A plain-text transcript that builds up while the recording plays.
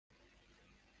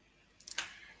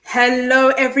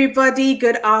Hello, everybody.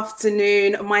 Good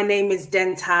afternoon. My name is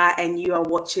Denta, and you are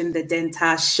watching the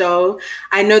Denta Show.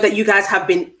 I know that you guys have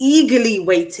been eagerly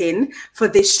waiting for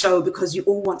this show because you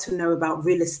all want to know about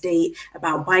real estate,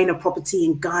 about buying a property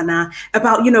in Ghana,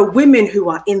 about, women who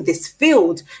are in this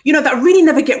field, that really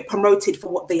never get promoted for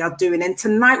what they are doing. And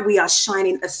tonight we are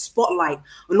shining a spotlight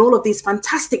on all of these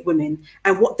fantastic women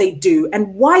and what they do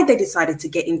and why they decided to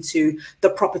get into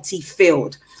the property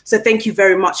field. So thank you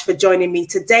very much for joining me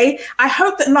today. I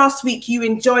hope that last week you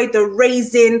enjoyed the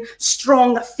Raising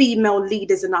Strong Female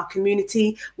Leaders in our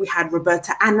community. We had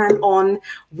Roberta Annan on,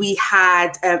 we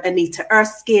had Anita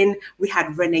Erskine, we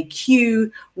had Renee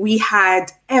Q, we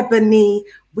had Ebony,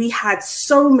 we had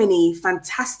so many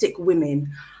fantastic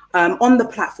women on the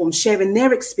platform sharing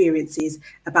their experiences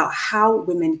about how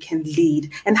women can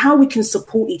lead and how we can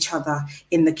support each other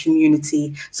in the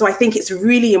community. So I think it's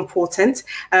really important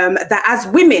that as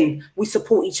women, we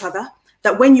support each other,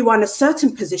 that when you are in a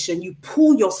certain position, you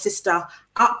pull your sister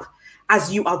up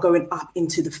as you are going up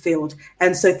into the field.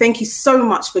 And so thank you so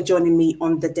much for joining me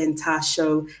on the Denta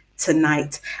Show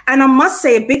tonight. And I must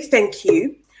say a big thank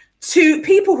you to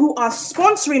people who are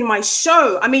sponsoring my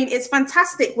show. I mean, it's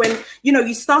fantastic when,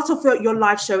 you start off your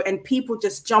live show and people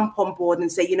just jump on board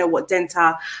and say, you know what,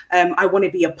 Denta, I want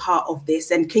to be a part of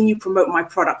this. And can you promote my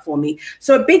product for me?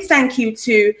 So a big thank you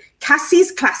to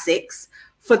Cassie's Classics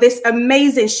for this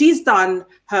amazing, she's done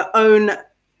her own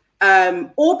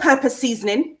all-purpose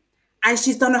seasoning and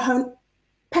she's done her own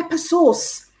pepper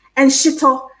sauce and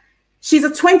shito. She's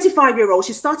a 25-year-old.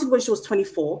 She started when she was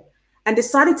 24. And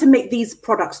decided to make these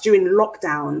products during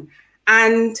lockdown.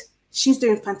 And she's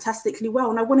doing fantastically well.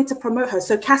 And I wanted to promote her.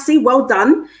 So Cassie, well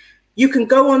done. You can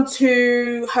go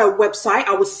onto her website.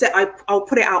 I'll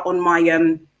put it out on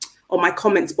my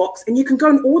comments box and you can go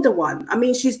and order one. I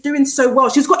mean, she's doing so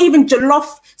well. She's got even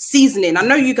jollof seasoning. I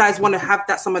know you guys want to have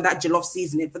some of that jollof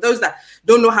seasoning. For those that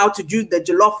don't know how to do the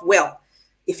jollof well,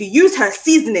 if you use her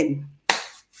seasoning,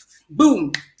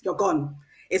 boom, you're gone.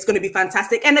 It's going to be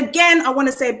fantastic. And again, I want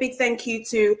to say a big thank you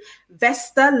to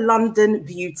Vesta London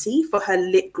Beauty for her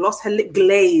lip gloss, her lip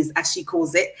glaze, as she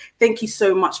calls it. Thank you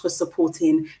so much for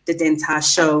supporting the Denta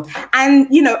Show. And,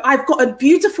 I've got a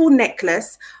beautiful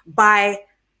necklace by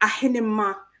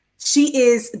Ahinima. She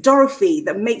is Dorothy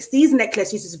that makes these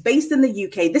necklaces. She's based in the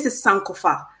UK. This is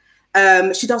Sankofa.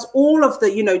 She does all of the,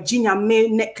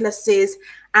 Jinyame necklaces.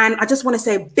 And I just want to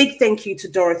say a big thank you to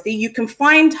Dorothy. You can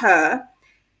find her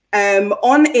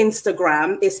on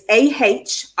Instagram. Is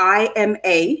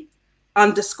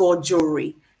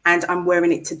AHIMA_jewelry. And I'm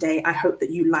wearing it today. I hope that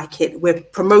you like it. We're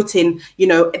promoting,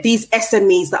 these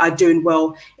SMEs that are doing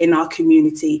well in our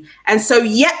community. And so,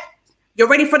 yep, you're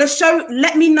ready for the show.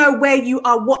 Let me know where you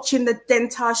are watching the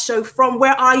Denta Show from.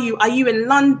 Where are you? Are you in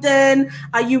London?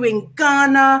 Are you in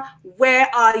Ghana? Where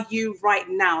are you right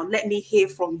now? Let me hear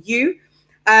from you.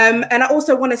 And I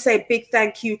also want to say a big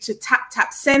thank you to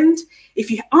TapTapSend. If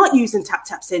you aren't using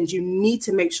TapTapSend, you need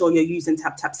to make sure you're using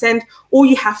TapTapSend. All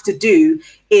you have to do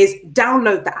is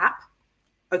download the app,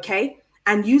 okay,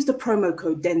 and use the promo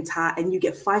code DENTA, and you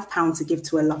get £5 to give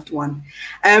to a loved one.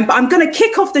 But I'm going to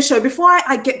kick off the show. Before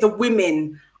I get the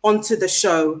women onto the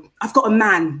show, I've got a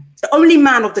man, the only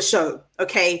man of the show,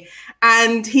 okay?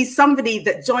 And he's somebody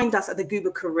that joined us at the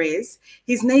Google Careers.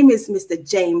 His name is Mr.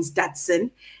 James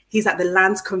Dadson. He's at the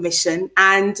Lands Commission,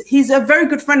 and he's a very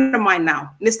good friend of mine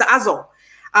now, Mr. Azor.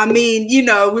 I mean,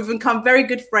 we've become very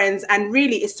good friends, and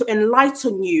really it's to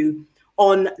enlighten you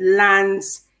on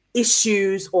lands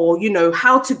issues or,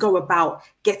 how to go about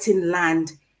getting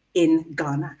land in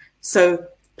Ghana. So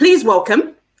please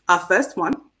welcome our first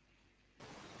one.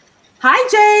 Hi,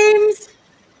 James.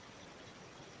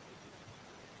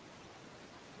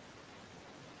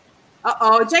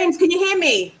 Uh-oh, James, can you hear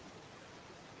me?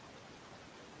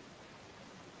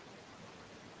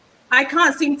 I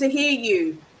can't seem to hear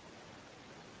you.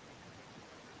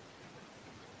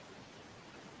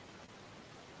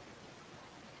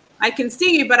 I can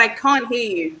see you, but I can't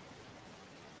hear you.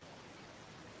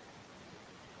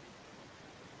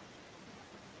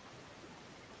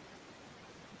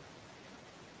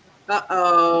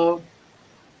 Uh-oh.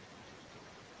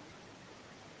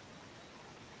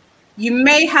 You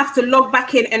may have to log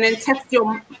back in and then test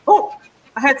your... Oh,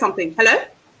 I heard something. Hello?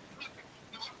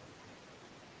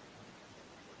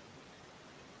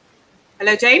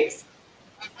 Hello, James?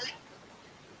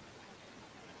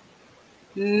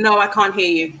 No, I can't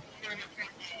hear you.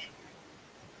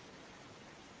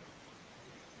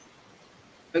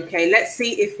 Okay, let's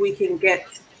see if we can get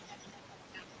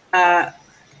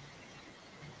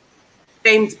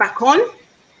James back on.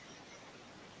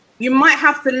 You might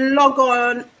have to log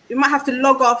on. You might have to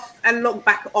log off and log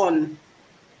back on.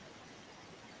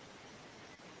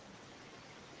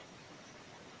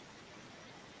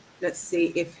 Let's see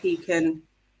if he can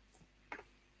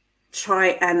try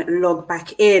and log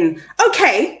back in.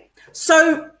 Okay,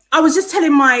 so I was just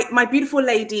telling my beautiful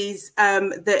ladies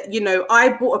that, you know, I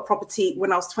bought a property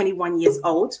when I was 21 years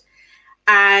old.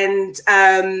 And,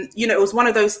 you know, it was one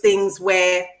of those things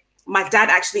where my dad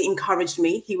actually encouraged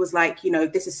me. He was like, you know,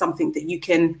 this is something that you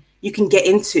can get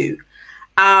into.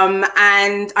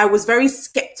 And I was very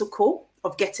skeptical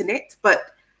of getting it, but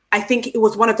I think it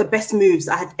was one of the best moves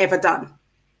I had ever done.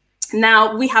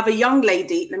 Now we have a young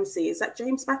lady. Let me see. Is that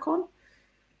James back on?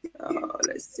 Oh,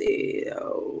 let's see.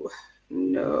 Oh,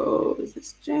 no. Is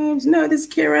this James? No, this is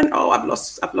Kieran. Oh, I've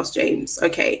lost James.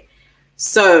 Okay.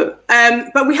 So,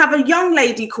 but we have a young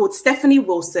lady called Stephanie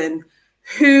Wilson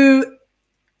who,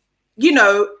 you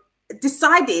know,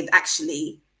 decided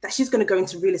actually that she's going to go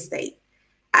into real estate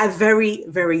at a very,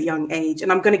 very young age. And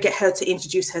I'm going to get her to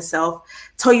introduce herself,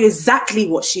 tell you exactly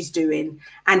what she's doing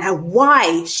and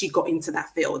why she got into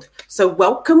that field. So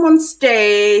welcome on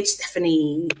stage,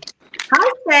 Stephanie.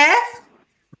 Hi, Steph.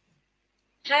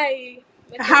 Hi.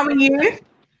 How are you?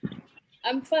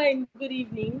 I'm fine. Good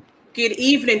evening. Good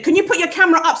evening. Can you put your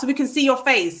camera up so we can see your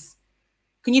face?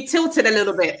 Can you tilt it a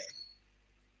little bit?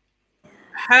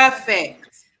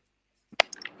 Perfect.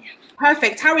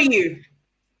 Perfect. How are you?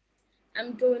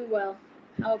 I'm doing well.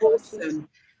 How about you?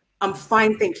 I'm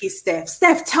fine, thank you, Steph.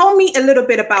 Steph, tell me a little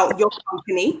bit about your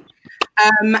company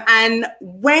and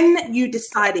when you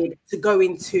decided to go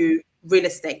into real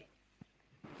estate.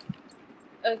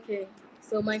 Okay,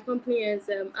 so my company is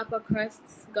Upper Crest,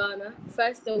 Ghana.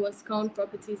 First, there was Count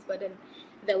Properties, but then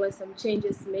there were some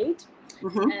changes made.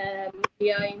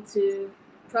 We are into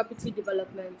property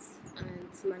development and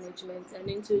management and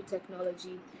into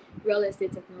technology, real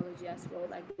estate technology as well,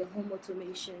 like the home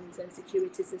automations and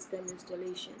security system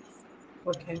installations.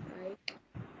 Okay.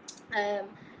 Right.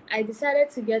 I decided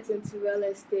to get into real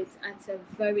estate at a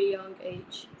very young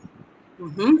age.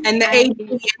 And the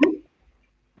age?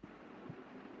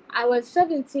 I was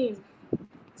 17.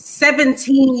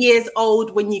 17 years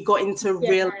old when you got into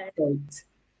real estate.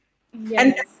 Yes,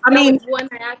 and I mean, that was when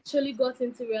I actually got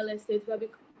into real estate. But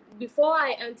before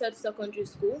I entered secondary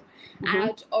school, I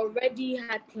had already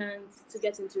had plans to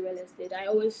get into real estate. I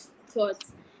always thought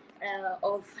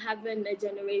of having a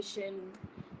generation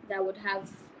that would have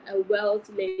a well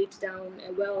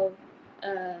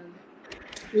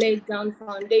laid down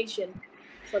foundation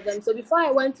for them. So before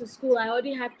I went to school, I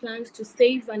already had plans to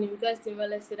save and invest in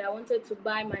real estate. I wanted to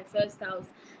buy my first house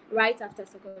right after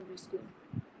secondary school.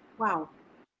 Wow.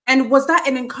 And was that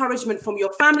an encouragement from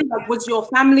your family? Like, was your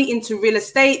family into real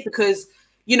estate? Because,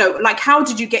 you know, like, how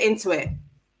did you get into it?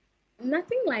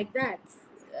 Nothing like that.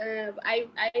 I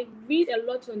read a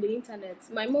lot on the internet.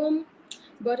 My mom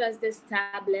bought us this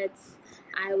tablet.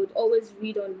 I would always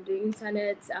read on the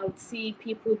internet. I would see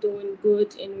people doing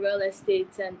good in real estate.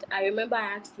 And I remember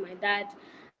I asked my dad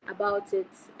about it.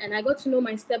 And I got to know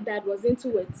my stepdad was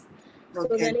into it. So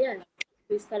then, yeah,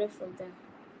 we started from there.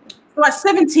 So at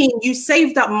 17, you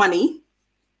saved up money?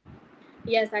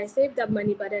 Yes, I saved up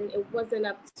money, but then it wasn't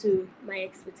up to my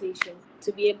expectation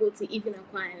to be able to even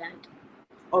acquire land.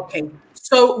 Okay.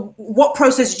 So what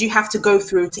process did you have to go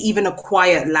through to even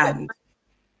acquire land?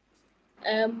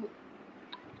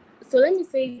 So let me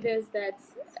say this, that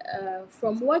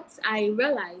from what I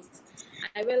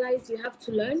realized you have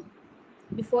to learn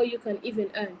before you can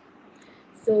even earn.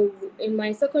 So in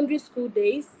my secondary school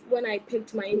days, when I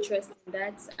picked my interest in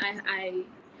that, I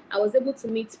was able to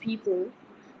meet people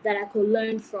that I could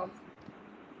learn from.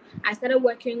 I started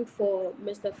working for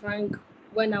Mr. Frank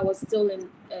when I was still in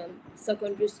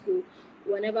secondary school.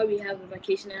 Whenever we have a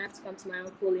vacation, I have to come to my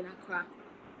uncle in Accra.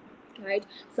 Right?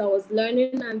 So I was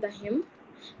learning under him,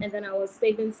 and then I was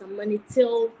saving some money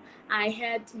till I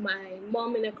had my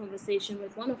mom in a conversation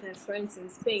with one of her friends in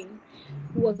Spain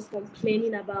who was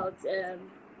complaining about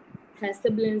her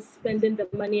siblings spending the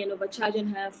money and overcharging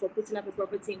her for putting up a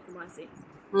property in Kumasi.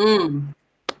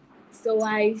 So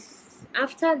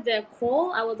after the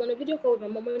call, I was on a video call with my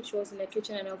mom when she was in the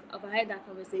kitchen, and I've had that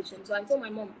conversation. So I told my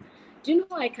mom, do you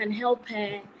know I can help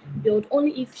her build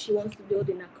only if she wants to build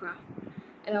in Accra?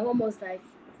 And my mom was like,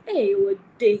 hey, what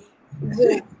day?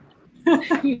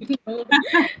 You know?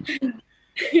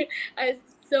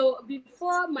 So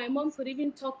before my mom could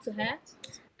even talk to her,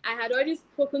 I had already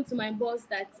spoken to my boss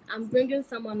that I'm bringing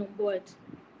someone on board.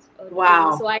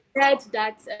 Wow. So I led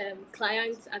that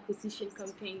client acquisition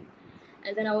campaign.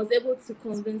 And then I was able to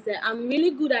convince her. I'm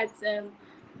really good at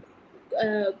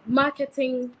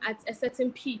marketing at a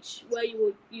certain pitch where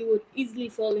you would easily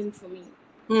fall in for me.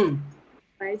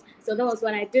 Right? So that was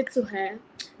what I did to her.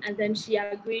 And then she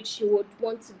agreed she would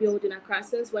want to build in Accra,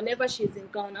 since whenever she's in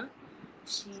Ghana,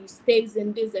 she stays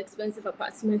in these expensive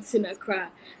apartments in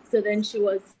Accra. So then she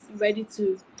was ready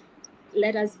to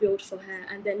let us build for her,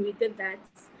 and then we did that,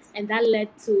 and that led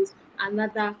to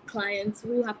another client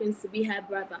who happens to be her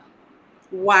brother.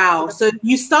 Wow. So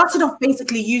you started off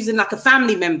basically using like a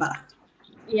family member.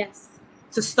 Yes.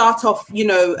 To start off, you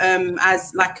know,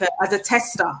 as like as a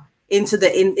tester into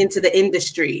the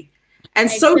industry. And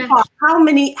Exactly. So far,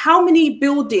 how many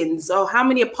buildings or how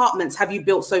many apartments have you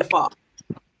built so far?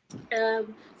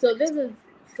 So this is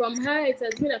from her. It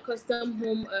has been a custom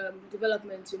home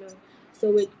development, you know.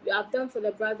 So I've done for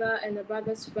the brother and the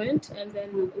brother's friend, and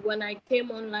then when I came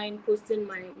online posting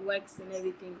my works and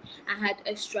everything, I had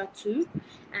extra too.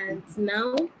 And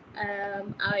now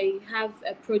I have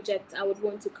a project I would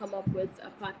want to come up with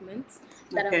apartments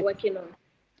that I'm working on.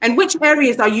 And which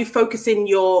areas are you focusing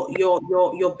your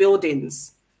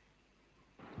buildings?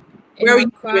 Where are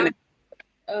you doing it?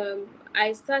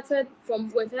 I started from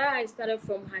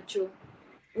Hacho,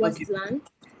 Westland,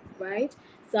 right?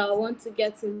 So I want to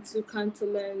get into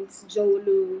cantonments,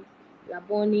 Jolu,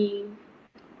 Laboni,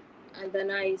 and then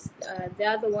the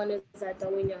other one is at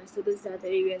Dawinya. So those are the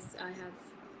areas I have.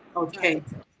 Okay.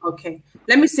 Okay.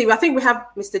 Let me see. I think we have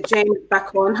Mr. James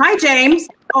back on. Hi, James.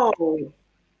 Oh,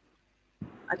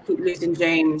 I keep losing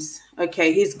James.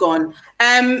 Okay, he's gone.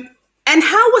 And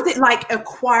how was it like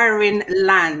acquiring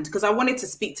land? Because I wanted to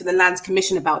speak to the Lands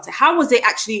Commission about it. How was it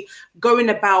actually going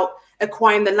about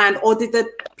acquiring the land, or did the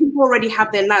people already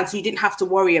have their land so you didn't have to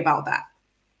worry about that?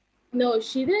 No,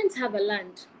 she didn't have a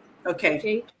land. Okay.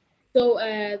 Okay. So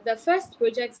the first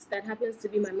project that happens to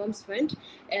be my mom's friend,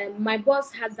 my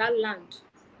boss had that land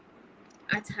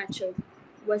at Hacho,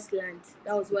 Westland.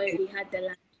 That was where he had the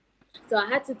land. So I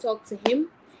had to talk to him.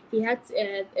 He had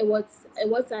it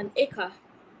was an acre,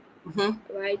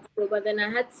 right? So but then I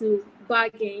had to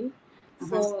bargain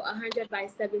for 100 by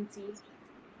 70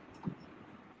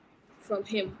 from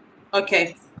him. Okay.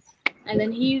 Yes. And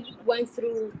then he went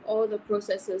through all the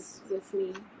processes with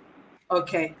me.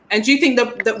 Okay. And do you think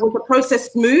was the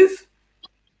process smooth?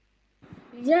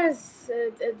 Yes,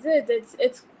 it did.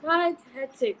 It's quite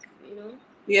hectic, you know.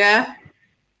 Yeah.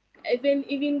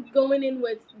 Even going in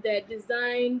with the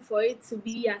design for it to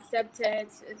be accepted,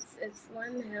 it's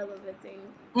one hell of a thing.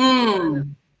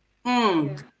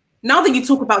 Yeah. Now that you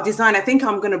talk about design, I think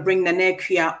I'm going to bring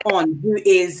Nanekia on, who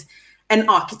is an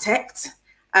architect,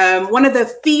 one of the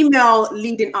female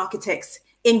leading architects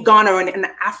in Ghana and in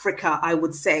Africa, I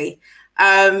would say.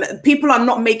 People are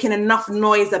not making enough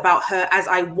noise about her as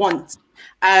I want.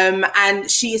 And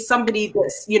she is somebody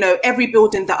that's, you know, every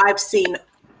building that I've seen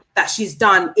that she's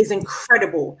done is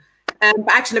incredible. But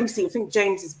actually, let me see. I think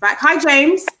James is back. Hi,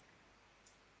 James.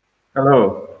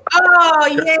 Hello. Oh,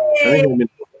 yay.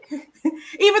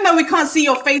 Even though we can't see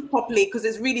your face properly because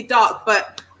it's really dark,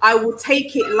 but I will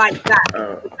take it like that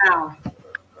now.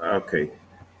 Okay.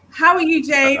 How are you,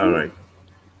 James? All right.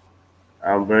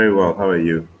 I'm very well. How are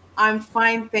you? I'm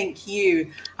fine, thank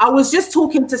you. I was just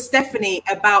talking to Stephanie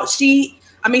about she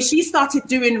started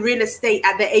doing real estate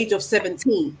at the age of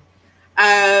 17.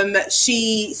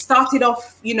 She started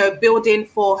off, you know, building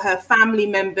for her family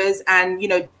members and, you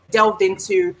know, delved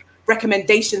into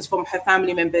recommendations from her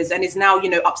family members and is now, you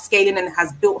know, upscaling and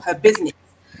has built her business.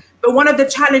 But one of the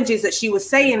challenges that she was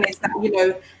saying is that, you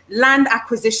know, land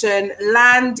acquisition,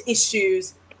 land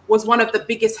issues was one of the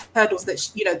biggest hurdles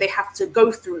that, you know, they have to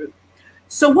go through.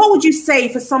 So what would you say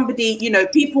for somebody, you know,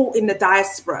 people in the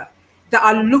diaspora that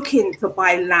are looking to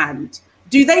buy land?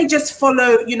 Do they just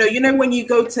follow, you know, when you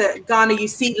go to Ghana, you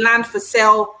see land for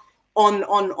sale on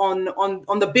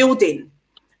the building.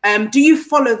 Do you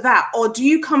follow that, or do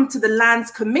you come to the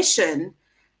Lands Commission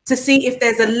to see if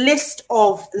there's a list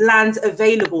of lands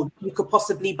available you could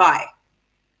possibly buy?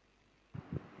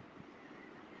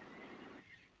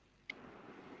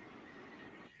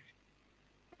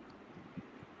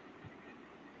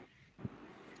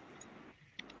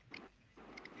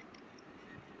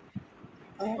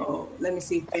 Oh, let me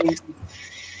see. James.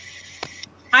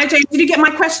 Hi, James. Did you get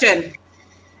my question?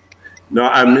 No,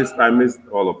 I missed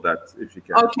all of that. If you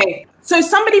can. Okay. So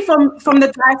somebody from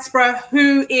the diaspora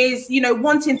who is, you know,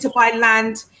 wanting to buy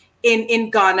land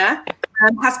in Ghana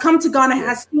has come to Ghana,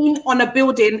 has seen on a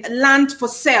building land for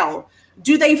sale.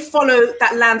 Do they follow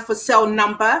that land for sale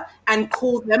number and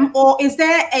call them, or is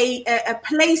there a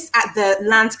place at the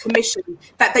Lands Commission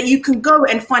that you can go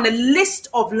and find a list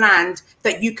of land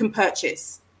that you can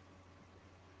purchase?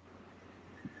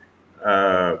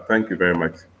 Thank you very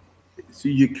much. So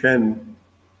you can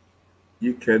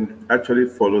actually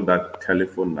follow that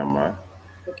telephone number.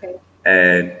 Okay.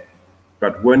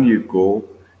 But when you go,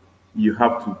 you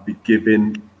have to be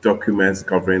given documents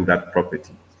covering that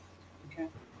property. Okay.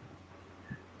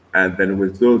 And then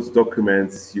with those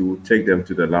documents, you will take them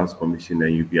to the Lands Commission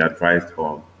and you'll be advised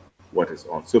on what is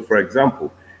on. So for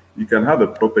example, you can have a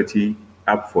property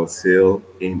up for sale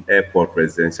in airport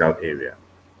residential area.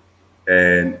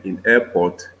 And in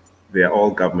airport, they are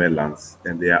all government lands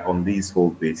and they are on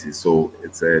leasehold basis. So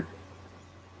it's an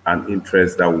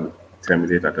interest that will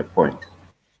terminate at a point.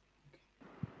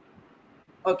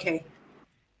 Okay.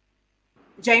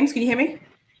 James, can you hear me?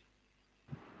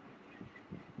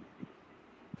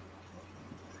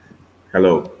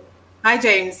 Hello. Hi,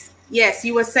 James. Yes,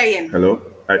 you were saying. Hello.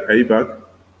 Are you back?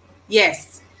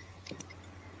 Yes.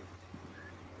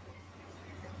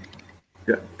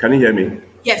 Yeah. Can you hear me?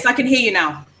 Yes, I can hear you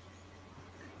now.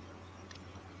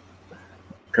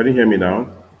 Can you hear me now?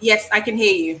 Yes, I can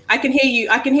hear you. I can hear you.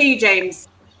 I can hear you, James.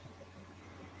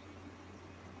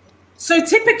 So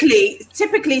typically,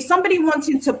 somebody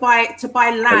wanting to buy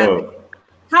land. Hello.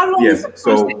 How long is the process?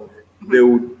 So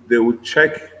they would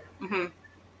check. Mm-hmm.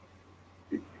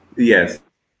 Yes.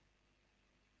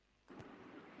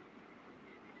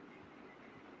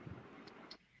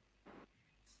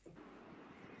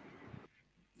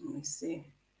 Let me see.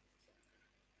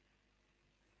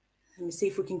 Let me see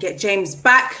if we can get James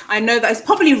back. I know that it's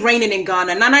probably raining in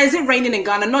Ghana. Nana, is it raining in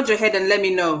Ghana? Nod your head and let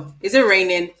me know. Is it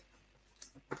raining?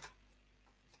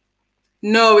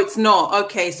 No, it's not.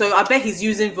 Okay, so I bet he's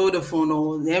using Vodafone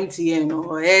or MTN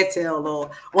or Airtel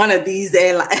or one of these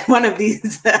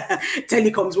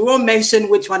telecoms. We won't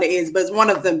mention which one it is, but it's one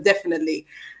of them definitely.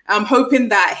 I'm hoping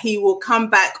that he will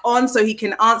come back on so he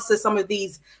can answer some of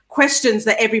these questions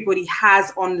that everybody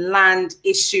has on land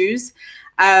issues.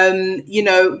 I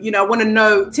want to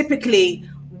know typically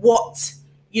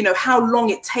how long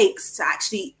it takes to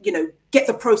actually, get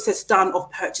the process done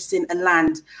of purchasing a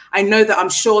land. I know that I'm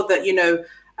sure that,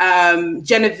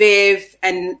 Genevieve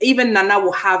and even Nana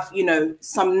will have,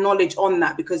 some knowledge on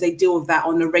that because they deal with that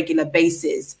on a regular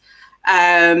basis.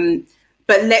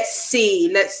 But let's see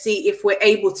if we're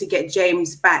able to get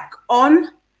James back on.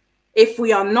 If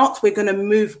we are not, we're going to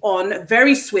move on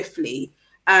very swiftly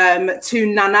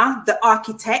to Nana, the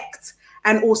architect,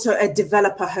 and also a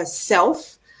developer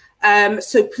herself.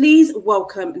 So please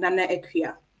welcome Nana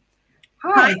Equia.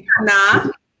 Hi,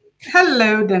 Nana.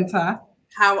 Hello, Denta.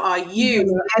 How are you?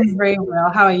 Hello, I'm very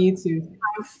well. How are you too?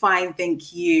 I'm fine,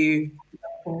 thank you.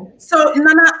 Cool. So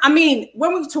Nana, I mean,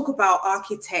 when we talk about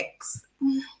architects,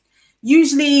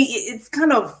 usually it's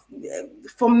kind of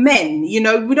for men, we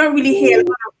don't really hear a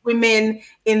lot of women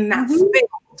in that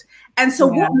field. And so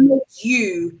what made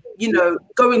you,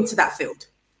 go into that field?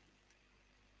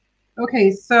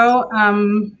 Okay, so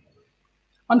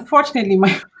unfortunately,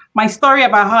 my story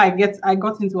about how I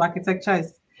got into architecture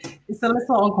it's a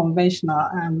little unconventional.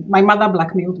 My mother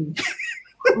blackmailed me.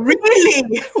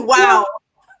 Really? Wow.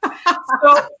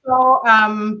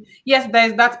 So yes,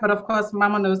 there's that, but of course,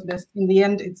 Mama knows best. In the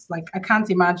end, it's like I can't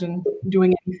imagine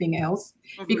doing anything else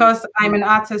because I'm an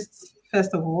artist,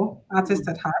 first of all, artist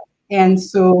at heart. And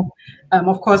so,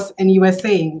 of course, and you were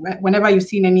saying, whenever you've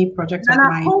seen any project of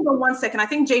mine. Hold on one second. I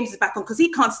think James is back on because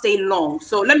he can't stay long.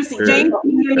 So let me see. James,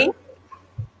 can you hear me?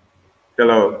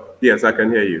 Hello. Yes, I can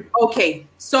hear you. Okay.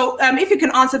 So if you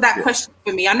can answer that question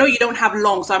for me. I know you don't have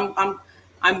long, so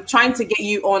I'm trying to get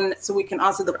you on so we can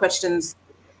answer the questions.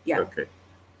 Yeah. Okay.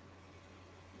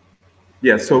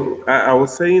 Yeah, so I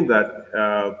was saying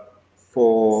that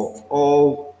for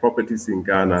all properties in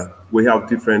Ghana, we have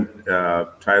different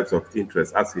types of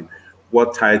interest, as in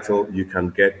what title you can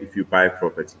get if you buy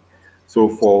property. So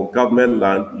for government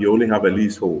land, you only have a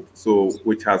leasehold,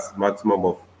 which has maximum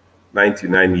of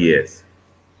 99 years.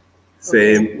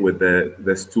 Same with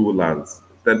the stool lands.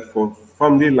 Then for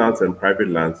family lands and private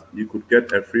lands, you could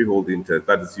get a freehold interest.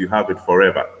 That is, you have it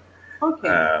forever.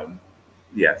 Okay.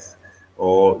 Yes.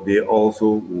 Or they can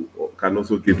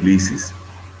also give leases.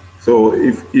 So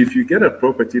if you get a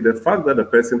property, the fact that the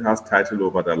person has title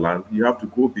over the land, you have to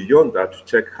go beyond that to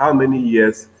check how many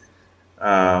years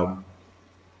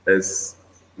is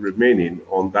remaining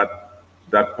on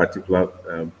that particular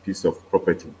piece of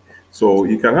property. So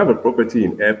you can have a property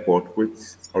in airport which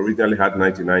originally had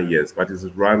 99 years, but is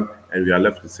run and we are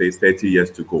left to say 30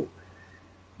 years to go.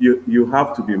 You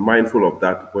have to be mindful of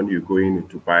that when you're going in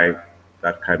to buy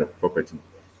that kind of property.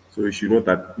 So you should know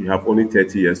that you have only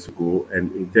 30 years to go, and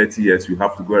in 30 years you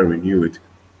have to go and renew it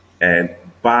and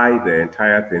buy the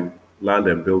entire thing, land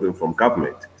and building, from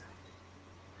government.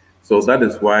 So that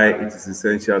is why it is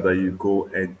essential that you go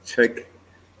and check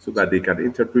so that they can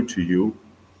interpret to you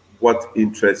what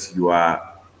interest you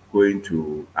are going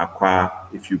to acquire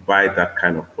if you buy that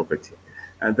kind of property.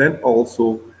 And then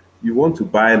also, you want to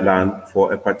buy land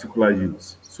for a particular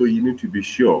use. So you need to be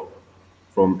sure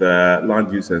from the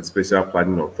Land Use and Spatial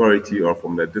Planning Authority or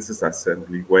from the District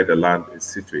Assembly where the land is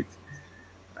situated,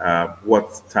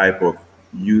 what type of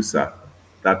user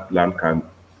that land can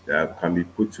be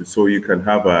put to. So you can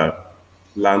have a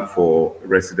land for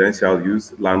residential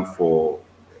use, land for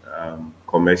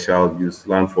commercial use,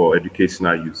 land for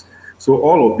educational use. So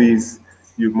all of these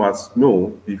you must know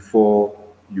before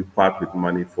you part with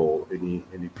money for any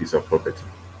piece of property.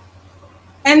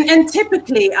 And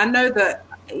typically, I know that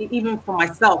even for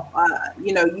myself,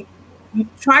 you know, you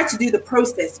try to do the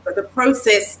process, but the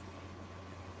process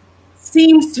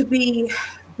seems to be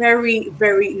very,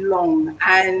 very long.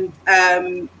 And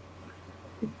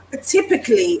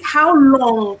typically, how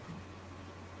long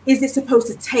is it supposed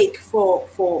to take for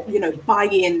you know,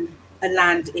 buying a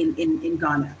land in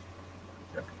Ghana?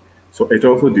 So it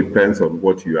also depends on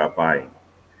what you are buying.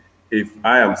 If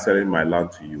I am selling my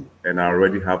land to you and I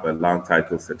already have a land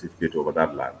title certificate over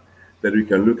that land, then we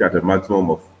can look at a maximum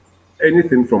of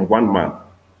anything from 1 month.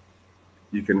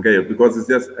 You can get it because it's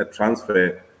just a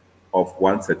transfer of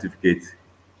one certificate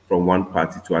from one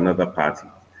party to another party.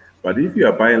 But if you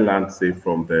are buying land, say,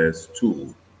 from the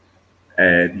stool,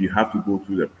 and you have to go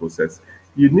through the process,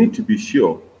 you need to be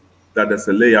sure that there's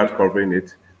a layout covering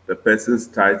it, the person's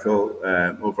title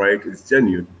over it is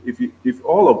genuine. If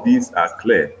all of these are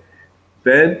clear,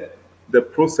 then the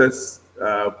process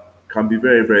can be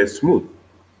very, very smooth,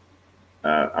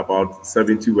 about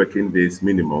 70 working days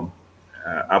minimum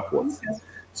upwards.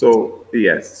 So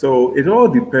yes, so it all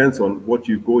depends on what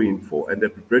you go in for and the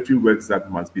preparatory works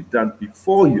that must be done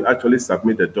before you actually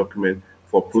submit the document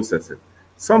for processing.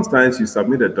 Sometimes you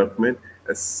submit a document,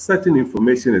 a certain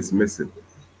information is missing,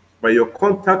 but your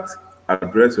contact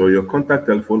address or your contact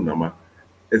telephone number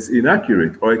is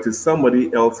inaccurate, or it is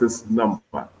somebody else's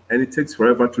number, and it takes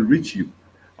forever to reach you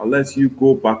unless you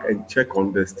go back and check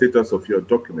on the status of your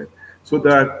document. So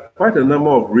there are quite a number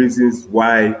of reasons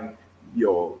why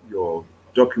your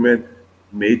document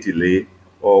may delay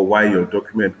or why your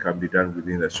document can be done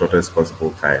within the shortest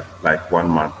possible time, like 1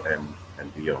 month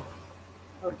and beyond.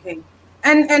 Okay.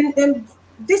 And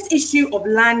this issue of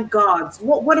land guards,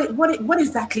 what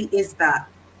exactly is that?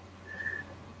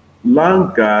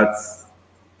 Land guards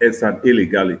is an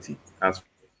illegality as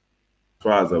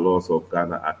far as the laws of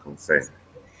Ghana are concerned.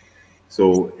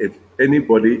 So if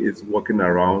anybody is walking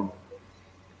around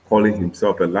calling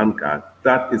himself a land guard,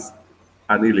 that is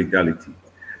an illegality.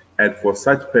 And for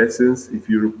such persons, if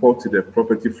you report to the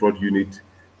property fraud unit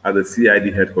at the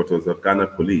CID headquarters of Ghana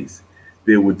Police,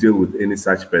 they will deal with any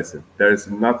such person. There is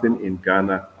nothing in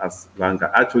Ghana as land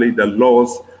guard. Actually, the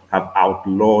laws have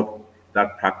outlawed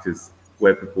that practice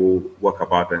where people walk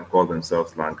about and call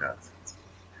themselves land guards.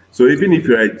 So even if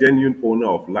you're a genuine owner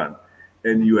of land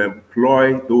and you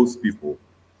employ those people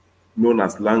known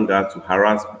as land guards to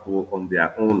harass people on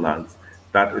their own lands,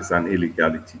 that is an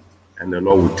illegality. And the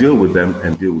law will deal with them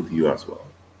and deal with you as well.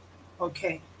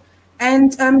 Okay.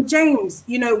 And James,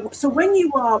 you know, so when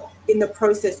you are in the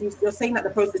process, you're saying that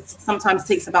the process sometimes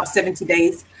takes about 70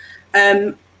 days.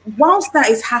 Whilst that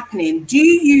is happening, do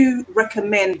you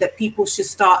recommend that people should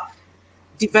start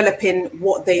developing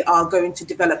what they are going to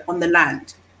develop on the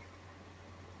land?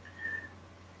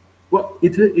 Well,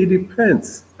 it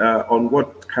depends on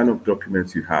what kind of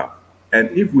documents you have.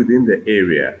 And if within the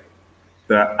area,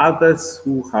 there are others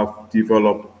who have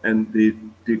developed and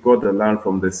they got the land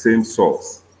from the same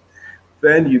source,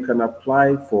 then you can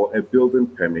apply for a building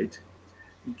permit,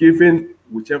 given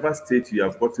whichever state you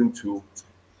have gotten to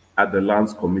at the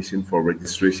Lands Commission for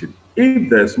registration.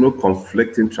 If there's no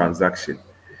conflicting transaction,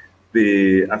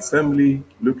 the assembly,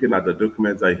 looking at the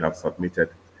documents that you have submitted,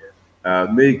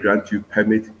 may grant you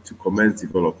permit to commence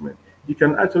development. You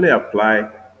can actually apply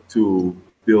to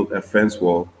build a fence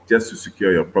wall just to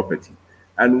secure your property.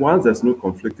 And once there's no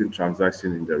conflicting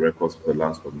transaction in the records of the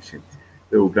Lands Commission,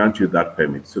 they will grant you that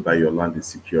permit so that your land is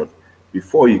secured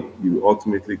before you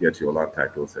ultimately get your land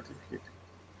title certificate.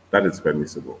 That is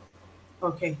permissible.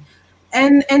 Okay.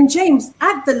 And James,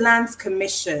 at the Lands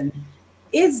Commission,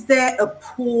 is there a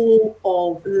pool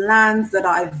of lands that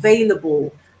are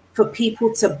available for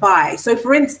people to buy? So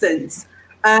for instance,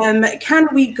 can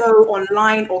we go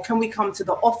online or can we come to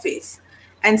the office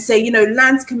and say, you know,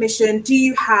 Lands Commission, do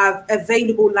you have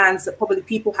available lands that probably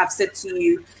people have said to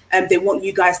you they want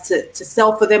you guys to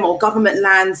sell for them, or government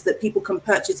lands that people can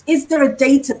purchase? Is there a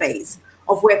database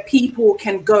of where people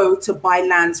can go to buy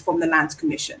lands from the Lands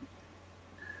Commission?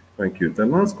 Thank you. The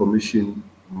Lands Commission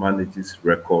manages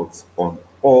records on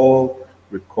all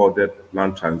recorded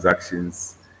land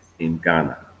transactions in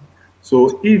Ghana.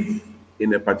 So if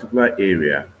in a particular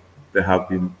area there have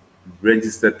been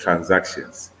registered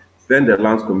transactions, then the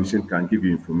Lands Commission can give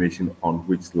you information on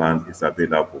which land is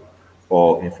available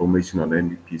or information on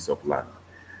any piece of land.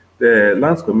 The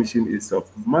Lands Commission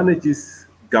manages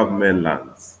government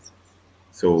lands.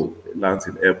 So lands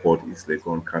in airport, East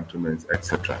Legon, cantonments,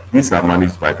 etc. These are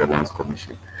managed by the Lands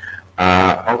Commission.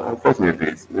 Unfortunately,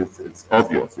 it's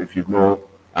obvious. If you know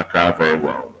Accra very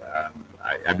well,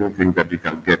 I don't think that you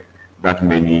can get that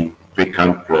many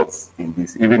vacant plots in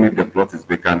this. Even if the plot is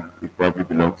vacant, it probably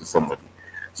belongs to somebody.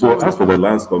 So as for the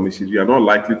Lands Commission, you are not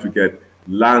likely to get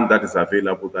land that is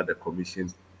available that the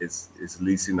Commission is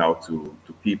leasing out to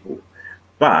people.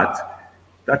 But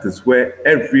that is where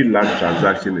every land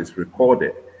transaction is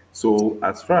recorded. So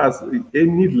as far as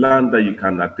any land that you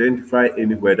can identify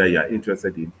anywhere that you are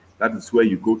interested in, that is where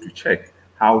you go to check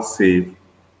how safe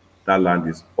that land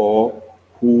is or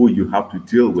who you have to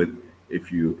deal with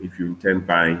if you intend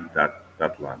buying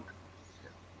that land.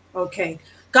 Okay.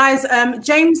 Guys,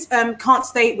 James can't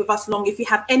stay with us long. If you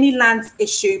have any land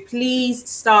issue, please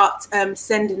start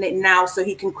sending it now so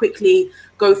he can quickly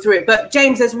go through it. But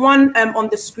James, there's one on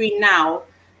the screen now.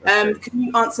 Can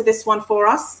you answer this one for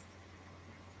us?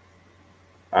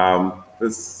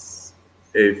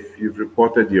 If you've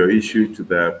reported your issue to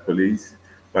the police,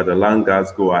 but the land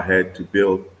guards go ahead to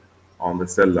build on the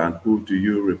said land, who do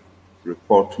you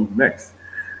report to next?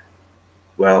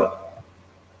 Well,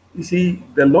 you see,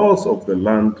 the laws of the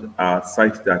land are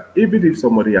such that even if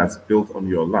somebody has built on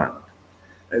your land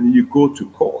and you go to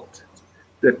court,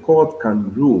 the court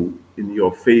can rule in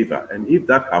your favor. And if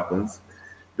that happens,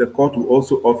 the court will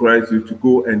also authorize you to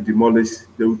go and demolish.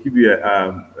 They will give you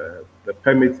a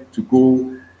permit to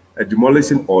go, a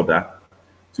demolition order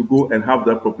to go and have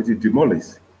that property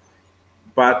demolished.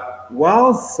 But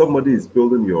while somebody is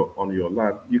building on your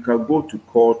land, you can go to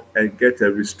court and get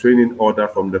a restraining order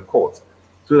from the court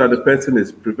so that the person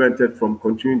is prevented from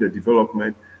continuing the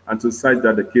development until such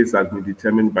that the case has been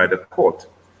determined by the court.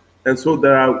 And so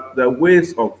there are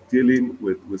ways of dealing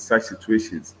with such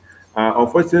situations.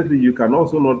 Unfortunately, you can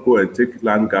also not go and take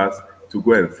land guards to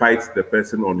go and fight the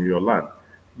person on your land.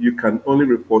 You can only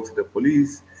report to the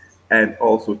police and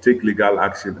also take legal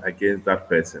action against that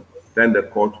person. Then the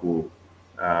court will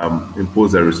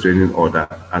impose a restraining order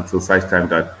until such time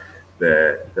that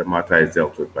the matter is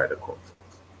dealt with by the court.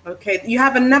 Okay, you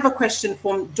have another question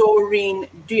from Doreen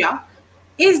Dua.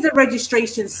 Is the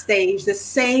registration stage the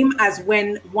same as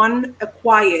when one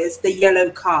acquires the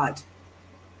yellow card?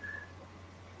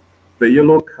 The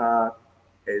yellow card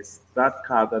is that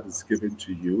card that is given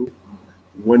to you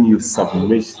when you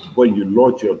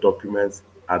lodge your documents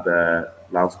at the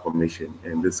Lands Commission,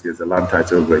 in this case, the Land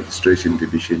Title Registration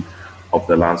Division of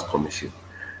the Lands Commission.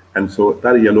 And so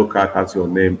that yellow card has your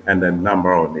name and a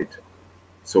number on it.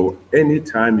 So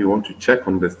anytime you want to check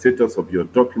on the status of your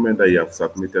document that you have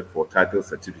submitted for title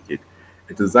certificate,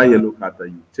 it is that yellow card that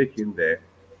you take in there,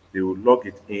 they will log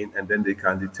it in, and then they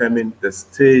can determine the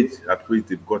stage at which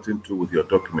they've gotten to with your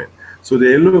document. So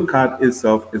the yellow card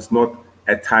itself is not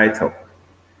a title.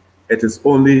 It is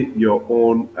only your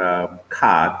own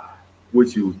card,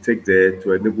 which you take there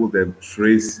to enable them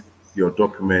trace your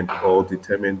document or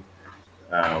determine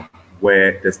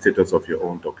where the status of your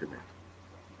own document.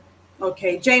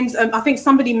 Okay, James, I think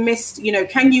somebody missed,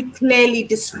 can you clearly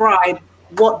describe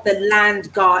what the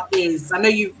land guard is? I know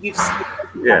you've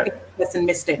yeah. I think the person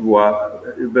missed it. Well,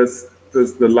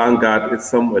 the land guard is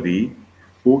somebody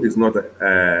who is not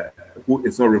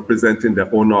representing the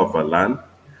owner of a land,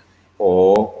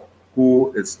 or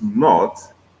who is not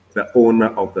the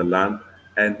owner of the land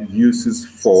and uses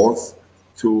force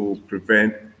to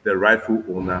prevent the rightful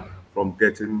owner from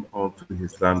getting onto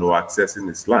his land or accessing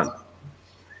his land.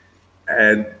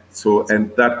 And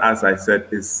that, as I said,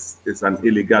 is an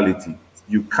illegality.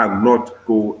 You cannot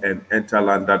go and enter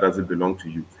land that doesn't belong to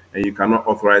you. And you cannot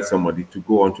authorize somebody to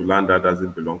go onto land that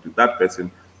doesn't belong to that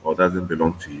person or doesn't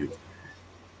belong to you.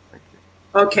 Thank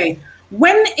you. Okay.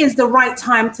 When is the right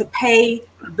time to pay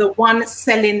the one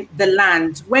selling the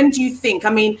land? When do you think? I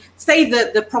mean, say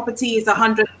that the property is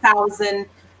 100,000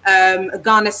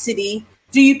 Ghana cedi.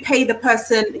 Do you pay the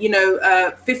person,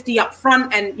 50 up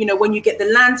front, and when you get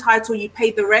the land title, you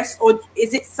pay the rest, or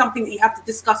is it something that you have to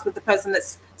discuss with the person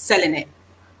that's selling it?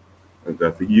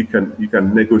 Exactly. You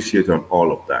can negotiate on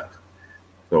all of that.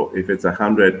 So if it's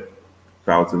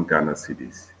 100,000 Ghana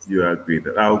cedis, you agree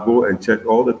that I'll go and check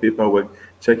all the paperwork,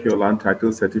 check your land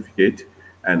title certificate,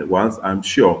 and once I'm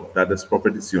sure that this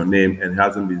property is your name and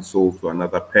hasn't been sold to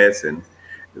another person,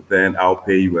 then I'll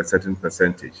pay you a certain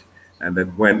percentage. And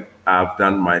then when I've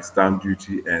done my stamp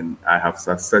duty and I have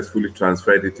successfully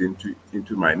transferred it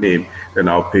into my name, then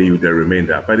I'll pay you the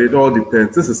remainder. But it all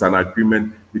depends. This is an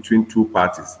agreement between two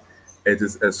parties. it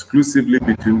is exclusively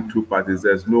between two parties.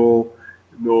 There's no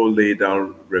lay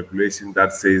down regulation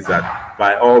that says that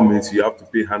by all means you have to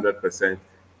pay 100%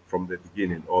 from the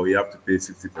beginning, or you have to pay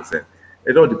 60%.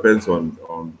 It all depends on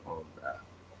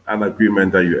an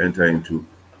agreement that you enter into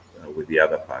with the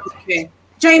other party. Okay.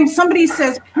 James, somebody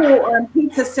says,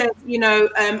 Peter says,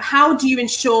 how do you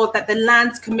ensure that the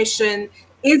Lands Commission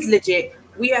is legit?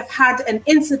 We have had an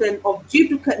incident of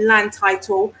duplicate land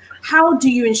title. How do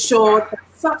you ensure that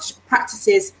such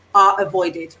practices are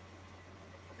avoided?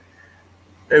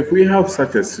 If we have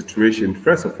such a situation,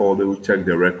 first of all, they will check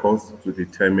the records to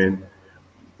determine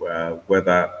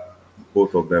whether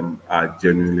both of them are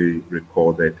genuinely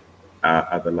recorded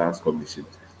at the Lands Commission.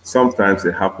 Sometimes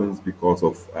it happens because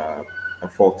of a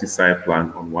faulty site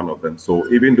plan on one of them.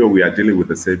 So even though we are dealing with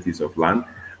the same piece of land,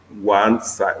 one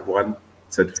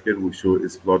certificate will show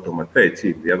is plot number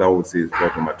 13, the other will say is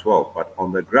plot number 12, but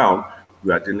on the ground,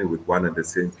 we are dealing with one and the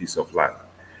same piece of land.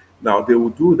 Now, they will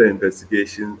do the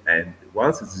investigation, and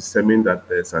once it's determined that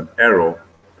there's an error,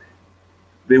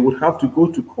 they would have to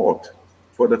go to court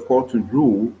for the court to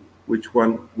rule which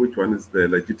one is the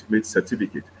legitimate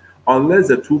certificate. Unless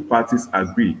the two parties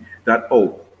agree that,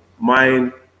 oh,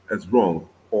 mine is wrong,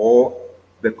 or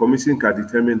the commission can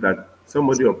determine that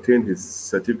somebody obtained his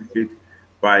certificate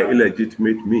by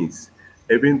illegitimate means.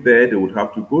 Even there, they would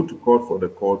have to go to court for the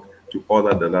court to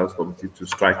order the Lands Committee to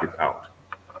strike it out.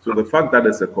 So the fact that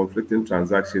there's a conflicting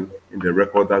transaction in the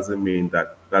record doesn't mean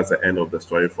that that's the end of the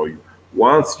story for you.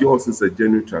 Once yours is a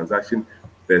genuine transaction,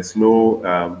 there's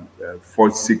no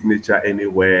forged signature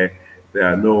anywhere, there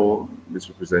are no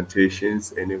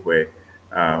misrepresentations anywhere,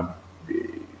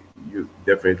 you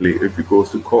definitely, if it goes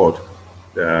to court,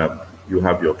 you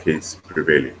have your case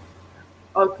prevailing.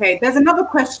 Okay, there's another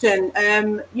question.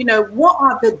 What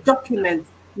are the documents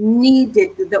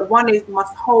needed that one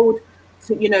must hold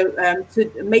to,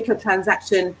 to make a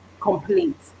transaction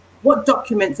complete? What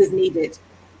documents is needed?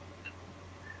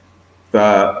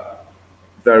 The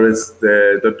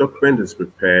document is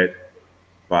prepared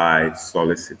by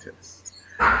solicitors,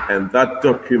 and that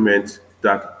document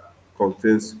that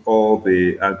contains all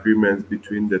the agreements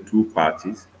between the two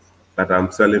parties, that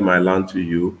I'm selling my land to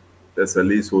you, there's a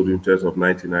leasehold interest of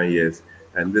 99 years,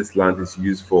 and this land is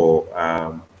used for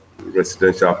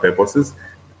residential purposes.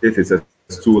 If it's a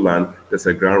stool land, there's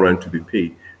a ground rent to be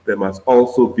paid. There must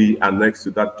also be annexed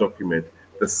to that document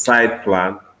the site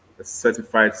plan, a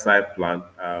certified site plan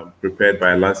prepared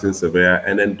by a licensed surveyor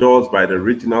and endorsed by the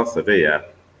regional surveyor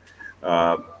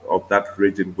of that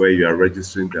region where you are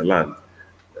registering the land.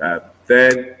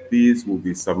 Then these will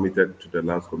be submitted to the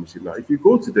Lands Commission. Now, if you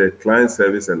go to the Client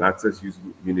Service and Access Use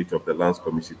Unit of the Lands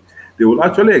Commission, they will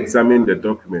actually examine the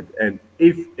document, and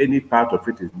if any part of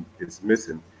it is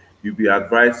missing, you'll be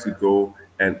advised to go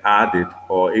and add it,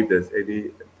 or if there's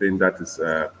anything that is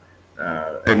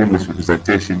any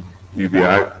misrepresentation, you'll be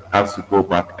asked to go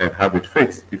back and have it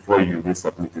fixed before you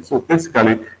resubmit it. So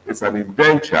basically, it's an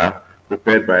indenture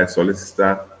prepared by a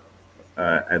solicitor,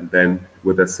 and then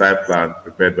with a site plan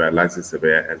prepared by a licensed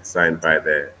surveyor and signed by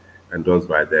endorsed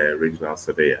by the regional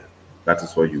surveyor. That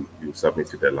is what you submit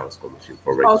to the Lands Commission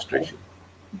for registration.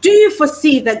 Okay. Do you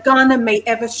foresee that Ghana may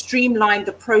ever streamline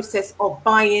the process of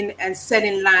buying and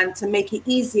selling land to make it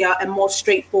easier and more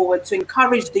straightforward to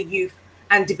encourage the youth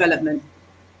and development?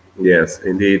 Yes,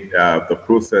 indeed. The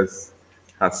process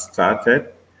has started.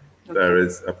 Okay. There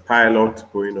is a pilot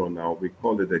going on now. We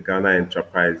call it the Ghana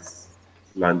Enterprise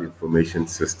Land Information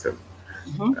System.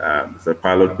 Mm-hmm. It's a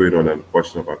pilot going on a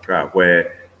portion of Accra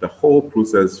where the whole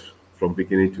process from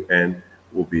beginning to end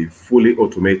will be fully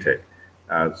automated,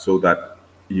 so that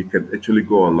you can actually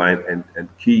go online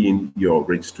and key in your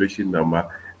registration number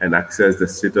and access the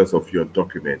status of your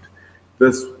document.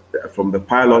 This, from the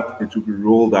pilot, it will be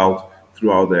rolled out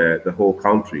throughout the whole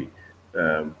country,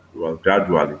 well,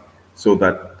 gradually, so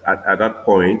that at that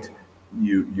point,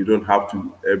 you don't have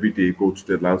to every day go to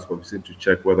the Lands Commission to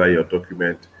check whether your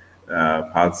document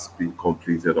has been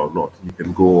completed or not. You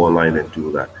can go online and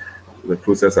do that. The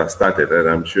process has started, and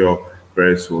I'm sure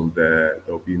very soon there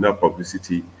will be enough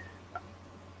publicity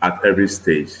at every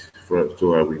stage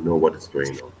so we know what is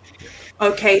going on.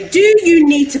 Okay, do you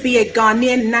need to be a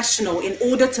Ghanaian national in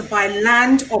order to buy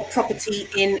land or property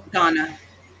in Ghana?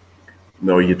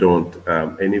 No, you don't.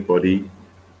 Anybody,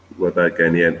 whether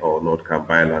Ghanaian or not, can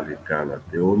buy land in Ghana.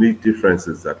 The only difference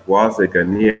is that whilst a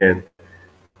Ghanaian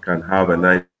can have a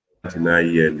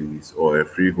 99-year lease or a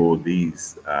freehold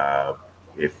lease,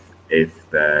 if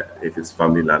it's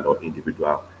family land or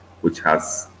individual, which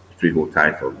has freehold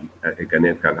title, a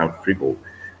Ghanaian can have freehold.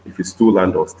 If it's stool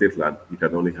land or state land, you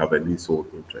can only have a leasehold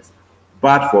interest.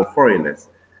 But for foreigners,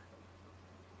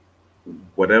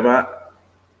 whatever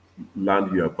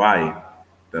land you are buying,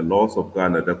 the laws of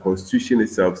Ghana, the constitution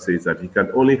itself says that you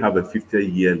can only have a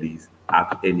 50-year lease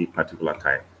at any particular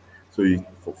time. So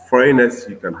for foreigners,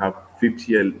 you can have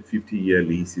 50-year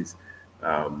leases,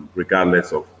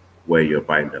 regardless of where you're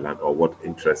buying the land or what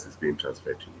interest is being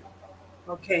transferred to you.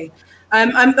 Okay.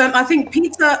 I think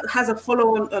Peter has a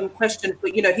follow-on question,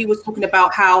 but he was talking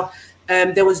about how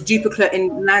there was duplicate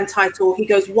in land title. He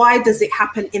goes, why does it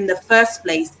happen in the first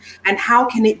place, and how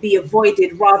can it be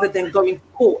avoided rather than going to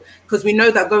court? Because we know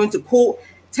that going to court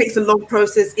takes a long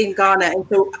process in Ghana, and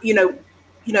so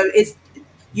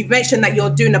you've mentioned that you're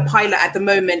doing a pilot at the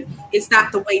moment. Is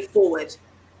that the way forward?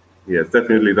 Yes,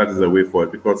 definitely, that is the way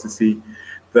forward, because you see,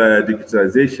 the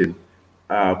digitalization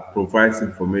provides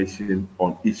information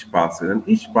on each parcel, and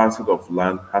each parcel of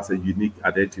land has a unique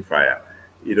identifier.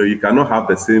 You cannot have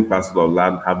the same parcel of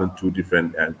land having two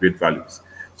different grade values.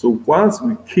 So once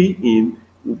we key in,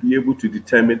 we'll be able to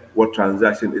determine what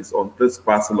transaction is on this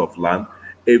parcel of land.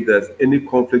 If there's any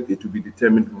conflict, it will be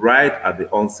determined right at the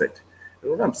onset.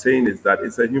 And what I'm saying is that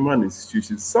it's a human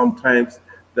institution. Sometimes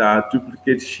there are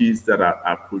duplicate sheets that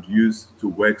are produced to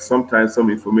work. Sometimes some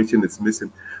information is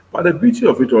missing. But the beauty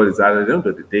of it all is that at the end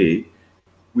of the day,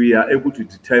 we are able to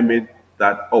determine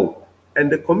that,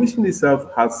 and the commission itself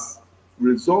has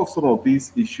resolved some of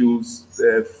these issues.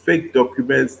 The fake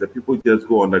documents that people just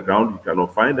go on the ground, you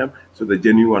cannot find them, so the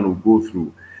genuine will go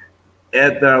through.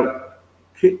 And there are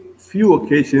few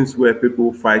occasions where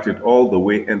people fight it all the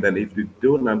way, and then if they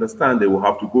don't understand, they will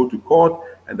have to go to court,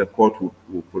 and the court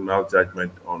will pronounce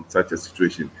judgment on such a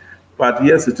situation. But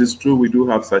yes, it is true, we do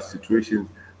have such situations,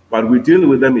 but we deal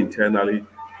with them internally,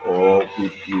 or we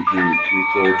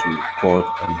go to court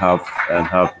and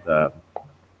have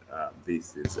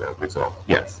this is resolved.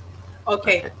 Yes.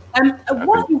 Okay.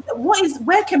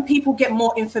 Where can people get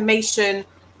more information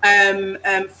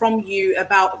from you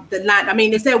about the land? I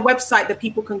mean, is there a website that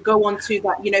people can go onto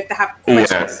that, if they have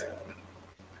questions?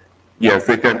 Yes,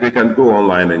 they can go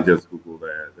online and just Google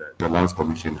the Lands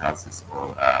Commission has its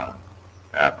own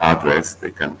address.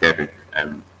 They can get it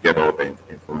and get all the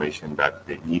information that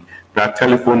they need. There are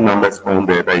telephone numbers on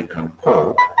there that you can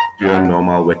call during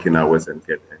normal working hours and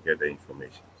get the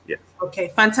information. Yes. Okay,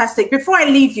 fantastic. Before I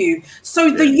leave you,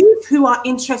 so the youth who are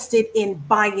interested in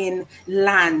buying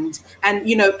land and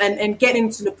and getting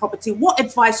into the property, what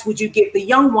advice would you give the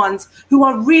young ones who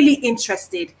are really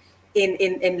interested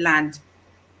in land?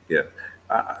 Yeah,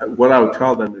 what I would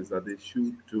tell them is that they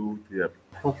should do their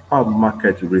proper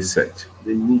market research.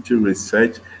 They need to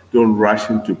research. Don't rush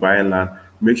into buying land.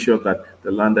 Make sure that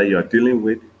the land that you are dealing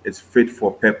with is fit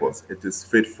for purpose. It is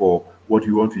fit for what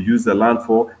you want to use the land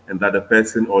for, and that the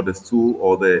person or the school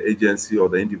or the agency or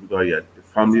the individual, the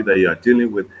family that you are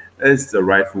dealing with is the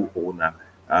rightful owner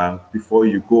before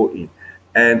you go in.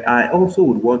 And I also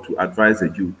would want to advise the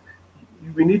youth,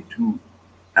 we need to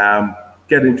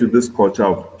get into this culture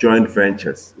of joint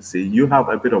ventures. See, you have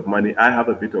a bit of money, I have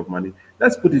a bit of money.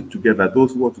 Let's put it together.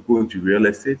 Those who want to go into real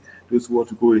estate, those who want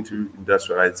to go into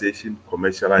industrialization,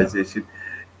 commercialization,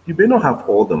 you may not have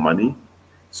all the money.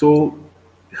 So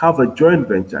have a joint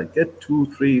venture, get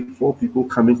 2, 3, 4 people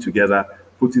coming together,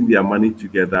 putting their money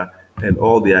together and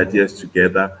all the ideas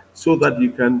together, so that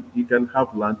you can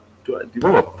have land to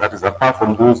develop. That is apart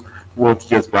from those who want to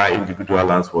just buy individual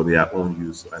lands for their own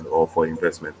use and or for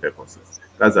investment purposes.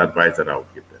 That's the advice that I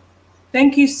would give them.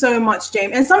 Thank you so much,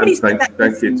 James. And somebody said that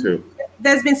thank you too.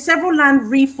 There's been several land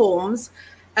reforms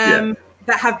that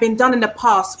have been done in the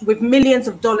past with millions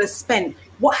of dollars spent.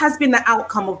 What has been the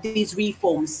outcome of these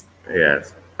reforms?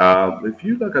 Yes. If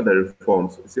you look at the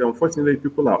reforms, see, unfortunately,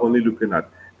 people are only looking at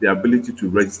the ability to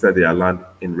register their land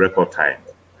in record time.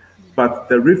 But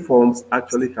the reforms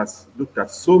actually has looked at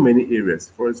so many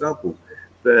areas. For example,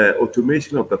 the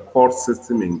automation of the court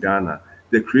system in Ghana,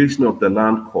 the creation of the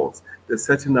land courts, the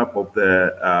setting up of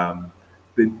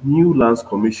the new Lands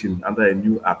Commission under a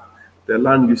new act, the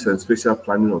Land Use and Spatial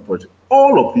Planning Authority.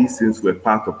 All of these things were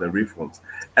part of the reforms,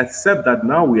 except that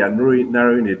now we are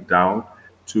narrowing it down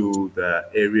to the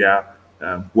area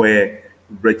where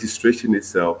registration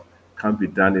itself can be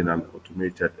done in an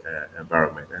automated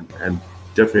environment, and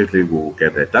definitely we'll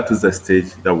get there. That is the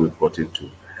stage that we've got into,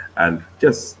 and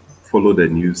just follow the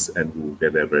news and we'll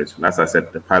get there very soon. As I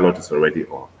said, the pilot is already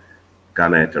on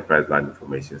Ghana Enterprise Land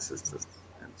Information System,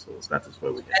 and so that is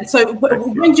where we get. And so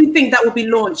when do you think that will be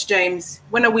launched, James?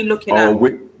 When are we looking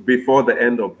at? Before the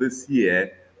end of this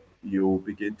year, you'll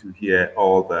begin to hear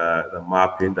all the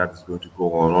mapping that is going to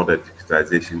go on, all the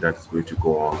digitization that is going to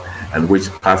go on, and which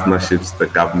partnerships the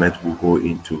government will go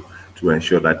into to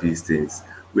ensure that these things.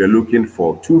 We are looking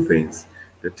for 2 things: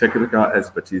 the technical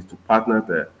expertise to partner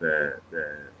the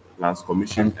Lands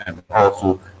Commission, and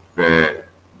also the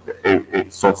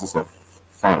sources of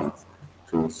funds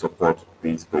to support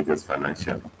these projects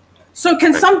financially. So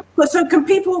can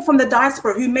people from the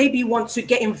diaspora who maybe want to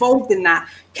get involved in that,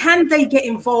 can they get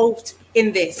involved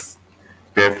in this?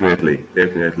 Definitely.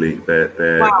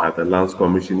 Wow. At the Lands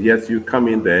Commission, yes, you come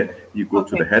in there, you go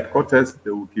to the headquarters,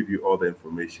 they will give you all the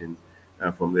information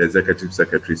from the Executive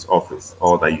Secretary's office,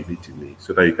 all that you need to know,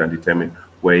 so that you can determine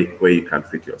where you can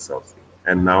fit yourselves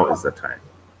in. And now is the time.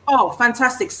 Oh,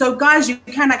 fantastic. So guys, you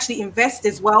can actually invest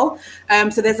as well.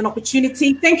 So there's an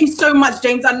opportunity. Thank you so much,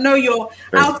 James. I know you're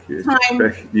out of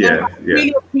time. Yeah. I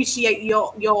really appreciate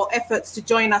your efforts to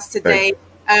join us today.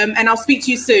 And I'll speak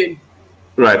to you soon.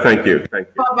 Right. Thank you.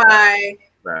 Bye-bye.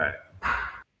 Bye.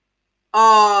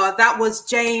 Oh, that was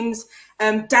James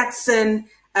Dadson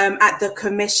at the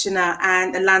Commissioner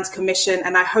and the Lands Commission,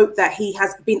 and I hope that he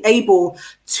has been able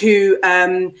to,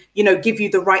 give you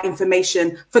the right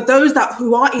information. For those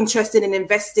who are interested in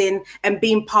investing and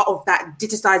being part of that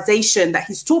digitization that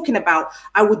he's talking about,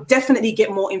 I would definitely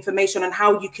get more information on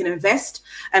how you can invest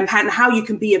and how you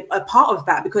can be a part of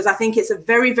that, because I think it's a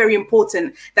very, very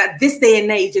important that this day and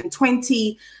age in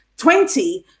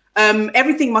 2020,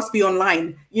 everything must be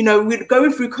online. We're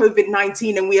going through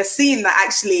COVID-19 and we are seeing that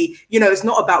actually, it's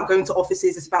not about going to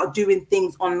offices, it's about doing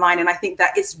things online. And I think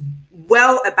that it's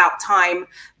well about time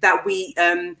that we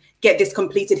get this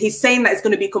completed. He's saying that it's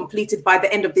going to be completed by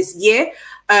the end of this year,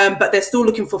 but they're still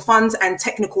looking for funds and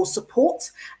technical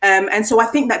support. And so I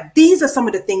think that these are some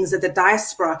of the things that the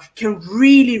diaspora can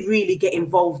really, really get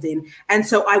involved in. And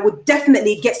so I would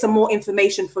definitely get some more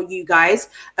information for you guys,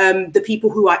 the people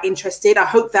who are interested. I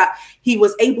hope that he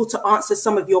was able to answer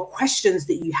some of your questions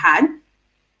that you had.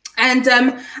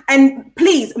 And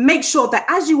please make sure that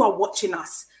as you are watching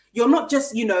us, you're not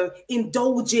just,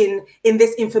 indulging in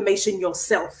this information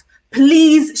yourself.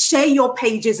 Please share your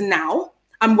pages now.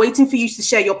 I'm waiting for you to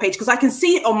share your page because I can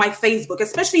see it on my Facebook,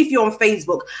 especially if you're on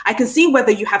Facebook. I can see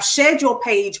whether you have shared your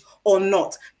page or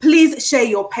not. Please share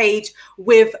your page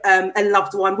with a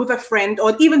loved one, with a friend,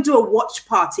 or even do a watch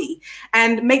party,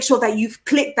 and make sure that you've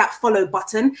clicked that follow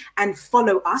button and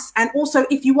follow us. And also,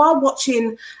 if you are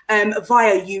watching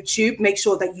via YouTube, make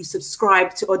sure that you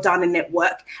subscribe to ODANA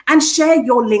Network and share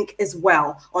your link as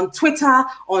well on Twitter,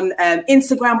 on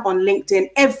Instagram, on LinkedIn,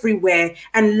 everywhere.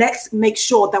 And let's make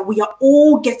sure that we are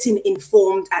all getting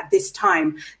informed at this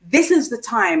time. This is the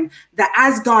time that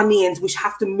as Ghanaians, we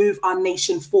have to move our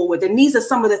nation forward. And these are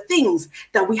some of the things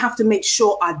that we have to make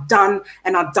sure are done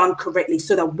and are done correctly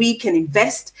so that we can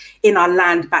invest in our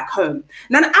land back home.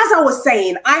 Now, as I was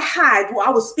saying, I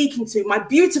was speaking to my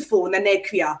beautiful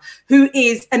Nanekia, who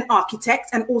is an architect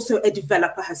and also a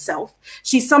developer herself.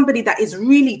 She's somebody that is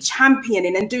really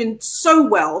championing and doing so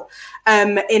well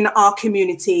in our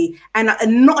community, and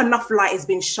not enough light has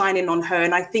been shining on her.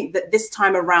 And I think that this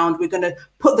time around, we're going to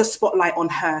put the spotlight on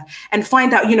her and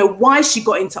find out, why she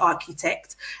got into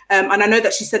architect. And I know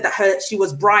that she said that she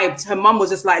was bribed. Her mum was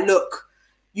just like, look,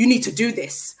 you need to do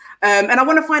this. And I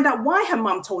want to find out why her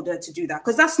mum told her to do that,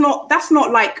 because that's not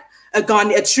like a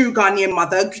true Ghanaian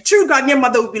mother. A true Ghanaian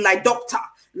mother would be like doctor,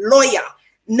 lawyer,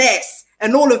 nurse,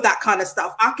 and all of that kind of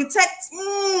stuff. Architect,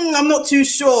 I'm not too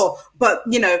sure. But,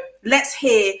 let's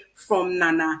hear from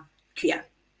Nana Kia.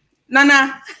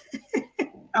 Nana.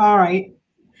 All right.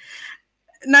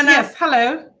 Nana. Yes,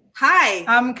 hello.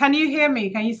 Hi. Can you hear me?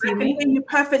 Can you see me? I can hear you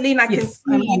perfectly, and I can see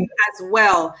you as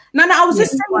well. Nana, I was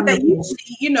just saying that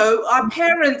usually, our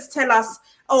parents tell us,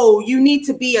 oh, you need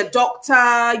to be a doctor,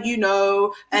 a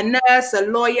nurse, a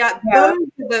lawyer. Yeah. Those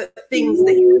are the things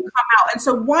that you come out. And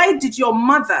so why did your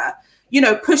mother,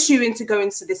 push you into going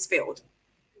into this field?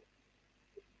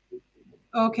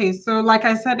 Okay, so like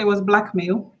I said, it was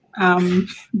blackmail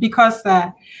because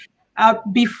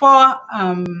before,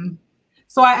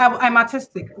 so I'm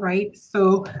artistic, right?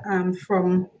 So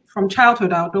from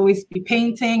childhood, I would always be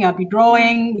painting, I'd be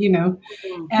drawing,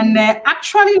 and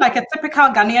actually, like a typical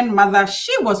Ghanaian mother,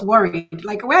 she was worried,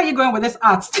 like, where are you going with this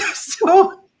art?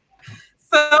 so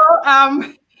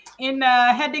in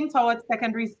heading towards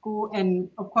secondary school, and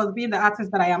of course, being the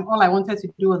artist that I am, all I wanted to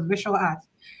do was visual art.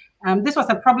 This was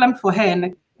a problem for her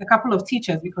and a couple of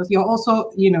teachers, because you're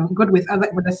also, good with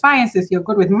the sciences, you're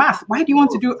good with math. Why do you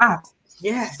want to do art?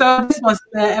 Yeah. So this was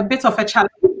a bit of a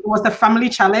challenge. It was a family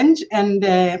challenge, and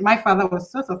my father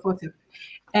was so supportive.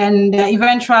 And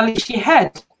eventually, she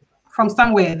heard from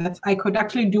somewhere that I could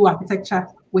actually do architecture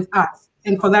with art.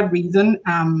 And for that reason,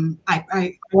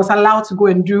 I was allowed to go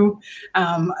and do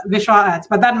visual arts.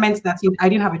 But that meant that I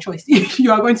didn't have a choice.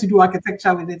 You are going to do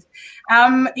architecture with it.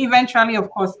 Eventually, of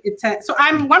course, so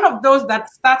I'm one of those that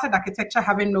started architecture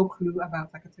having no clue about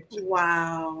architecture.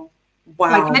 Wow.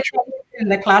 Wow. Like literally in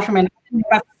the classroom, and I've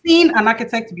never seen an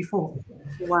architect before.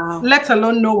 Wow. Let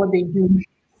alone know what they do.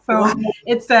 So wow.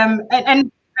 It's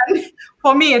and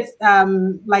for me it's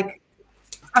like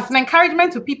as an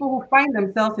encouragement to people who find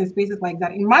themselves in spaces like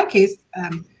that. In my case,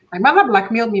 my mother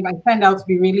blackmailed me, but it turned out to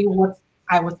be really what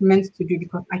I was meant to do,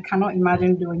 because I cannot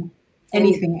imagine doing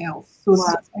anything else. So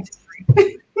wow.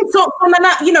 So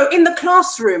Nana, you know, in the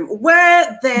classroom,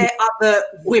 were there other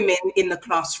women in the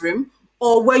classroom,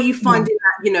 or were you finding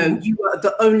that, you know, you were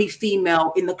the only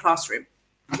female in the classroom?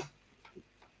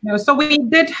 No, so we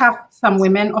did have some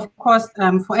women, of course.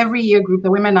 For every year group,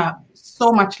 the women are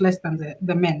so much less than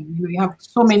the men. You have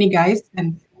so many guys,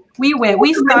 and we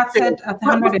started at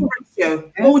 100.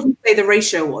 What would you say the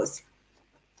ratio was?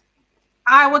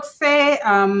 I would say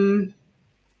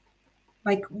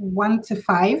like 1 to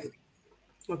 5.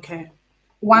 Okay.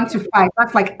 1 to 5.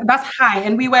 That's high,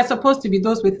 and we were supposed to be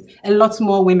those with a lot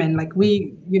more women. Like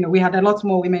we had a lot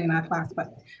more women in our class,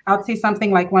 but I would say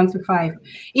something like 1 to 5.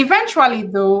 Eventually,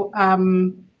 though,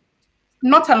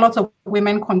 not a lot of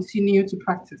women continue to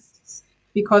practice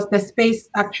because the space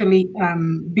actually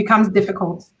becomes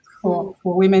difficult for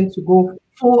women to go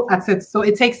full at it. So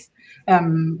it takes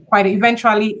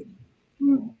eventually.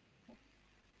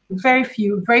 Very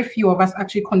few of us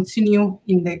actually continue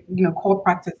in the core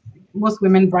practice. Most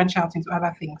women branch out into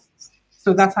other things.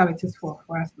 So that's how it is for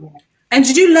us women. And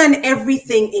did you learn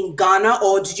everything in Ghana,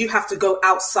 or did you have to go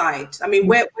outside? I mean,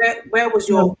 where was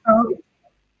your...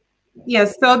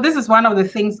 Yes, so this is one of the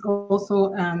things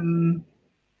also.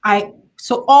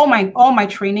 So all my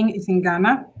training is in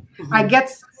Ghana. I get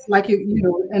like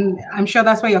and I'm sure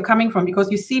that's where you're coming from,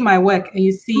 because you see my work and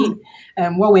you see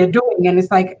what we're doing, and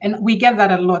it's like, and we get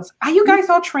that a lot. Are you guys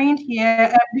all trained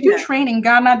here? Did you train in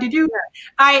Ghana? Did you?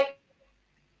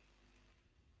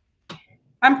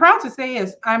 I'm proud to say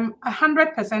yes. I'm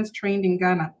 100% trained in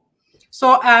Ghana.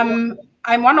 So I'm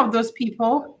one of those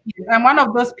people. I'm one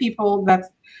of those people that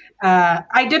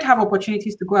I did have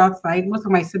opportunities to go outside. Most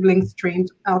of my siblings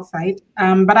trained outside,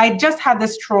 but I just had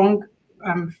this strong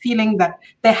feeling that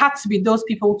there had to be those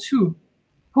people too,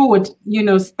 who would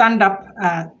stand up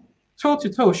toe to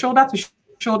toe, shoulder to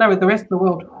shoulder with the rest of the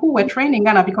world, who were trained in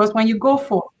Ghana. Because when you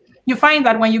find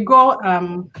that when you go,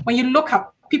 when you look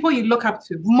up people you look up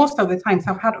to, most of the times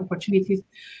have had opportunities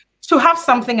to have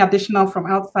something additional from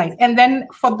outside. And then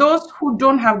for those who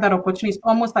don't have that opportunity, it's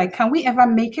almost like, can we ever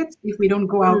make it if we don't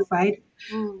go outside?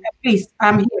 Please,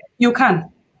 I'm here. You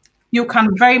can. You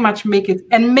can very much make it,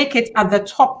 and make it at the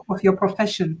top of your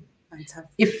profession.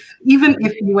 Fantastic. Even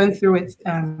if you went through it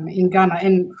in Ghana.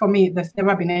 And for me, there's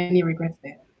never been any regrets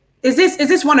there. Is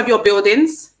this one of your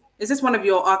buildings? Is this one of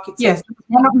your architects? Yes,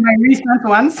 one of my recent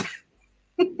ones.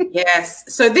 Yes.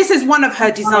 So this is one of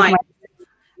her designs.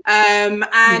 And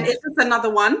yes. Is this another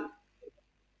one?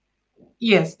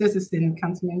 Yes, this is in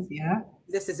Cantonment, yeah.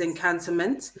 This is in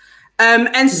Cantonment.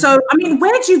 And so, I mean,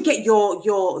 where do you get your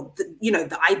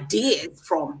the ideas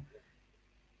from?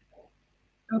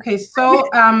 Okay, so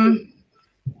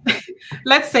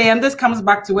let's say, and this comes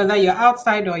back to whether you're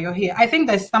outside or you're here. I think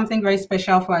there's something very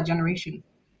special for our generation.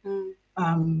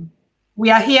 We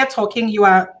are here talking. You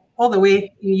are all the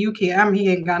way in the UK. I'm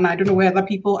here in Ghana. I don't know where other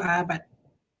people are, but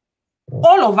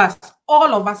all of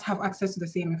us have access to the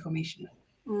same information.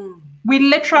 We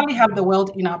literally have the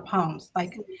world in our palms.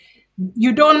 Like,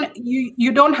 you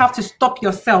don't have to stop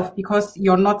yourself because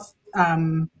you're not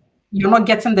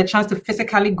getting the chance to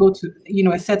physically go to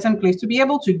a certain place to be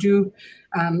able to do.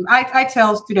 I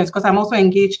tell students, because I'm also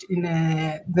engaged in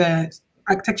the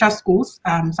architecture schools.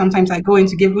 Sometimes I go in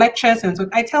to give lectures, and so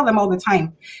I tell them all the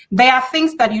time, there are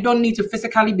things that you don't need to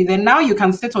physically be there. Now you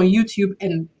can sit on YouTube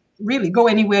and really go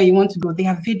anywhere you want to go. They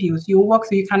have videos, you walk,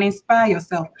 so you can inspire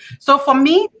yourself. So for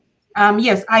me,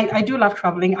 yes, I do love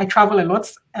traveling. I travel a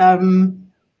lot.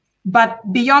 But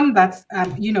beyond that,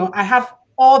 I have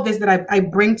all this that I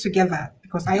bring together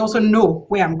because I also know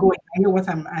where I'm going. I know what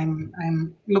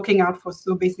I'm looking out for.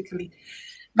 So basically,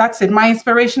 that's it. My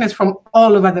inspiration is from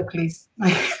all over the place.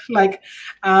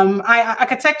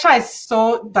 Architecture is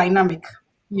so dynamic.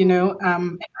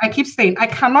 I keep saying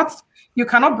you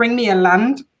cannot bring me a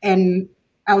land and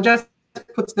I'll just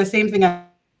put the same thing I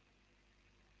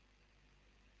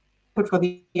put for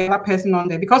the other person on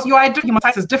there, because your human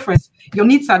type is different, your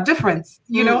needs are different,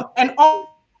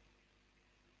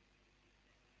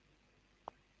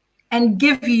 and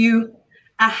give you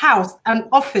a house, an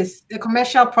office, a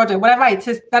commercial project, whatever it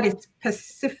is that is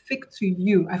specific to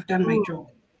you. I've done my job.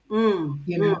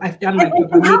 I've done my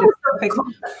job.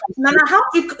 Nana,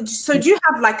 do you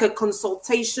have like a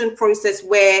consultation process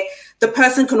where the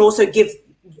person can also give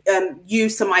you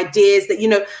some ideas that, you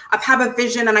know, I have a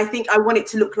vision and I think I want it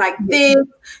to look like this,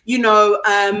 you know,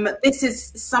 this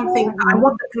is something I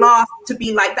want the glass to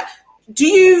be like that. Do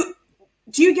you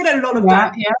get a lot of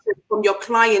direction from your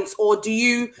clients, or do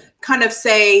you kind of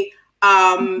say,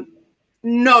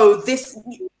 no, this,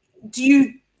 do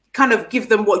you kind of give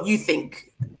them what you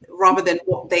think rather than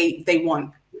what they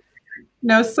want?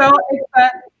 No, so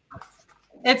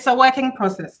it's a working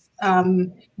process.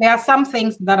 There are some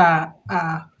things that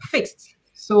are fixed.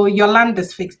 So your land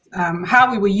is fixed.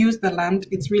 How we will use the land,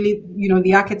 it's really, you know,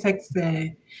 the architect's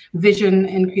vision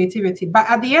and creativity. But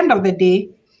at the end of the day,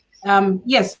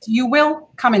 yes, you will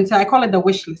come into, I call it the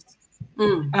wish list.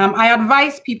 I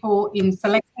advise people in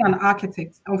selecting an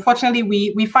architect. Unfortunately,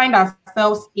 we find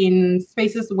ourselves in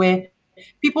spaces where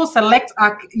people select,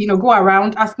 you know, go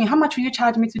around asking, how much will you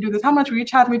charge me to do this? How much will you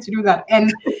charge me to do that?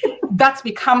 And that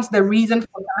becomes the reason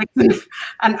for selecting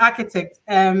an architect.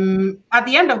 At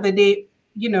the end of the day,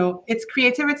 you know, it's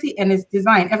creativity and it's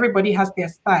design. Everybody has their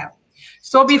style.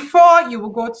 So before you will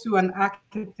go to an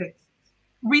architect,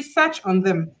 research on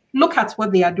them, look at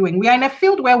what they are doing. We are in a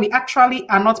field where we actually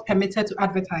are not permitted to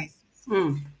advertise.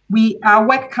 Our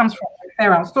work comes from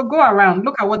referrals. So go around,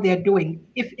 look at what they're doing.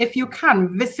 If you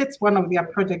can, visit one of their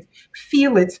projects,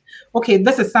 feel it. Okay,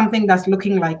 this is something that's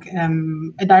looking like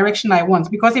a direction I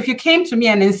want. Because if you came to me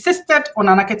and insisted on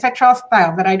an architectural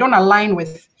style that I don't align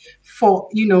with for,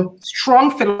 you know,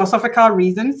 strong philosophical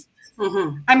reasons,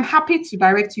 I'm happy to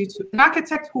direct you to an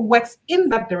architect who works in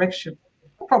that direction.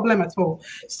 No problem at all.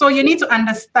 So you need to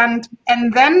understand,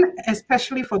 and then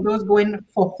especially for those going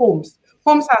for homes.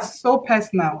 Homes are so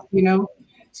personal, you know.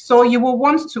 So you will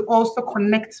want to also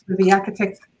connect with the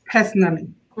architect personally.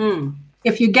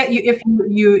 If you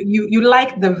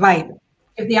like the vibe,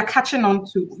 if they are catching on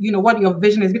to, you know, what your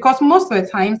vision is, because most of the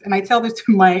times, and I tell this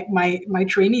to my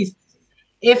trainees,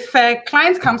 if a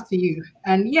client comes to you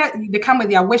and they come with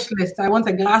their wish list, I want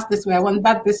a glass this way, I want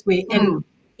that this way, and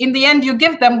in the end you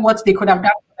give them what they could have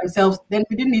done for themselves, then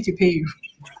we didn't need to pay you.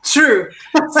 True.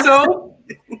 So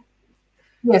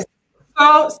yes.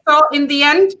 So in the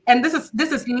end, and this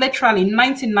is literally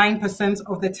 99%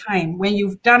 of the time, when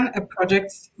you've done a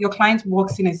project, your client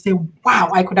walks in and say, wow,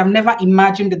 I could have never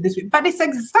imagined it this way. But it's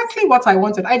exactly what I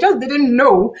wanted. I just didn't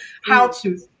know how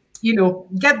to, you know,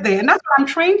 get there. And that's what I'm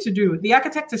trained to do. The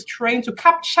architect is trained to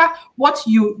capture what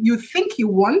you think you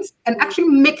want and actually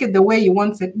make it the way you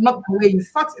want it, not the way you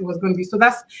thought it was going to be. So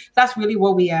that's really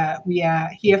what we are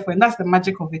here for. And that's the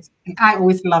magic of it. And I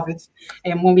always love it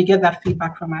when we get that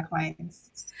feedback from our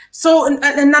clients. So,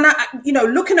 and Nana, you know,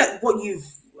 looking at what you've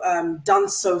done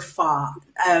so far,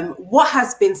 what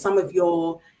has been some of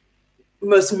your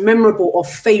most memorable or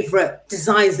favorite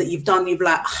designs that you've done? You've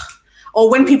like, or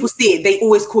when people see it, they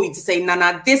always call you to say,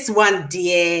 Nana, this one,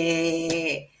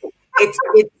 dear, it's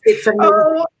amazing.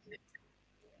 Oh,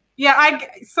 yeah,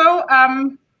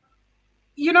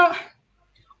 you know,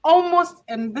 almost,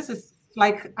 and this is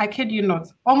like, I kid you not,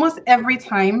 almost every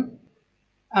time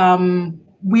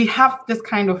we have this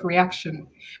kind of reaction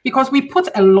because we put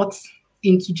a lot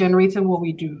into generating what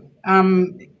we do.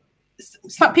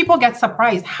 Some people get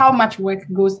surprised how much work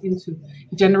goes into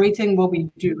generating what we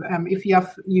do.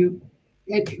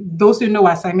 If those who know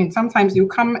us, I mean, sometimes you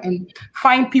come and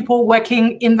find people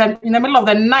working in the middle of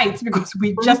the night because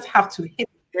we just have to hit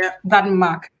that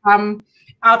mark.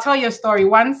 I'll tell you a story.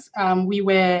 Once I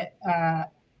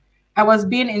was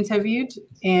being interviewed,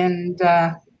 and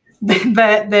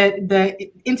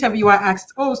the interviewer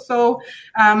asked, "Oh, so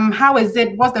how is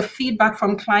it? What's the feedback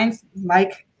from clients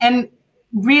like?" And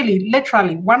really,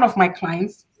 literally, one of my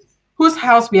clients, whose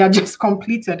house we had just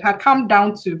completed, had come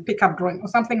down to pick up drawing or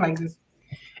something like this,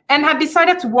 and had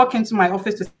decided to walk into my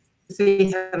office to say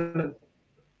hello.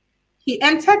 He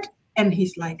entered and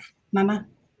he's like, Nana,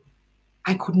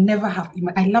 I could never have,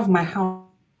 I love my house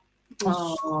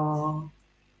so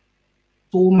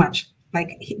much.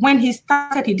 Like when he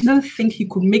started, he didn't think he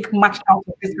could make much out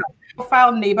of this house.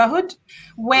 Profile neighborhood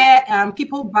where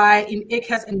people buy in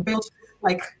acres and build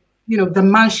like, you know, the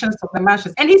mansions of the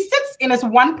mansions. And he sits in his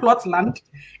one plot land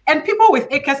and people with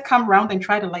acres come around and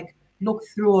try to like look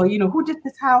through, or, you know, who did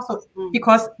this house? Or,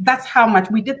 because that's how much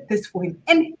we did this for him.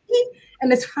 And he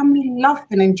and his family love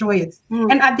and enjoy it.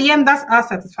 And at the end, that's our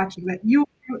satisfaction. That you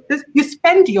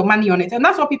spend your money on it. And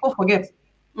that's what people forget.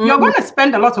 You're going to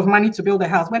spend a lot of money to build a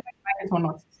house, whether you buy it or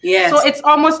not. Yes. So it's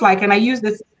almost like, and I use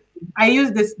this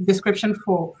description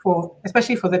for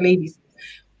especially for the ladies.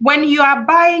 When you are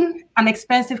buying an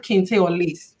expensive kente or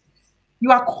lace, you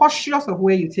are cautious of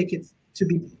where you take it to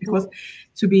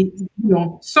be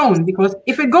sewn, because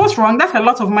if it goes wrong, that's a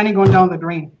lot of money going down the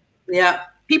drain. Yeah.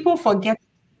 People forget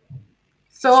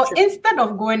So instead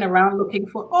of going around looking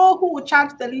for, oh, who will charge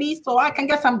the least, or I can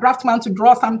get some draftsman to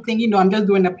draw something, you know, I'm just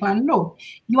doing a plan. No,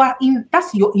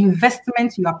 that's your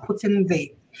investment you are putting there.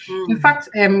 In fact,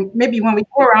 maybe when we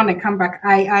go around and come back,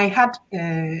 I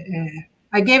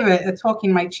gave a talk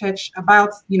in my church about,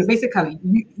 you know, basically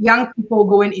young people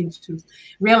going into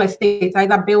real estate,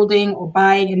 either building or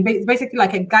buying, and basically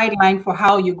like a guideline for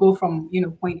how you go from, you know,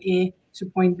 point A to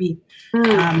point B.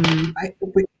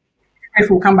 If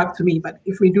we'll come back to me, but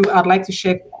if we do, I'd like to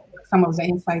share some of the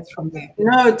insights from there.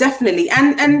 No, definitely.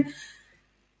 And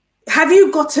have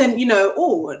you gotten, you know,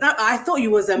 oh, I thought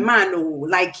you was a man, or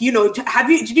like, you know,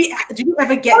 did you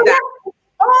ever get that?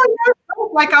 Oh, yeah,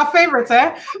 like our favorite,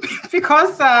 eh?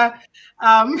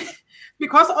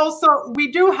 because also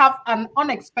we do have an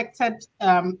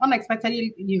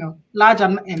unexpectedly, you know, large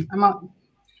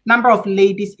number of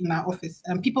ladies in our office,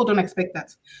 and people don't expect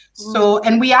that. So,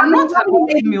 and we are not. How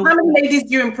many ladies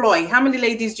do you employ? How many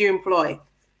ladies do you employ?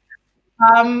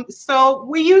 So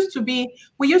we used to be.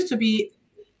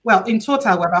 Well, in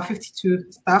total, we're about 52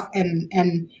 staff,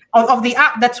 and of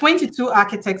the 22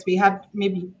 architects, we had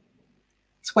maybe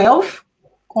 12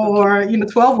 or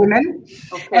 12 women.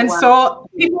 Okay, and so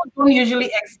people don't usually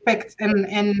expect,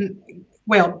 and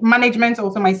well, management,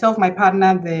 also myself, my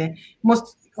partner,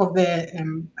 most of the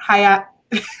higher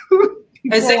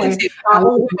executive.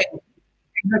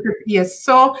 Yes,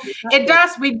 so it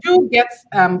does. We do get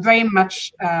very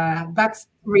much that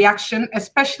reaction,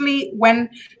 especially when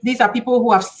these are people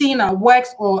who have seen our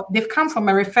works, or they've come from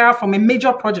a referral from a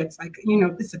major project, like, you know,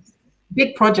 this is a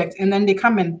big project, and then they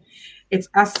come and it's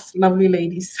us lovely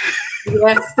ladies.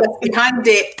 Yes, that's behind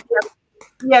it.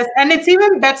 Yes, and it's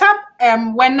even better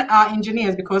when our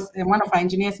engineers, because one of our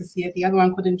engineers is here, the other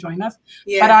one couldn't join us.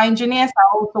 Yeah. But our engineers are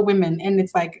also women, and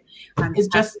it's like, it's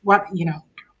just what, you know.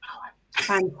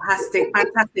 Fantastic.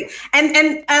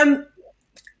 And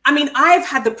I mean, I've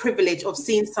had the privilege of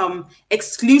seeing some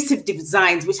exclusive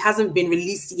designs which hasn't been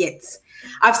released yet.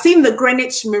 I've seen the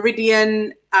Greenwich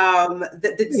Meridian,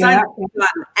 the design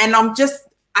plan, and I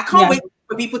can't wait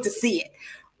for people to see it,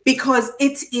 because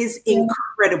it is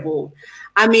incredible.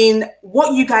 I mean,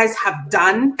 what you guys have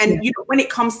done, and you know, when it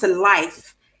comes to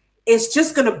life, it's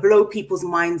just going to blow people's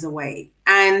minds away.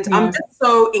 And I'm just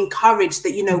so encouraged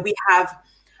that, you know, we have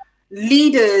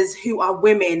leaders who are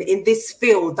women in this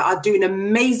field that are doing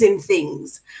amazing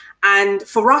things. And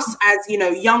for us, as you know,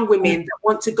 young women that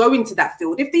want to go into that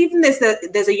field, if even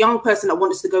there's a young person that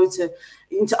wants to go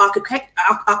into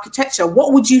architecture,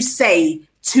 what would you say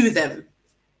to them?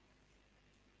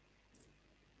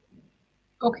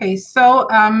 Okay, so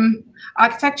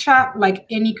architecture, like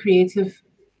any creative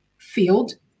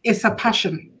field, is a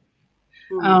passion.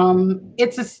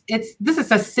 This is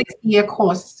a 6-year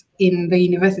course in the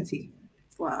university.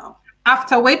 Wow.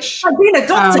 After which, being a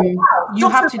doctor, you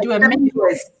have to do a mini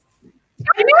course.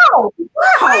 I know.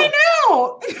 Wow. I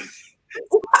know.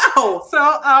 Wow.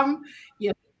 So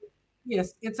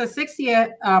yes, it's a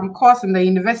 6-year course in the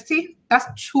university. That's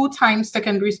 2 times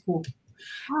secondary school.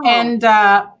 Wow. And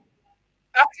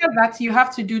after that, you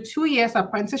have to do 2 years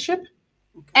apprenticeship,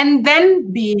 and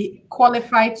then be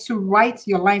qualified to write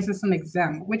your licensing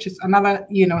exam, which is another,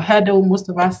 you know, hurdle. Most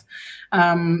of us,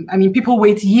 I mean, people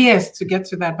wait years to get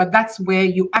to that, but that's where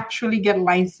you actually get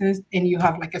licensed, and you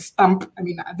have like a stamp. I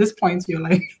mean, at this point, you're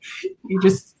like, you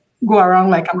just go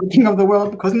around like I'm the king of the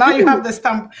world, because now you have the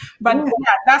stamp. But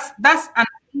yeah, that's an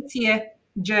 8-year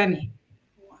journey.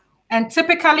 And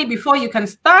typically, before you can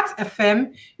start a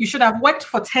firm, you should have worked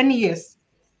for 10 years.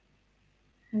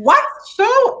 What?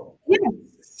 So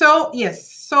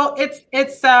yes. So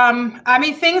it's I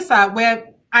mean, things are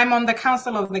where I'm on the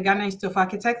council of the Ghana Institute of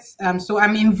Architects. So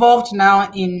I'm involved now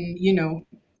in, you know,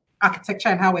 architecture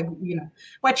and how we're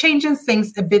changing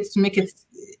things a bit to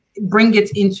bring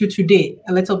it into today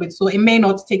a little bit. So it may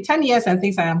not take 10 years and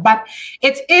things like that, but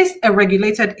it is a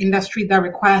regulated industry that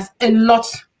requires a lot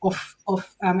of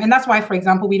and that's why, for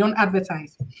example, we don't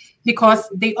advertise, because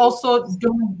we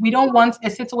don't want a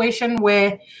situation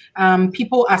where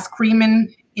people are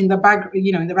screaming in the back,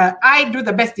 you know, I do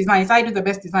the best designs.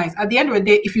 At the end of the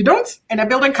day, if you don't, and a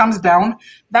building comes down,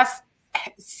 that's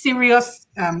serious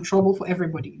trouble for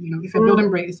everybody. You know, if a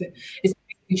building breaks, it's a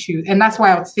big issue. And that's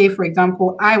why I would say, for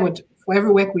example, for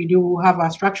every work we do, we'll have our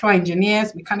structural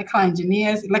engineers, mechanical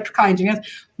engineers, electrical engineers.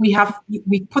 We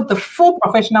put the full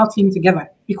professional team together,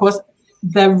 because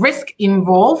the risk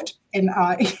involved and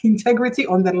our integrity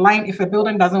on the line, if a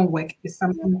building doesn't work, is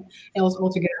something else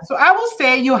altogether. So I will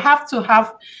say you have to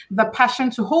have the passion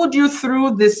to hold you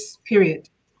through this period.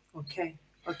 Okay.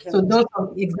 Okay. So those are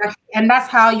exactly, and that's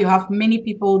how you have many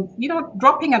people,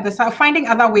 dropping at the side, finding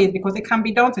other ways because it can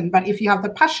be daunting. But if you have the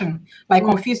passion, like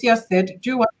Confucius said,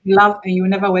 do what you love and you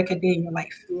will never work a day in your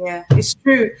life. Yeah, it's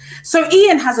true. So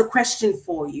Ian has a question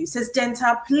for you. It says,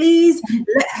 Denta, please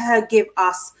let her give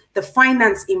us the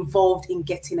finance involved in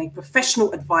getting a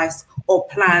professional advice or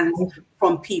plans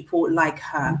from people like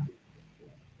her.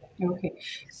 Okay.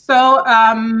 So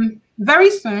very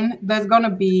soon there's going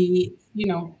to be,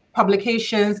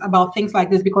 publications about things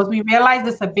like this because we realize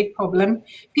this is a big problem.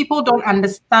 People don't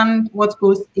understand what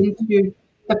goes into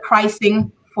the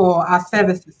pricing for our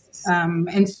services.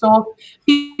 And so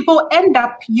people end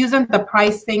up using the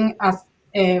pricing as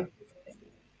a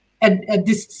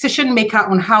decision maker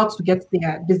on how to get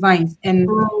their designs. And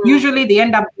usually they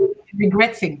end up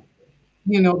regretting,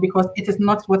 because it is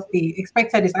not what they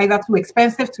expected. It's either too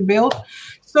expensive to build.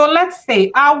 So let's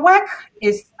say our work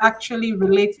is actually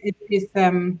related,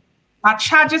 our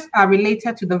charges are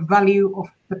related to the value of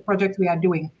the project we are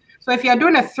doing. So if you're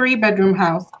doing a 3-bedroom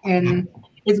house and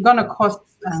it's going to cost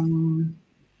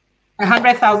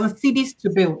 100,000 cedis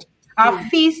to build, our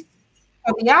fees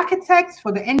for the architects,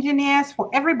 for the engineers, for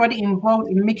everybody involved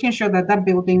in making sure that that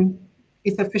building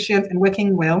is efficient and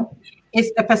working well,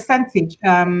 is a percentage.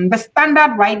 The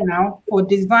standard right now for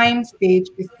design stage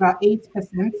is about 8%.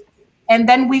 And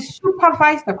then we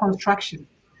supervise the construction.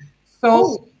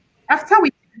 So after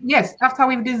we've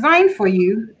designed for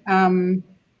you,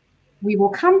 we will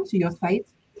come to your site.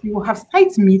 We will have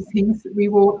site meetings. We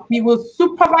will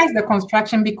supervise the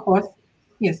construction because,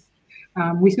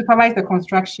 we supervise the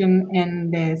construction,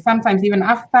 and sometimes even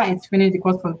after it's finished,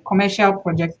 because for commercial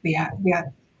projects, they are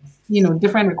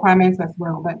different requirements as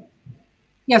well. But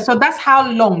so that's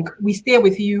how long we stay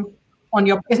with you on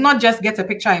your. It's not just get a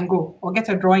picture and go or get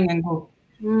a drawing and go.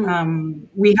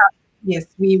 We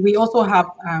also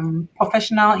have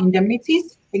professional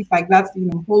indemnities, things like that.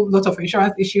 Whole lot of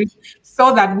insurance issues,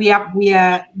 so that we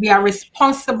are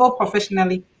responsible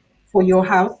professionally for your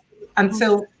house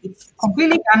until it's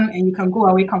completely done and you can go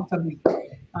away comfortably.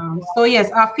 So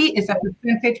yes, our fee is a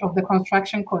percentage of the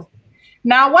construction cost.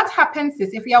 Now, what happens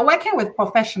is if you are working with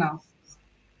professionals,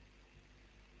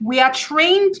 we are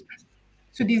trained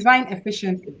to design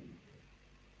efficiently.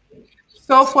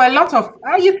 So for a lot of,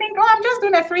 you think, I'm just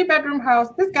doing a 3-bedroom house.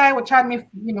 This guy will charge me,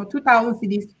 2,000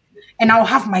 cedis, and I'll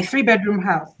have my 3-bedroom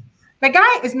house. The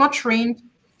guy is not trained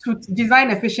to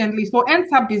design efficiently, so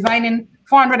ends up designing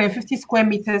 450 square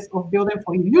meters of building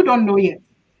for you. You don't know yet.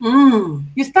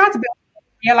 You start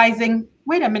realizing,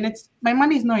 wait a minute, my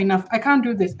money is not enough. I can't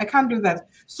do this. I can't do that.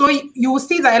 So you will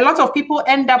see that a lot of people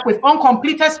end up with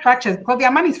uncompleted structures because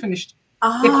their money is finished.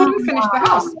 They couldn't finish the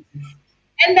house.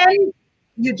 And then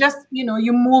you just,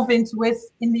 you move into it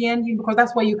in the end because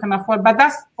that's what you can afford. But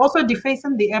that's also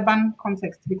defacing the urban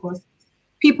context because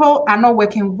people are not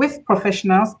working with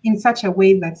professionals in such a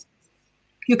way that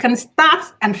you can start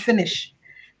and finish.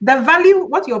 The value,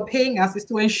 what you're paying us, is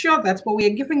to ensure that what we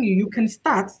are giving you, you can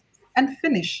start and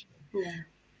finish.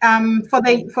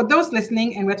 For those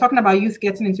listening, and we're talking about youth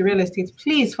getting into real estate,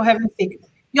 please, for heaven's sake,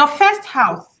 your first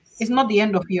house is not the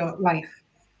end of your life.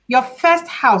 Your first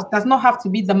house does not have to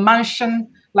be the mansion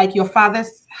like your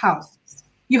father's house.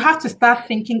 You have to start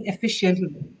thinking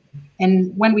efficiently.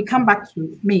 And when we come back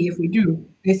to me, if we do,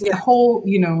 there's a whole,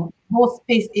 whole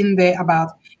space in there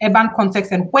about urban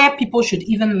context and where people should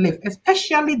even live,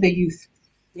 especially the youth.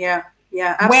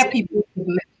 Absolutely. Where people should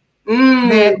live.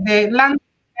 The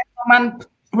landman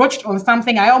broached on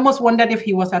something. I almost wondered if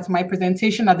he was at my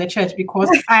presentation at the church because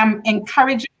I'm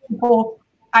encouraging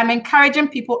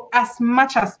people as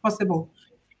much as possible.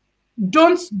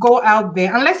 Don't go out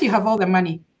there unless you have all the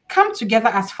money. Come together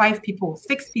as 5 people,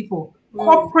 6 people,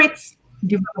 corporate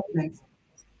development.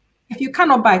 If you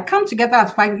cannot buy, come together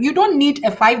as 5. You don't need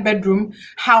a 5-bedroom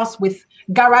house with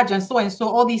garage and so,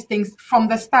 all these things from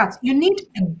the start. You need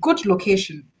a good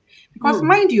location. Because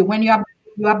mind you, when you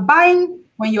are buying,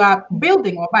 when you are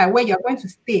building or buy where you're going to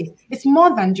stay, it's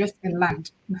more than just a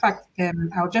land. In fact,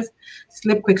 I'll just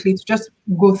slip quickly to just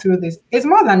go through this. It's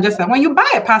more than just that. When you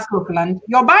buy a parcel of land,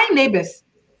 you're buying neighbors.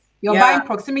 You're buying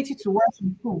proximity to work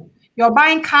and school. You're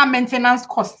buying car maintenance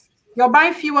costs. You're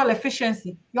buying fuel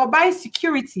efficiency. You're buying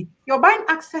security. You're buying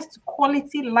access to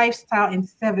quality lifestyle and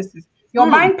services.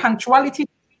 You're buying punctuality.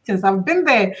 I've been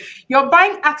there. You're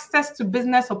buying access to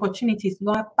business opportunities.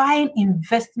 You're buying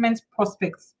investment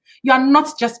prospects. You are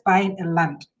not just buying a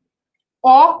land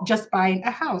or just buying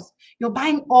a house. You're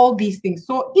buying all these things.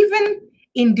 So even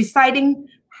in deciding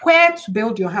where to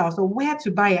build your house or where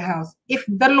to buy a house, if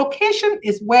the location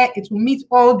is where it will meet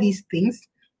all these things,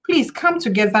 please come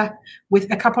together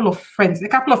with a couple of friends, a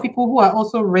couple of people who are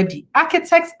also ready.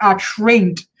 Architects are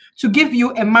trained to give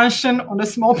you a mansion on a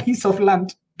small piece of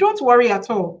land. Don't worry at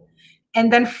all. And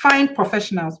then find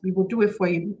professionals. We will do it for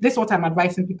you. This is what I'm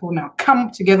advising people now. Come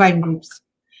together in groups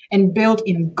and build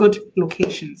in good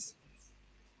locations.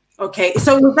 Okay,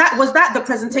 so was that the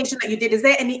presentation that you did? Is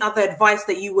there any other advice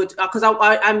that you would, because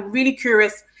I'm really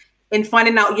curious in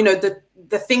finding out, you know,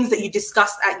 the things that you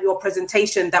discussed at your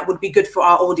presentation that would be good for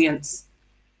our audience?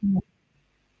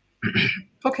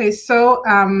 Okay, so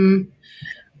one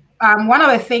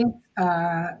of the things,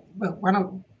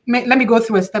 let me go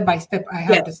through a step by step. I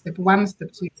have the step 1,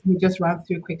 step 2. Let me just run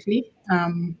through quickly.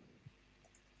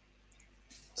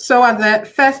 So at the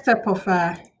first step of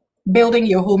building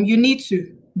your home, you need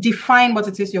to define what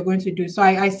it is you're going to do. So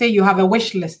I say you have a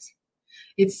wish list.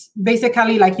 It's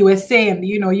basically like you were saying,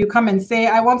 you know, you come and say,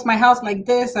 I want my house like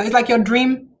this. It's like your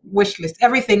dream wish list,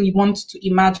 everything you want to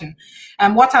imagine.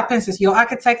 And what happens is your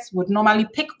architects would normally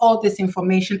pick all this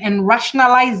information and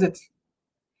rationalize it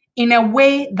in a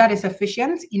way that is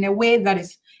efficient, in a way that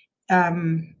is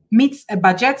meets a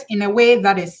budget, in a way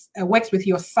that is works with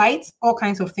your site, all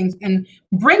kinds of things, and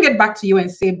bring it back to you and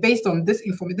say, based on this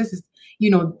information, this is, you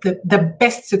know, the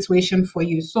best situation for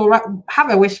you. So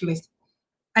have a wish list.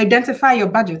 Identify your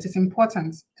budget. It's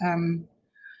important.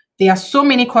 There are so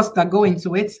many costs that go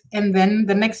into it. And then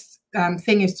the next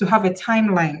thing is to have a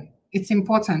timeline. It's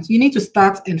important. You need to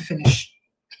start and finish.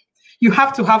 You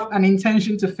have to have an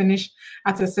intention to finish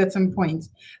at a certain point.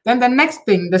 Then the next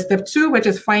thing, the step 2, which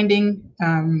is finding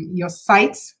your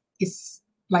sites, is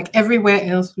like everywhere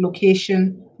else,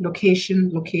 location,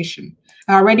 location, location.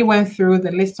 I already went through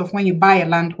the list of when you buy a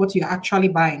land, what you're actually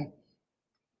buying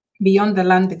beyond the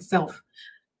land itself.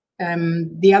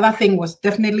 The other thing was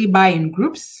definitely buy in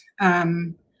groups.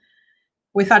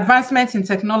 With advancements in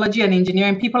technology and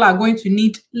engineering, people are going to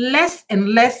need less and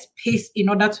less space in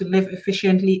order to live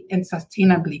efficiently and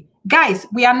sustainably. Guys,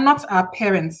 we are not our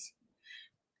parents.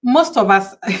 Most of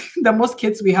us, the most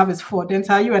kids we have is 4.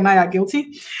 Denta, you and I are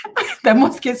guilty. The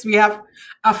most kids we have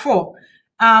are 4.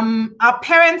 Our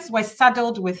parents were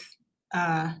saddled with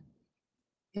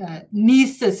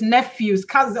nieces, nephews,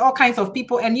 cousins, all kinds of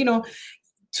people. And, you know,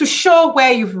 to show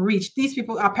where you've reached, these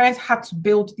people, our parents had to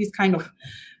build these kind of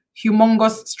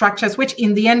humongous structures, which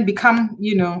in the end become,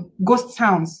 you know, ghost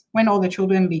towns when all the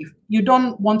children leave. You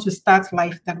don't want to start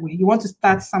life that way. You want to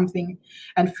start something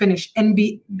and finish and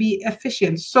be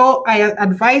efficient. So I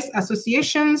advise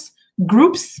associations,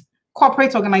 groups,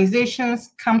 corporate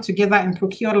organizations come together and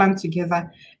procure land together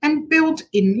and build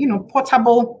in, you know,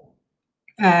 portable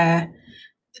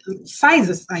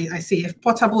sizes. I say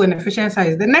portable and efficient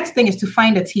sizes. The next thing is to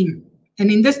find a team. And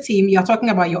in this team, you're talking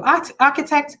about your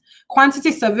architect,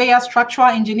 quantity surveyor, structural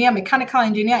engineer, mechanical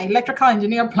engineer, electrical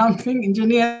engineer, plumbing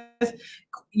engineers,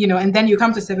 you know, and then you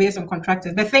come to surveyors and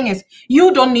contractors. The thing is,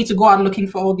 you don't need to go out looking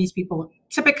for all these people.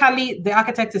 Typically, the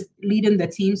architect is leading the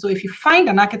team. So if you find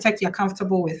an architect you're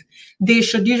comfortable with, they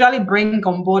should usually bring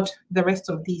on board the rest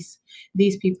of these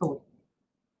people.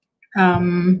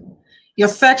 Your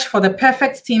search for the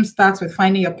perfect team starts with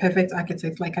finding your perfect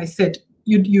architect. Like I said,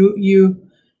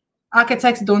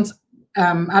 architects don't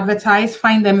advertise,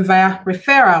 find them via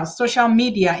referrals, social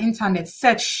media, internet,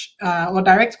 search, or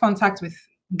direct contact with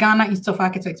Ghana Institute of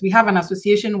Architects. We have an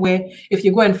association where if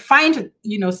you go and find,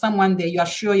 you know, someone there, you are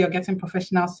sure you're getting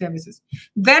professional services.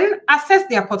 Then assess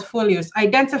their portfolios,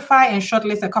 identify and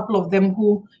shortlist a couple of them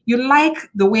who you like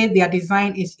the way their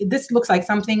design is. This looks like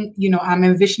something, you know, I'm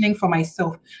envisioning for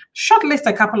myself. Shortlist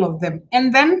a couple of them.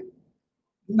 And then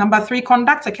number 3,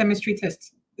 conduct a chemistry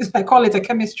test. I call it a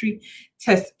chemistry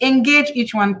test. Engage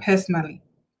each one personally.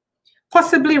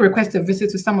 Possibly request a visit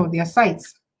to some of their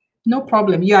sites. No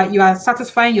problem. You are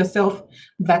satisfying yourself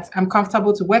that I'm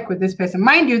comfortable to work with this person.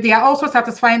 Mind you, they are also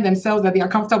satisfying themselves that they are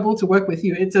comfortable to work with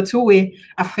you. It's a two-way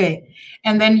affair.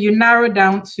 And then you narrow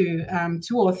down to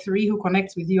 2 or 3 who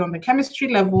connect with you on the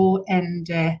chemistry level. And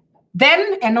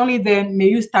then and only then may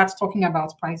you start talking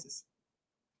about prices.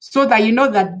 So that you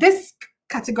know that this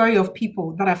category of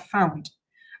people that I've found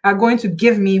are going to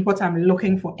give me what I'm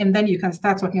looking for. And then you can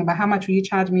start talking about how much will you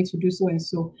charge me to do so and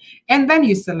so. And then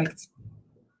you select.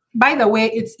 By the way,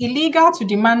 it's illegal to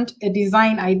demand a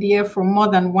design idea from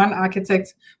more than one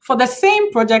architect for the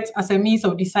same project as a means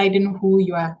of deciding who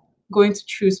you are going to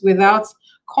choose without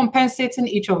compensating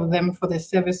each of them for the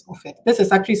service offered. This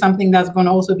is actually something that's going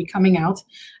to also be coming out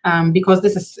because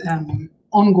this is an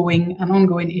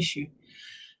ongoing issue.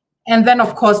 And then,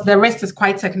 of course, the rest is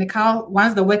quite technical.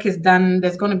 Once the work is done,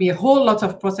 there's going to be a whole lot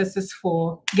of processes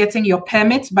for getting your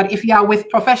permit. But if you are with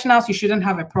professionals, you shouldn't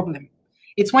have a problem.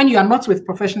 It's when you are not with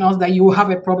professionals that you will have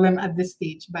a problem at this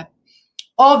stage. But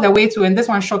all the way to, and this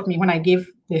one shocked me when I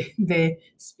gave the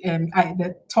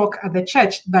talk at the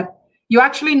church, that you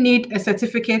actually need a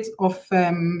certificate of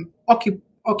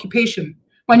occupation.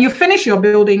 When you finish your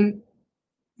building,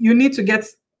 you need to get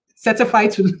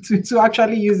certified to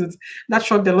actually use it. That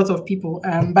shocked a lot of people.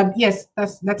 But yes,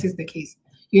 that is the case.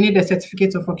 You need a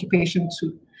certificate of occupation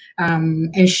to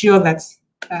ensure that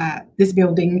this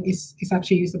building is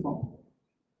actually usable.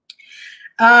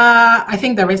 I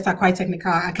think the rest are quite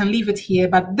technical. I can leave it here,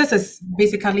 but this is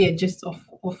basically a gist of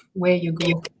where you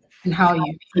go and how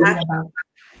you feel about it.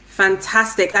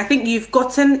 Fantastic. I think you've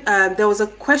gotten, there was a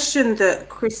question that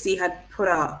Chrissy had put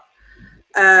up.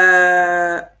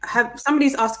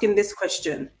 Somebody's asking this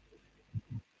question.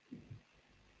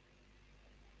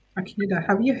 Akida,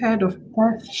 have you heard of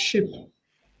earthship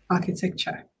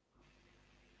architecture?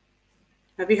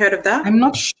 Have you heard of that? I'm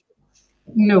not sure.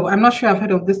 No, I'm not sure I've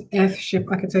heard of this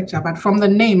earthship architecture, but from the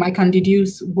name, I can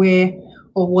deduce where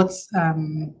or what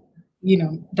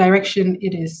direction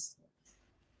it is.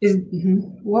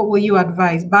 What will you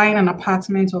advise? Buying an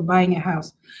apartment or buying a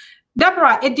house?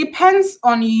 Deborah, it depends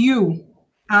on you.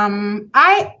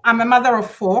 I am a mother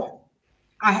of 4.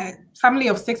 I have a family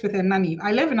of 6 with a nanny.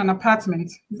 I live in an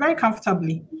apartment very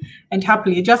comfortably and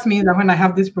happily. It just means that when I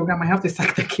have this program, I have to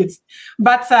sack the kids.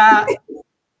 But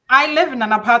I live in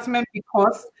an apartment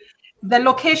because the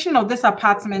location of this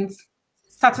apartment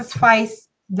satisfies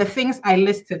the things I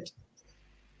listed.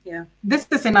 Yeah. This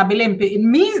is in Abilempe. It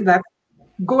means that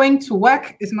going to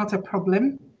work is not a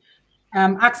problem.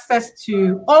 Access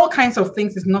to all kinds of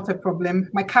things is not a problem.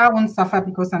 My car won't suffer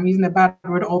because I'm using a bad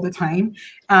road all the time.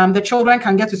 The children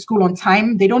can get to school on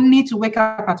time. They don't need to wake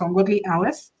up at ungodly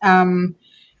hours.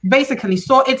 Basically,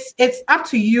 so it's up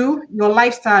to you, your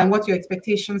lifestyle, and what your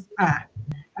expectations are.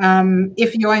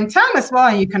 If you're in town as well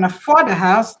and you can afford a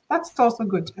house, that's also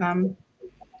good.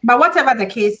 But whatever the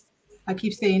case, I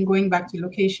keep saying, going back to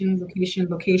location.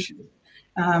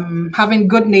 Having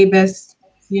good neighbors,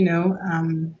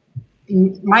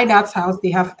 in my dad's house,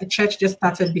 they have a church just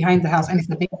started behind the house, and it's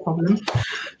a big problem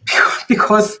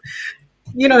because,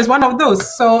 it's one of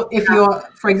those. So if you're,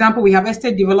 for example, we have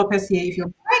estate developers here. If you're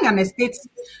buying an estate,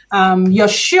 you're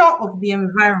sure of the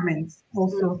environment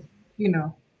also,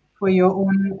 for your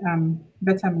own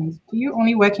betterment. Do you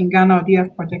only work in Ghana or do you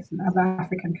have projects in other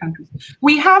African countries?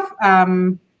 We have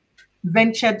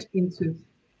ventured into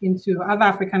other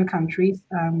African countries.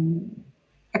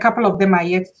 A couple of them are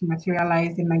yet to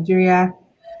materialize. In Nigeria,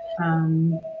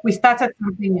 we started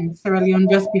something in Sierra Leone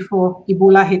just before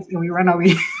Ebola hit and we ran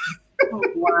away. Oh,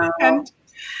 wow.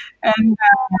 and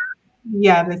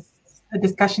there's a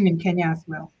discussion in Kenya as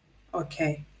well.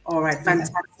 Okay. All right.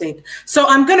 Fantastic. Yeah. So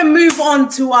I'm going to move on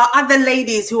to our other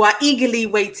ladies who are eagerly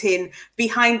waiting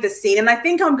behind the scene. And I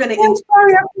think I'm going to introduce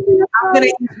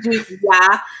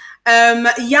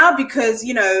because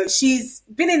she's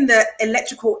been an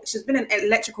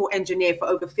electrical engineer for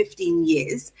over 15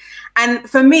 years, and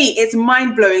for me it's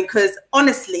mind-blowing because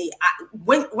honestly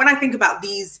when I think about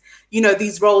these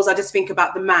roles, I just think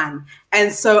about the man,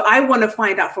 and so I want to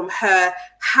find out from her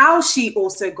how she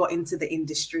also got into the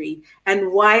industry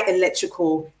and why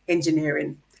electrical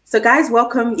engineering. So guys,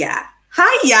 welcome.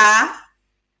 Hi.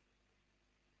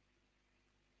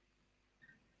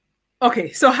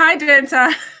 Okay, so hi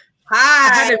Denta. Hi.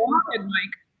 I had a muted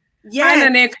mic. Yeah. Hi,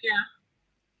 Nanekia.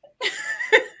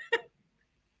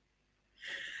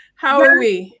 How are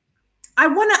we? I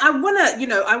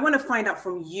wanna find out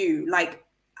from you, like,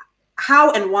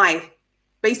 how and why,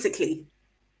 basically.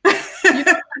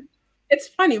 It's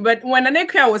funny, but when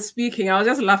Nanekia was speaking, I was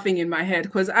just laughing in my head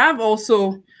because I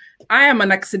am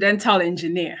an accidental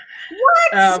engineer.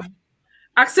 What?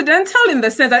 Accidental in the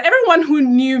sense that everyone who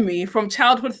knew me from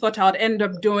childhood thought I would end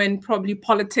up doing probably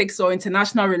politics or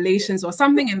international relations or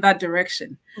something in that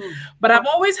direction. But I've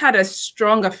always had a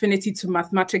strong affinity to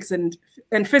mathematics and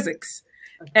physics.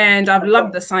 Okay. And I've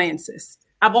loved the sciences.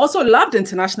 I've also loved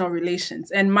international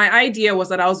relations. And my idea was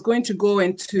that I was going to go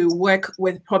into work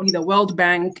with probably the World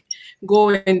Bank, go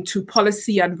into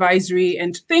policy advisory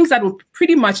and things that would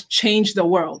pretty much change the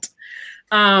world.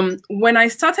 When I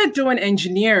started doing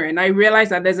engineering, I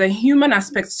realized that there's a human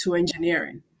aspect to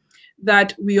engineering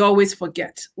that we always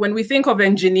forget. When we think of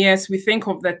engineers, we think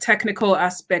of the technical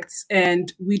aspects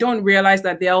and we don't realize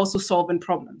that they're also solving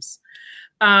problems.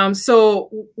 So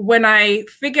when I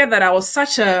figured that I was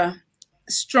such a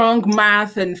strong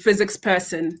math and physics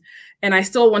person and I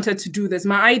still wanted to do this,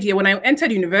 my idea, when I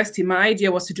entered university, my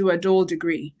idea was to do a dual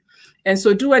degree. And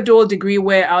so do a dual degree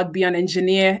where I would be an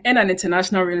engineer and an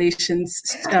international relations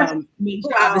major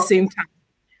at the same time.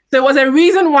 there was a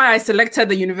reason why I selected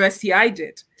the university I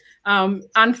did.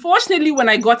 Unfortunately, when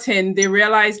I got in, they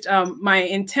realized my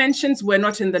intentions were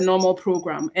not in the normal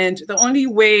program. And the only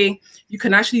way you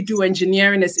can actually do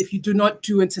engineering is if you do not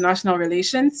do international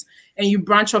relations and you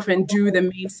branch off and do the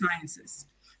main sciences.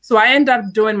 So I ended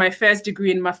up doing my first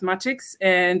degree in mathematics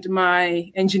and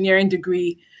my engineering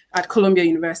degree at Columbia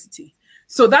University.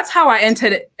 So that's how I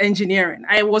entered engineering.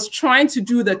 I was trying to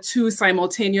do the two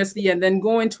simultaneously and then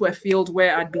go into a field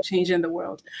where I'd be changing the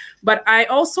world. But I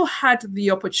also had the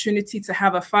opportunity to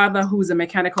have a father who's a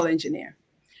mechanical engineer.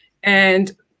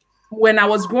 And when I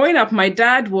was growing up, my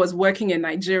dad was working in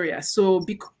Nigeria. So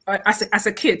as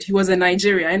a kid, he was in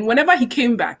Nigeria. And whenever he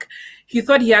came back, he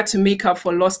thought he had to make up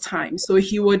for lost time. So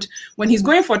he would, when he's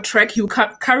going for trek, he would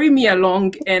carry me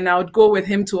along and I would go with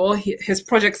him to all his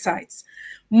project sites.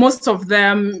 Most of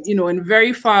them, you know, in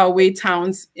very far away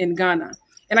towns in Ghana.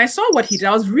 And I saw what he did.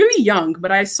 I was really young, but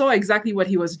I saw exactly what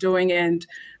he was doing. And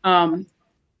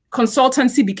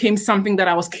consultancy became something that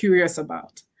I was curious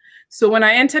about. So when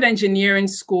I entered engineering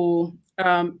school,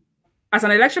 as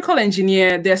an electrical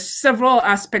engineer, there's several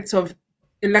aspects of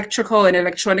electrical and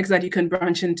electronics that you can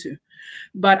branch into.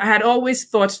 But I had always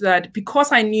thought that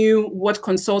because I knew what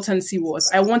consultancy was,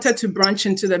 I wanted to branch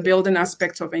into the building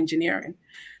aspect of engineering.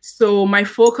 So my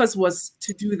focus was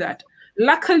to do that.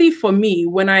 Luckily for me,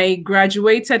 when I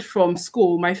graduated from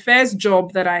school, my first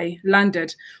job that I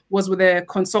landed was with a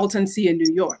consultancy in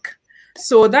New York.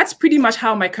 So that's pretty much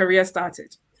how my career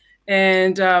started.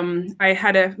 And I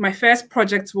had my first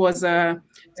project was a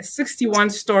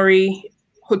 61-story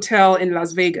hotel in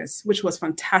Las Vegas, which was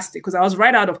fantastic because I was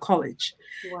right out of college.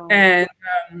 Wow. And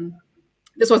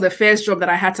this was the first job that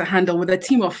I had to handle with a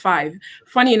team of 5.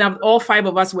 Funny enough, all 5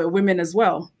 of us were women as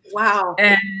well. Wow.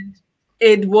 And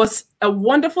it was a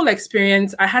wonderful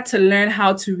experience. I had to learn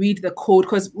how to read the code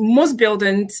because most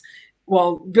buildings,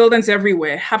 well, buildings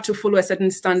everywhere have to follow a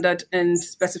certain standard and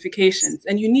specifications.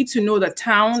 And you need to know the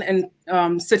town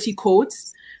and city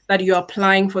codes that you're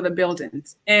applying for the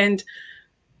buildings. And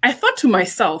I thought to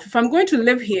myself, if I'm going to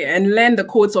live here and learn the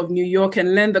codes of New York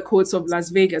and learn the codes of Las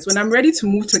Vegas, when I'm ready to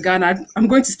move to Ghana, I'm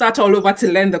going to start all over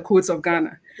to learn the codes of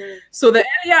Ghana. So the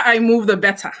earlier I move, the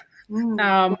better.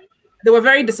 They were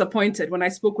very disappointed when I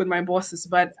spoke with my bosses,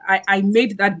 but I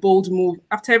made that bold move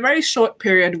after a very short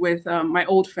period with my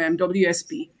old firm,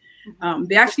 WSP.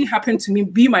 They actually happen to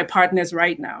be my partners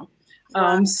right now.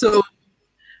 So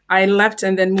I left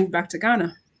and then moved back to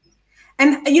Ghana.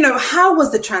 And, you know, how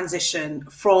was the transition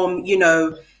from, you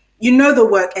know the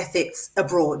work ethics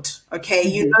abroad, okay?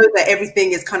 You know that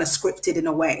everything is kind of scripted in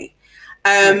a way.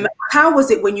 How was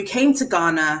it when you came to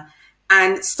Ghana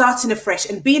and starting afresh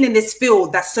and being in this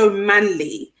field that's so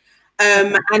manly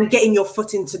and getting your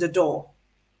foot into the door?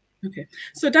 Okay.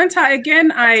 So Danta,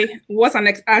 again, I was an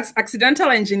accidental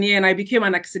engineer and I became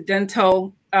an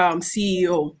accidental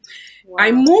CEO. Wow.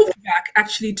 I moved back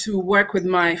actually to work with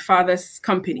my father's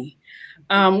company.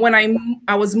 When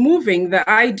I was moving, the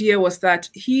idea was that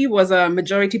he was a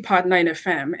majority partner in a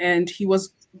firm, and he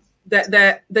was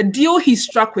the deal he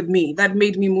struck with me that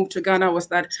made me move to Ghana was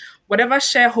that whatever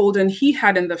shareholding he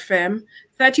had in the firm,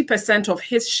 30% of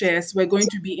his shares were going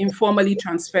to be informally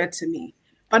transferred to me,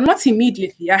 but not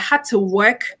immediately. I had to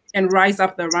work and rise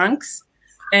up the ranks.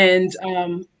 And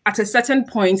at a certain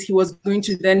point, he was going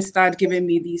to then start giving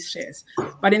me these shares.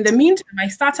 But in the meantime,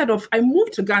 I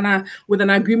moved to Ghana with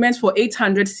an agreement for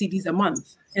 800 cedis a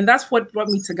month. And that's what brought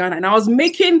me to Ghana. And I was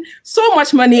making so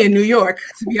much money in New York,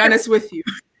 to be honest with you.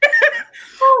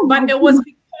 But it was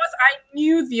because I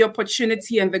knew the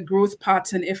opportunity and the growth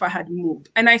pattern if I had moved.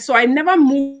 And so I never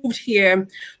moved here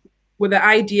with the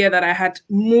idea that I had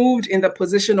moved in the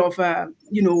position of a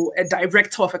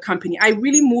director of a company. I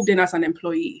really moved in as an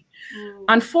employee.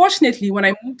 Unfortunately, when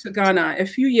I moved to Ghana, a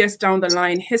few years down the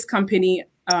line, his company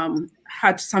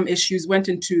had some issues, went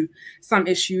into some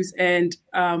issues, and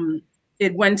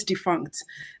it went defunct.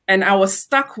 And I was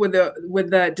stuck with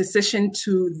the decision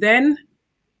to then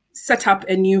set up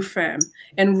a new firm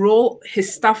and roll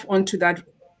his stuff onto that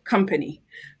company.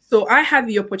 So I had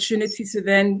the opportunity to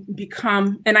then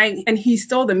become, and he's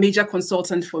still the major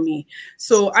consultant for me.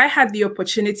 So I had the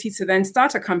opportunity to then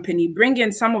start a company, bring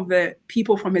in some of the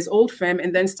people from his old firm,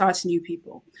 and then start new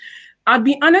people. I'll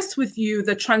be honest with you,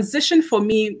 the transition for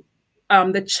me,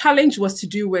 the challenge was to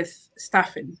do with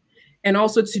staffing and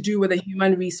also to do with the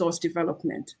human resource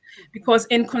development. Because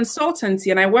in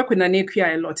consultancy, and I work with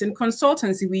Nanekia a lot, in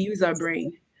consultancy, we use our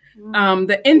brain.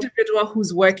 The individual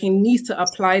who's working needs to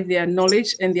apply their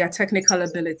knowledge and their technical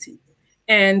ability.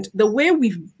 And the way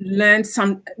we've learned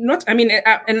and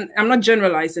I'm not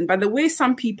generalizing, but the way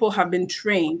some people have been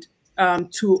trained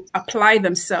to apply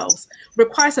themselves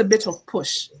requires a bit of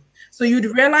push. So you'd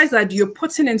realize that you're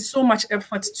putting in so much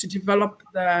effort to develop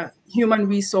the human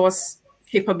resource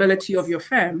capability of your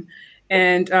firm,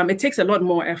 and it takes a lot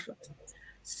more effort.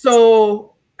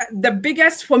 So the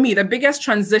biggest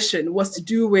transition was to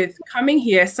do with coming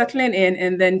here, settling in,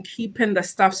 and then keeping the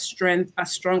staff strength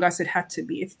as strong as it had to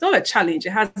be. It's still a challenge.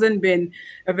 It hasn't been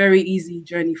a very easy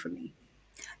journey for me.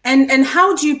 And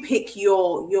how do you pick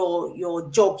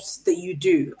your jobs that you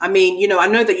do? I mean, you know, I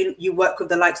know that you work with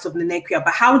the likes of Nanekria,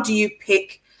 but how do you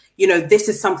pick, you know, this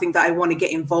is something that I want to get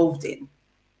involved in?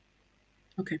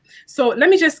 Okay, so let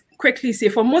me just quickly say,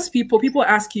 for most people, people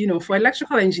ask, you know, for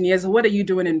electrical engineers, what are you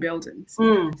doing in buildings?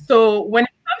 So when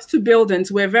it comes to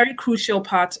buildings, we're a very crucial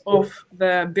part of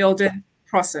the building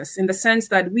process, in the sense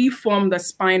that we form the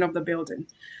spine of the building.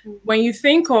 When you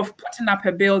think of putting up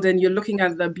a building, you're looking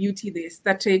at the beauty, the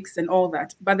aesthetics, and all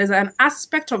that. But there's an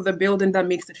aspect of the building that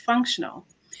makes it functional.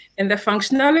 And the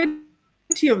functionality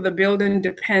of the building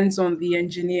depends on the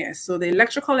engineer. So the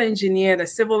electrical engineer, the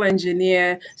civil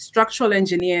engineer, structural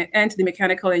engineer, and the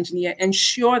mechanical engineer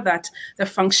ensure that the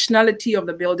functionality of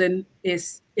the building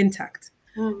is intact.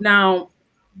 Now,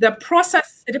 the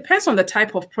process, it depends on the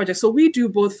type of project. So we do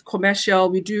both commercial,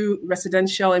 we do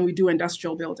residential, and we do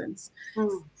industrial buildings.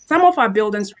 Some of our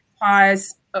buildings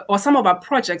requires, or some of our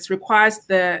projects requires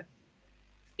the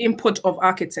input of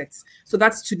architects. So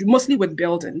that's to do mostly with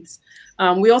buildings.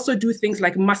 We also do things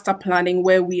like master planning,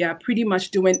 where we are pretty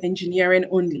much doing engineering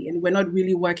only, and we're not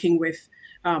really working with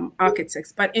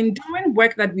architects. But in doing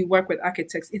work that we work with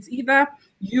architects, it's either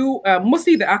you,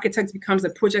 mostly the architect becomes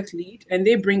the project lead, and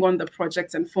they bring on the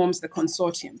projects and forms the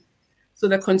consortium. So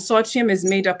the consortium is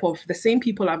made up of the same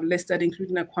people I've listed,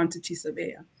 including a quantity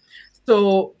surveyor.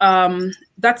 So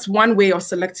that's one way of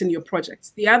selecting your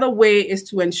projects. The other way is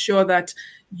to ensure that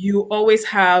you always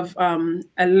have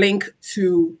a link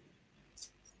to,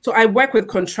 so I work with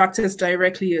contractors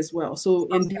directly as well. So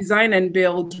in design and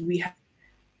build, we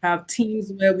have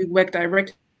teams where we work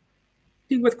directly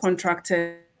with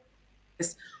contractors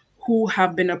who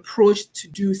have been approached to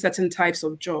do certain types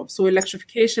of jobs. So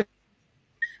electrification,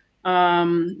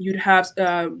 you'd have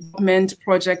government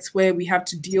projects where we have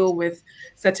to deal with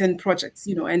certain projects,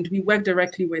 you know, and we work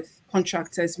directly with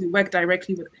contractors. We work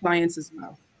directly with clients as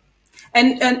well.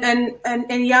 And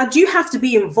yeah, do you have to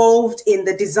be involved in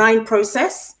the design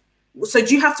process? So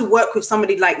do you have to work with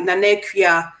somebody like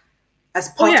Nanekria as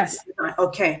part of the design?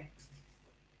 Okay.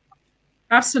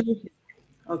 Absolutely.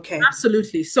 Okay.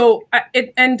 Absolutely. So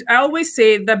and I always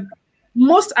say that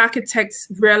most architects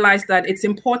realize that it's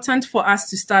important for us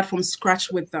to start from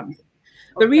scratch with them.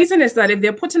 The reason is that if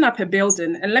they're putting up a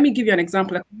building, and let me give you an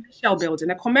example, a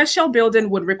commercial building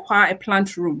would require a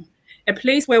plant room, a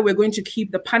place where we're going to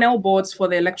keep the panel boards for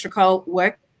the electrical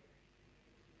work.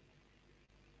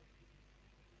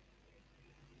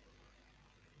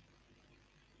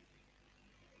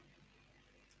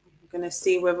 I'm going to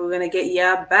see whether we're going to get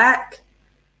Yab back.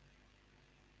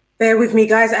 Bear with me,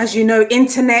 guys. As you know,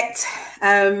 internet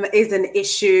is an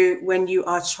issue when you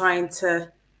are trying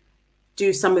to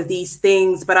do some of these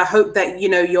things, but I hope that, you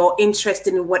know, you're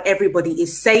interested in what everybody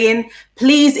is saying.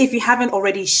 Please, if you haven't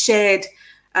already shared,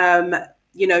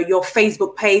 you know, your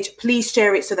Facebook page, please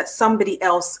share it so that somebody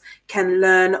else can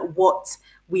learn what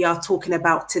we are talking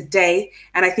about today.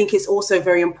 And I think it's also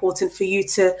very important for you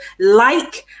to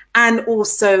like and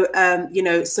also, you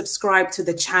know, subscribe to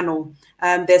the channel.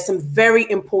 There's some very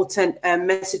important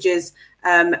messages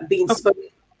being spoken.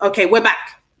 Okay, we're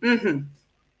back.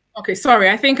 Okay, sorry.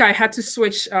 I think I had to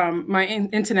switch my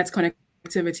internet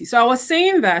connectivity. So I was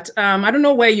saying that I don't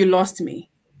know where you lost me.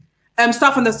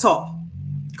 Start from the top,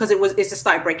 because it just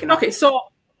started breaking up. Okay, so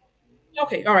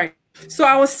all right. So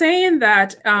I was saying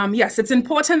that yes, it's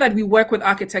important that we work with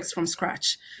architects from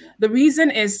scratch. The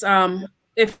reason is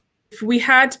if we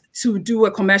had to do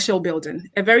a commercial building,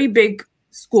 a very big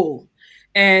school,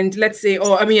 and let's say,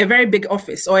 or I mean, a very big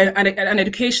office or an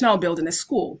educational building, a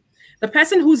school, the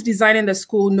person who's designing the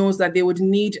school knows that they would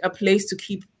need a place to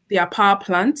keep their power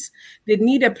plants. They'd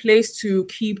need a place to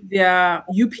keep their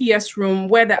UPS room,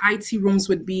 where the IT rooms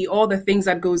would be, all the things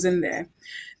that goes in there.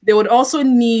 They would also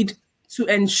need to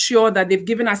ensure that they've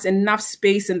given us enough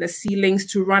space in the ceilings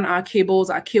to run our cables,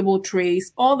 our cable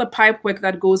trays, all the pipe work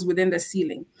that goes within the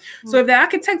ceiling. So if the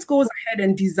architect goes ahead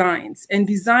and designs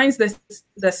the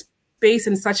space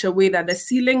in such a way that the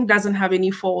ceiling doesn't have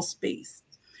any fall space,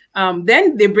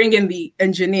 then they bring in the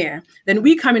engineer. Then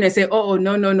we come in and say, oh,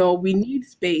 no, we need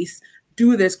space,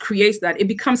 do this, create that. It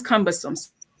becomes cumbersome.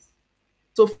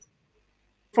 So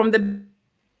from the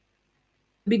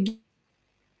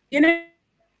beginning,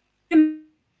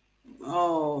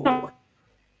 oh,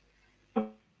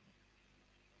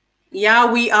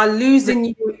 Yeah, we are losing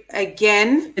you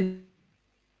again.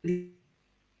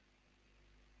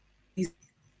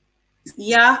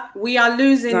 Yeah, we are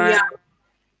losing. Yeah.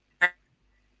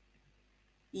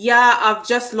 Yeah, I've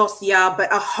just lost Yeah, but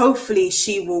hopefully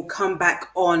she will come back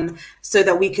on so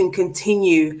that we can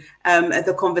continue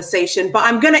the conversation. But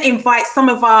I'm going to invite some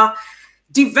of our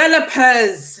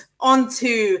developers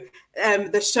onto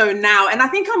the show now. And I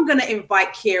think I'm going to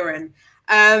invite Kieran.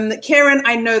 Kieran,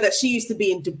 I know that she used to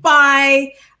be in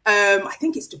Dubai. I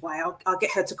think it's Dubai. I'll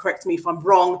get her to correct me if I'm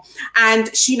wrong.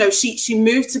 And she, she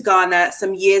moved to Ghana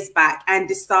some years back and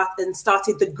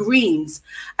started the Greens.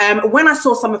 When I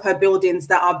saw some of her buildings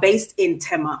that are based in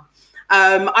Tema,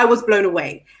 I was blown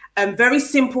away. Very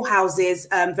simple houses,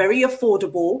 very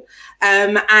affordable.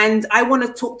 And I want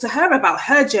to talk to her about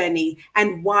her journey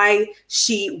and why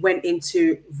she went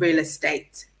into real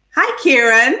estate. Hi,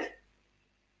 Kieran.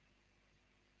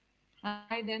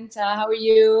 Hi, Denta. How are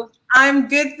you? I'm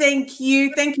good, thank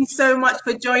you. Thank you so much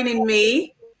for joining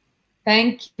me.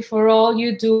 Thank you for all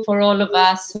you do for all of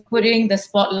us, putting the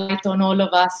spotlight on all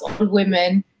of us, all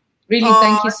women. Really,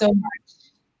 thank you so much.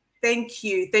 Thank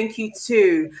you. Thank you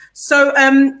too. So,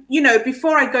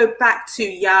 before I go back to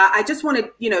I just want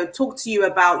to, talk to you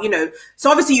about, so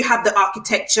obviously you have the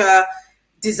architecture,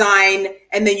 design,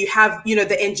 and then you have,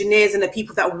 the engineers and the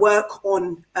people that work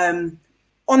on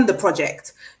the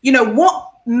project. What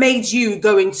made you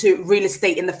go into real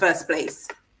estate in the first place?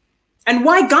 And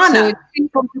why Ghana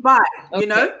from Dubai,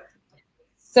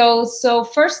 So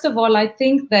first of all, I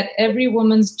think that every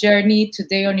woman's journey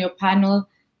today on your panel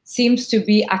seems to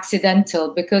be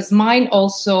accidental, because mine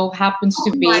also happens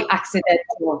to be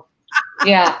accidental.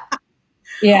 Yeah.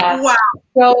 Wow.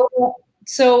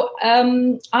 So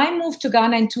I moved to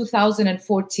Ghana in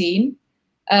 2014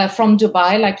 from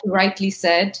Dubai, like you rightly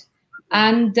said.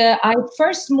 And I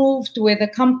first moved with a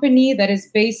company that is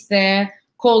based there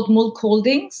called Mulk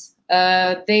Holdings.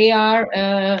 They are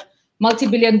a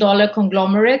multi-billion-dollar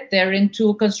conglomerate. They're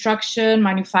into construction,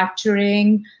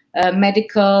 manufacturing,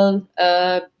 medical,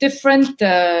 different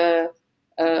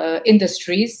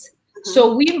industries.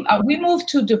 So we moved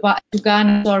to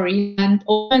Ghana, and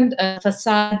opened a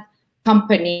facade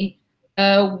company,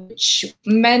 which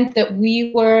meant that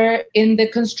we were in the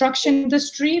construction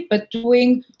industry, but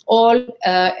doing all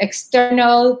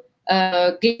external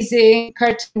glazing,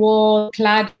 curtain wall,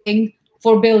 cladding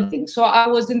for buildings. So I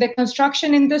was in the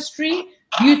construction industry,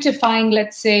 beautifying,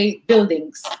 let's say,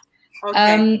 buildings.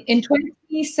 Okay. In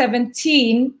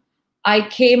 2017, I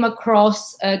came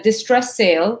across a distress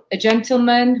sale, a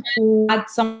gentleman who had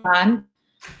some land,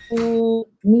 who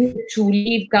needed to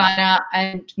leave Ghana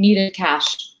and needed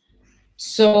cash.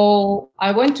 So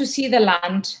I went to see the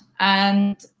land,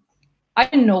 and I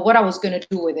didn't know what I was going to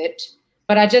do with it.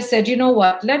 But I just said, you know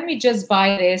what, let me just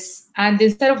buy this. And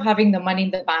instead of having the money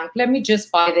in the bank, let me just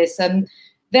buy this. And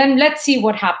then let's see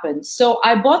what happens. So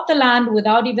I bought the land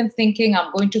without even thinking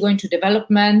I'm going to go into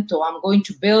development or I'm going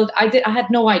to build. I had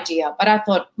no idea, but I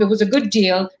thought it was a good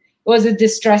deal. It was a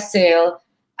distress sale.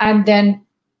 And then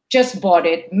just bought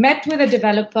it. Met with a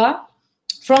developer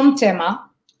from Tema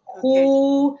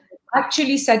who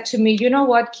actually said to me, you know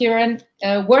what, Kieran,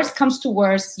 worst comes to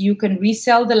worst, you can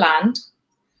resell the land,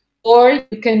 or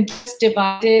you can just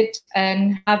divide it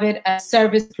and have it as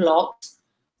service plots,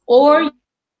 or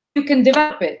you can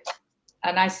develop it.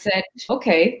 And I said,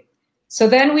 okay. So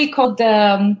then we called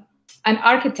an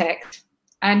architect,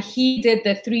 and he did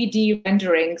the 3D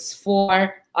renderings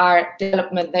for our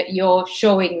development that you're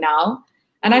showing now.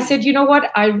 And I said, you know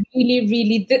what, I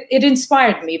really, it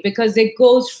inspired me, because it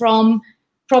goes from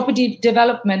property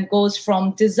development, goes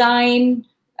from design,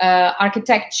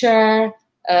 architecture,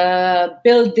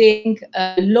 building,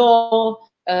 law,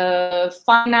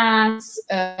 finance,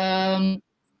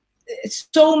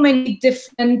 so many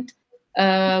different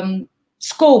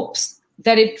scopes,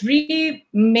 that it really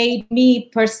made me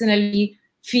personally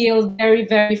feel very,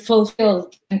 very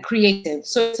fulfilled and creative.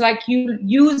 So it's like you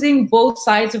using both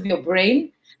sides of your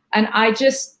brain, and I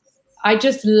just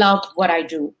love what I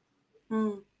do.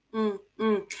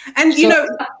 And so,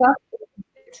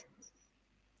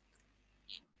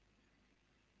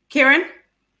 Kieran?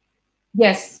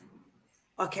 Yes.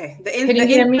 Okay. The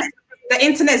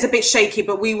internet is a bit shaky,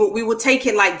 but we will take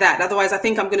it like that. Otherwise, I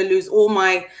think I'm going to lose all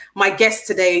my guests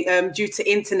today due to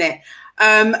internet.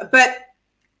 But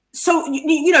so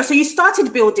so you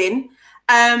started building,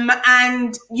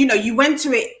 and you went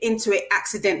into it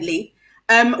accidentally.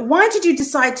 Why did you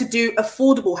decide to do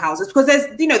affordable houses? Because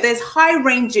there's high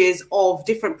ranges of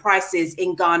different prices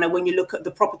in Ghana when you look at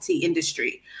the property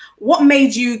industry. What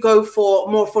made you go for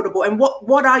more affordable, and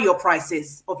what are your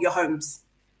prices of your homes?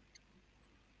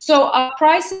 So our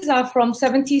prices are from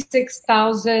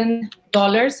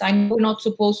 $76,000. I know we're not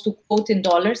supposed to quote in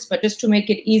dollars, but just to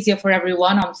make it easier for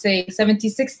everyone, I'm saying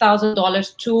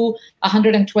 $76,000 to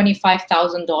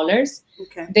 $125,000.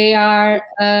 Okay. They are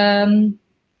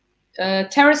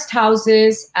terraced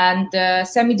houses and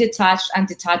semi-detached and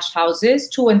detached houses,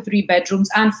 2 and 3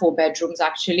 bedrooms and 4 bedrooms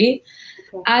actually.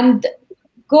 Okay. And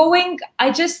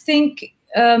I just think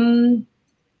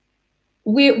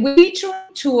we're reaching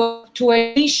to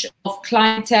a niche of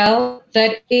clientele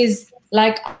that is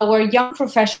like our young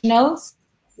professionals,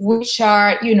 which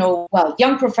are,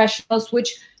 young professionals,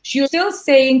 which you're still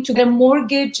saying to get a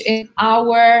mortgage in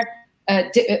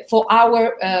for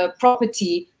our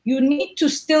property, you need to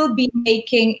still be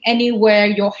making anywhere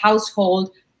your household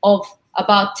of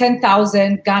about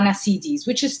 10,000 Ghana cedis,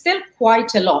 which is still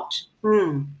quite a lot.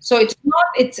 So it's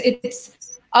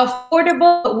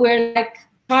affordable, but we're like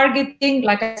targeting,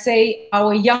 like I say,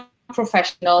 our young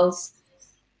professionals,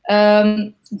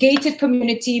 gated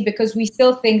community, because we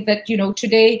still think that,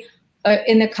 today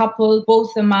in a couple,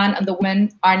 both the man and the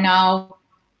woman are now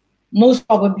most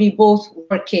probably both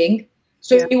working.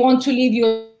 So you want to leave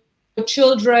your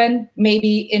children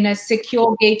maybe in a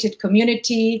secure gated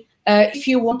community. If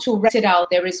you want to rent it out,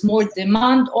 there is more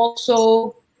demand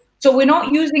also. So we're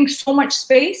not using so much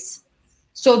space.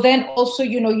 So then also,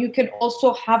 you can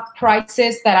also have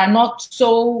prices that are not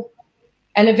so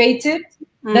elevated.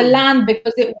 The land,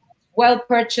 because it was well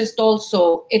purchased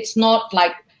also, it's not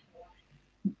like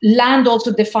land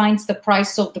also defines the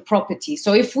price of the property.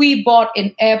 So if we bought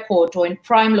in airport or in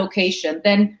prime location,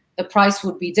 then the price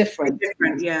would be different.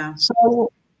 Yeah.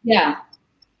 So yeah.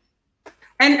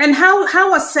 And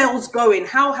how are sales going?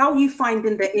 How are you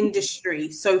finding the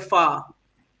industry so far?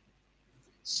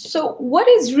 So what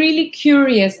is really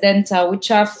curious, Denta, which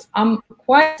I'm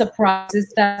quite surprised,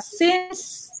 is that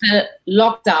since the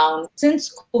lockdown,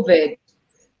 since COVID,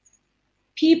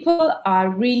 people are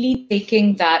really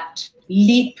taking that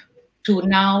leap to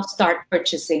now start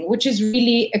purchasing, which is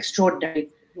really extraordinary.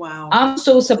 Wow. I'm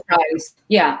so surprised.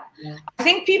 Yeah. I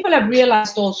think people have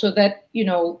realized also that,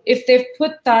 if they've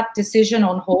put that decision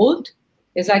on hold,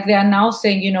 it's like they are now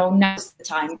saying, now's the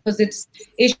time, because it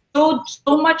showed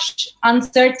so much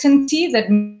uncertainty that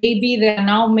maybe they're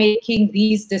now making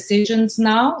these decisions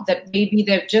now, that maybe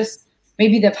they've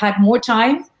had more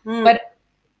time. But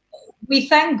we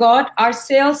thank God our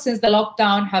sales since the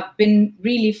lockdown have been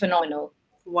really phenomenal.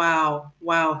 Wow.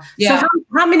 Yeah. So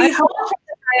how many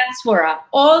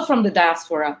all from the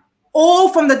diaspora. All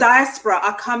from the diaspora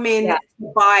are coming to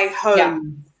buy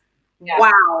homes. Yeah.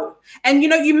 Wow. And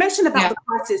you mentioned about the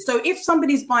prices. So if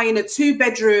somebody's buying a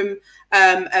 2-bedroom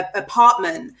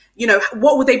apartment,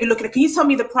 what would they be looking at? Can you tell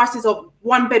me the prices of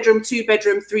 1-bedroom,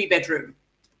 2-bedroom, 3-bedroom?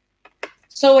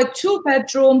 So a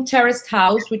 2-bedroom terraced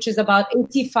house, which is about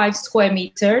 85 square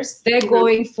meters, they're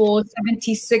going for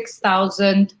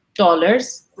 $76,000.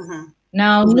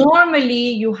 Now,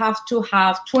 normally you have to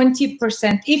have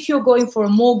 20%. If you're going for a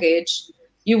mortgage,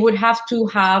 you would have to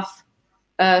have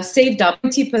saved up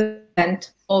 20%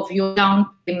 of your down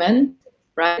payment,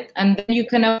 right? And then you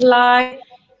can apply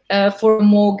for a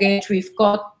mortgage. We've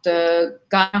got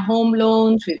Ghana Home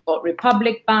Loans, we've got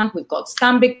Republic Bank, we've got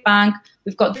Stanbic Bank,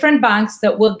 we've got different banks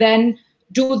that will then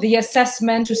do the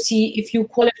assessment to see if you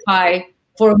qualify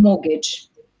for a mortgage.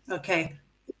 Okay.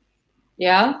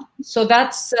 Yeah. So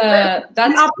that's.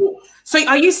 So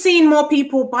are you seeing more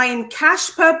people buying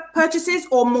cash purchases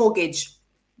or mortgage?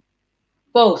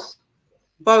 Both.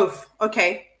 Both.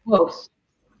 Okay. Both.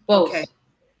 Okay.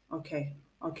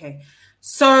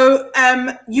 So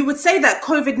you would say that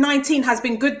COVID-19 has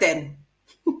been good then?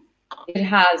 It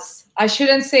has. I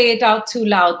shouldn't say it out too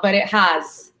loud, but it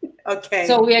has. Okay.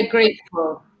 So we are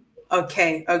grateful.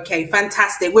 Okay,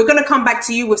 fantastic. We're going to come back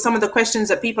to you with some of the questions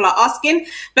that people are asking,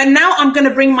 but now I'm going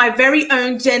to bring my very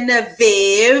own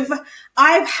Genevieve.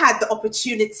 I've had the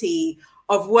opportunity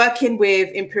of working with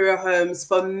Imperial Homes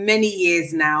for many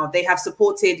years now. They have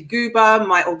supported Guba,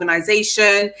 my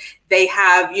organization. They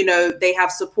have,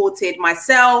 supported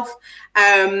myself.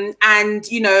 And,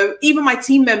 even my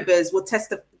team members will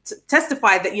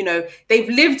testify that, they've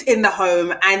lived in the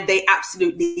home and they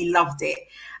absolutely loved it.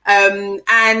 I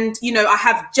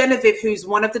have Genevieve, who's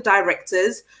one of the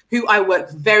directors, who I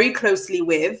work very closely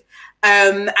with.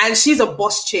 And she's a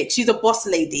boss chick. She's a boss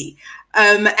lady.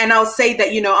 And I'll say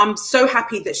that, I'm so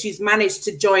happy that she's managed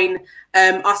to join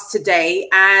us today.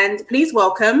 And please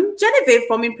welcome Genevieve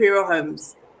from Imperial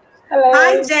Homes. Hello.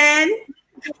 Hi, Jen.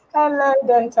 Hello,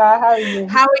 Denta. How are you?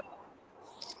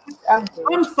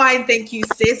 I'm fine, thank you,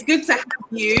 sis. Good to have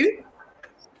you.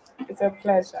 It's a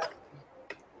pleasure.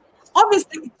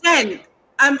 Obviously, Jen,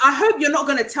 I hope you're not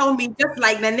going to tell me just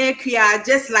like Nanekia,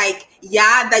 just like,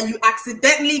 yeah, that you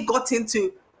accidentally got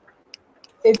into.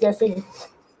 It's the same.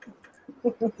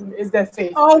 It's the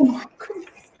same. Oh my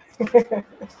goodness.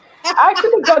 I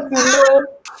actually got to know,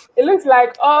 it looks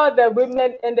like all the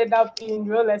women ended up in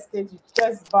real estate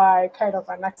just by kind of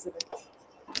an accident.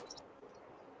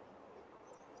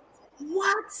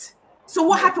 What? So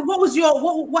what happened? What was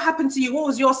your, what happened to you? What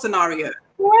was your scenario?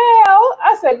 Well,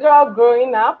 as a girl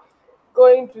growing up,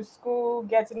 going to school,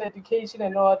 getting education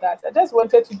and all that, I just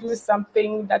wanted to do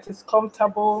something that is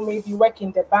comfortable, maybe work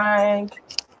in the bank,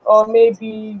 or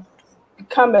maybe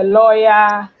become a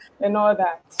lawyer and all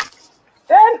that.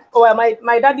 Then, well,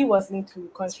 my daddy was into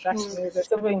construction, he was a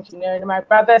civil engineer, and my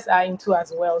brothers are into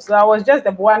as well. So I was just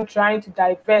the one trying to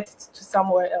divert to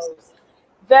somewhere else.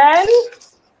 Then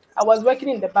I was working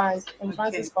in the bank, and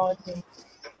Francis found me.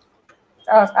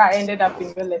 I ended up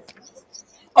in real estate.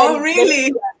 Oh, And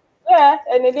really? Yeah,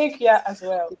 and in Ikea as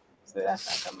well. So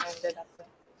that's how I ended up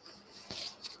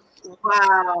there.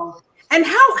 Wow. And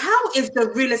how is the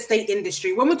real estate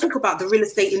industry? When we talk about the real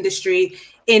estate industry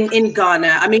in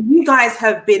Ghana, I mean, you guys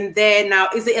have been there now,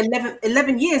 is it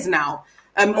 11 years now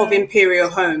of Imperial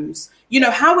Homes? You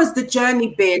know, how has the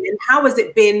journey been, and how has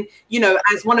it been, you know,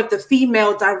 as one of the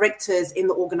female directors in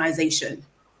the organization?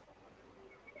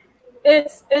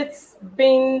 It's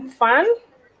been fun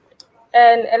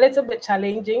and a little bit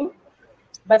challenging,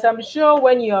 but I'm sure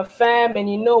when you're firm and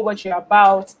you know what you're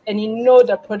about and you know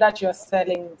the product you're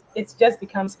selling, it just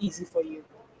becomes easy for you.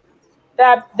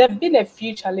 There have been a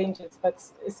few challenges, but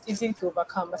it's easy to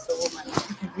overcome as a woman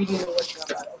if you really know what you're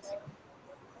about.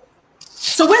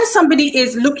 So when somebody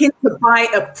is looking to buy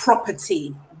a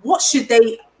property, what should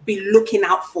they be looking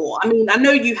out for? I mean, I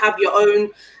know you have your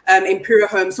own Imperial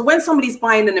home. So when somebody's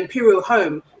buying an Imperial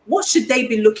home, what should they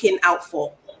be looking out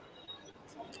for?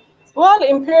 Well,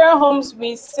 Imperial Homes,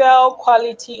 we sell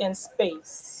quality and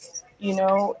space. You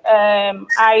know,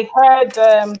 I heard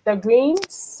the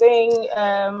Greens saying,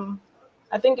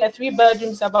 I think a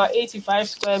 3-bedroom is about 85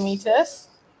 square meters.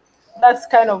 That's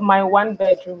kind of my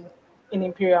 1-bedroom in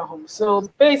Imperial Homes. So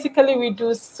basically, we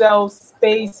do sell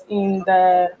space in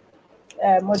the,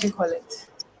 what do you call it?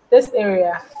 This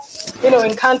area, you know,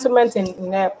 in cantonment and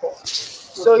in airport.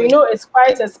 So, you know, it's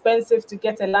quite expensive to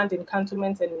get a land in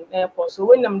cantonment and in airport. So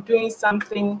when I'm doing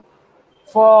something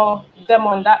for them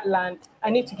on that land, I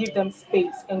need to give them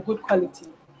space and good quality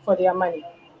for their money.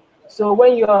 So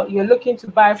when you're looking to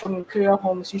buy from Imperial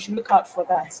Homes, you should look out for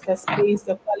that: the space,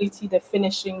 the quality, the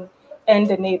finishing, and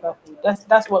the neighborhood.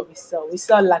 That's what we sell. We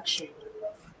sell luxury.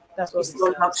 That's what we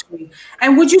sell. Luxury.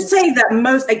 And would you say that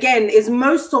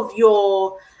most of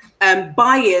your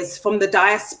buyers from the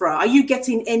diaspora, are you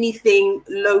getting anything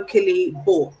locally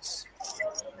bought?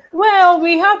 Well,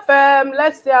 we have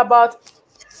let's say about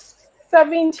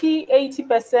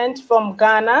 70-80% from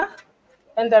Ghana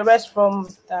and the rest from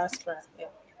diaspora. Yeah.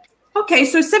 Okay,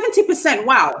 so 70%.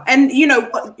 Wow. And you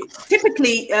know,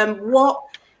 typically what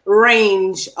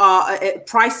range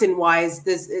pricing wise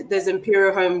does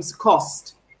Imperial Homes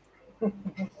cost?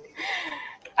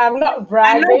 I'm not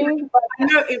bragging, but I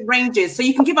know it ranges, so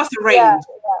you can give us a range. Yeah,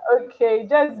 okay,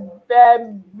 just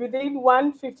within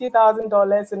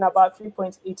 $150,000 and about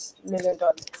 $3.8 million.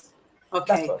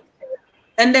 Okay.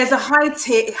 And there's a high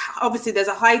tier, obviously there's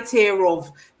a high tier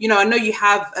of, you know, I know you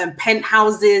have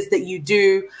penthouses that you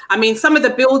do. I mean, some of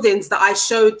the buildings that I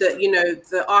showed that, you know,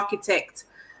 the architect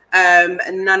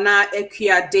Nana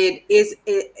Ekia did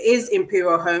is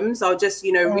Imperial Homes. I'll just,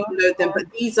 you know, reload them, but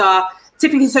these are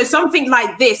typically, so something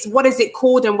like this, what is it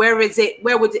called and where is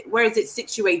it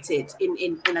situated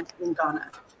in Ghana?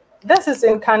 This is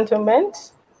in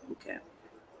Cantonment. Okay.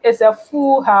 It's a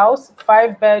full house,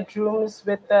 5 bedrooms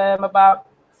with about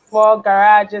 4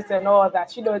 garages and all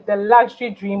that. You know, the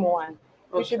luxury dream one.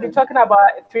 Okay. We should be talking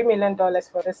about $3 million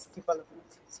for this development.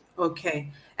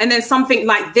 Okay. And then something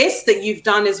like this that you've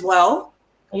done as well?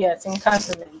 Yes, in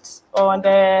Cantonment on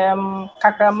the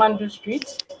Kakramandu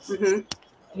Street.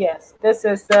 Yes, this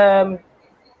is 3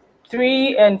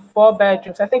 and 4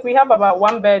 bedrooms. I think we have about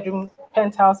 1-bedroom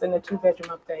penthouse and a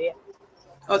 2-bedroom up there. Yeah.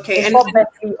 Okay. And for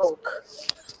Bentley Oak.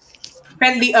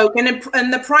 Bentley Oak.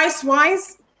 And the price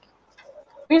wise?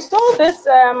 We sold this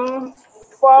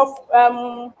for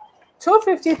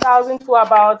 $250,000 to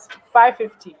about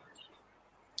 $550,000.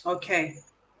 Okay.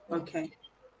 Okay.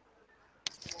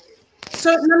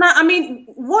 So, Nana, I mean,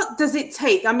 what does it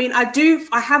take? I mean, I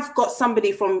have got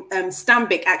somebody from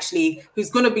Stanbic actually who's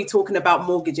going to be talking about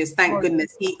mortgages. Thank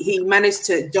goodness he managed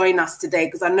to join us today,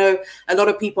 because I know a lot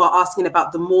of people are asking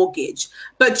about the mortgage.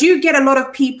 But do you get a lot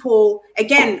of people,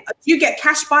 again, do you get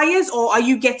cash buyers or are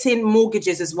you getting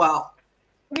mortgages as well?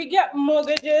 We get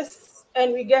mortgages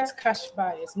and we get cash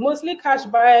buyers. Mostly cash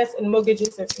buyers and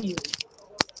mortgages a few.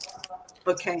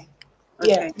 Okay.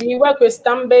 Yeah, we work with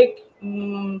stanbic,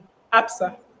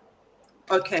 APSA.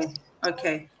 Okay.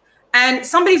 Okay. And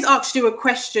somebody's asked you a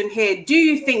question here. Do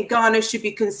you think Ghana should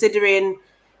be considering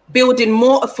building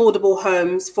more affordable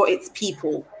homes for its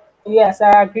people? Yes,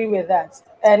 I agree with that.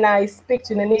 And I speak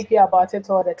to Naniki about it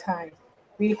all the time.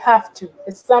 We have to.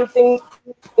 It's something,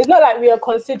 it's not like we are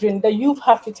considering, the youth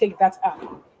have to take that up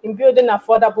in building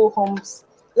affordable homes,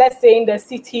 let's say in the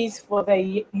cities for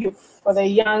the youth, for the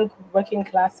young working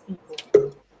class people.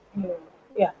 You know,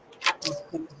 yeah.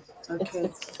 Okay.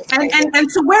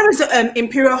 And so where is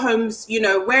Imperial Homes, you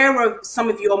know, where are some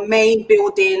of your main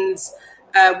buildings?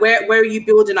 Where are you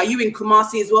building? Are you in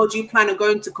Kumasi as well? Do you plan on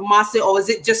going to Kumasi, or is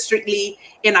it just strictly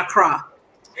in Accra?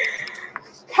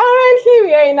 Currently,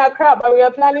 we are in Accra, but we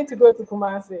are planning to go to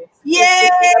Kumasi. Yay!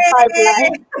 It's in the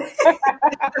pipeline.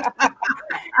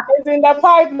 It's in the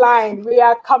pipeline. We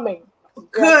are coming.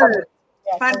 Good.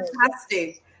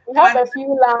 Fantastic. We have a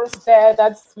few lands there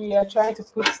that we are trying to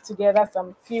put together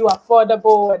some few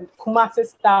affordable and Kumasi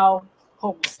style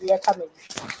homes. We are coming.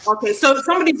 Okay, so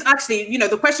somebody's actually, you know,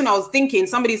 the question I was thinking,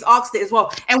 somebody's asked it as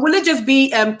well. And will it just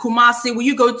be Kumasi? Will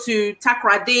you go to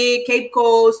Takoradi, Cape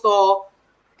Coast, or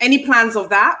any plans of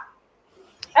that?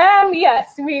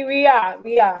 Yes, we are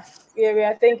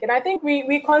thinking. I think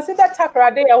we considered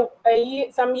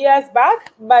Takoradi some years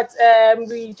back, but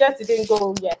we just didn't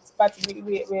go yet. But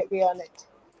we're on it.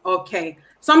 Okay,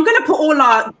 so I'm going to put all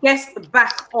our guests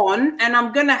back on, and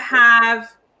I'm going to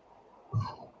have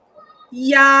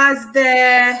Yaz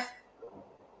there.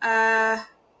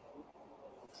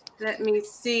 Let me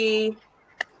see.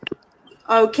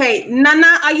 Okay,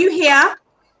 Nana, are you here?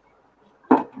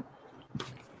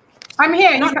 I'm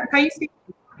here. Can you see?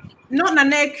 Not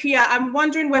Nanekia. I'm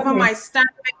wondering whether my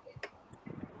stanbic.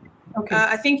 Okay.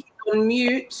 I think he's on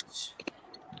mute.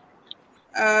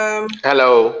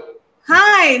 Hello.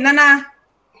 Hi, Nana.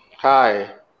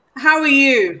 Hi. How are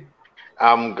you?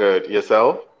 I'm good.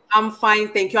 Yourself? I'm fine,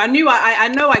 thank you. I know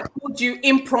I called you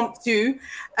impromptu,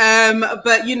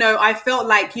 but you know, I felt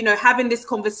like, you know, having this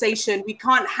conversation, we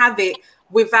can't have it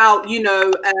without, you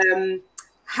know,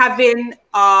 having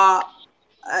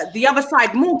the other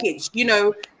side mortgage. You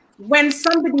know, when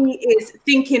somebody is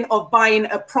thinking of buying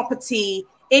a property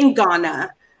in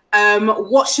Ghana,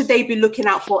 what should they be looking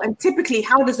out for? And typically,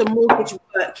 how does a mortgage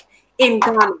work in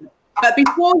Ghana? But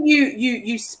before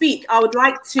you speak, I would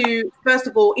like to, first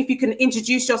of all, if you can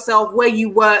introduce yourself, where you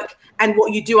work and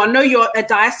what you do. I know you're a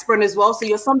diasporan as well, so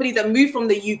you're somebody that moved from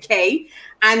the UK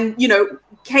and, you know,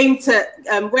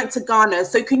 went to Ghana.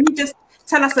 So can you just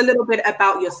tell us a little bit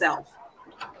about yourself?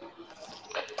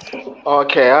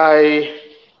 Okay,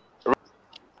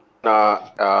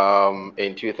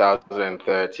 in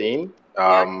 2013,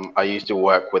 I used to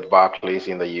work with Barclays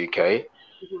in the UK.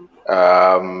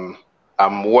 Mm-hmm.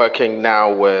 I'm working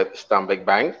now with Stanbic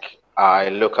Bank. I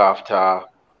look after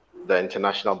the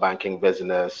international banking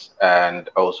business and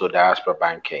also diaspora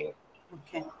banking.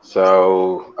 Okay.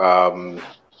 So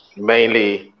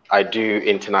mainly I do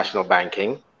international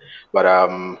banking, but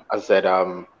as I said,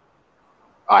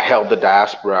 I help the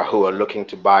diaspora who are looking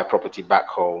to buy property back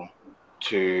home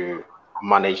to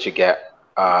manage to get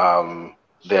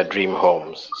their dream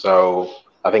homes. So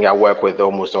I think I work with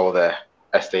almost all the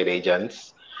estate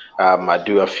agents. I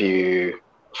do a few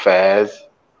fairs.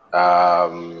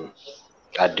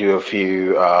 I do a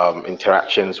few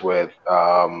interactions with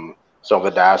some of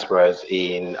the diasporas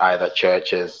in either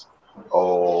churches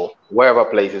or wherever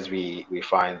places we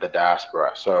find the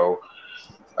diaspora. So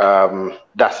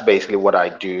that's basically what I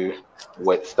do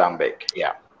with Stanbic.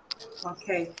 Yeah.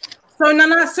 Okay. So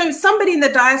Nana, so somebody in the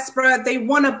diaspora, they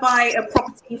want to buy a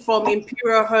property from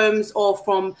Imperial Homes or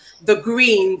from the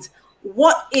Greens.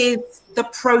 What is the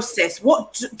process?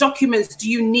 What documents do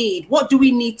you need? What do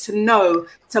we need to know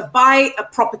to buy a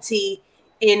property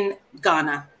in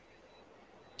Ghana?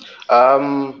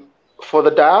 For the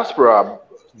diaspora,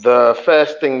 the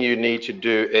first thing you need to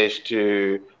do is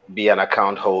to be an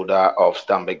account holder of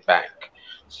Stanbic Bank.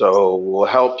 So we'll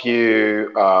help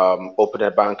you open a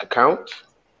bank account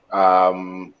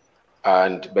and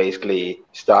basically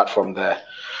start from there.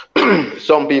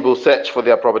 Some people search for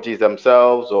their properties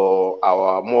themselves, or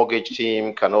our mortgage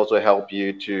team can also help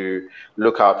you to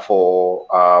look out for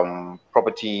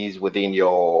properties within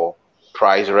your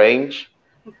price range.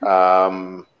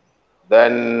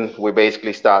 Then we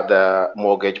basically start the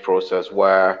mortgage process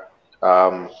where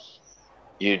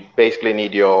you basically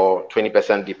need your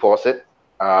 20% deposit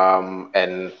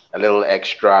and a little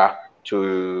extra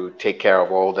to take care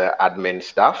of all the admin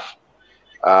stuff.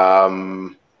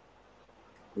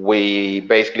 We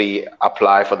basically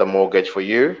apply for the mortgage for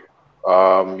you.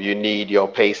 You need your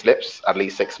pay slips, at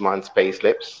least 6 months pay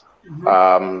slips,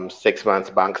 6 months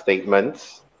bank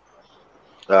statements,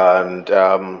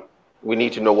 and we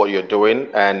need to know what you're doing.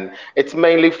 And it's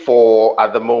mainly for,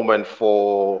 at the moment,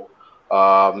 for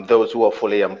those who are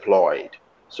fully employed,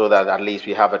 so that at least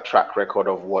we have a track record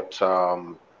of what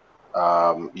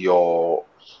your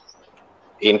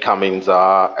incomings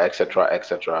are, etc.,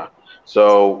 etc.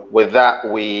 So with that,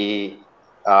 we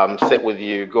sit with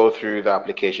you, go through the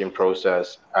application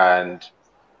process, and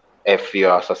if you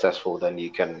are successful, then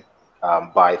you can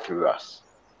buy through us.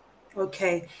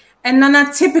 Okay. And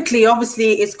Nana, typically,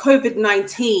 obviously, it's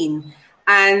COVID-19,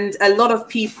 and a lot of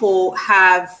people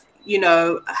have,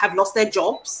 have lost their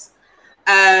jobs,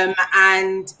 and,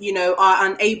 are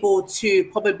unable to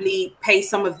probably pay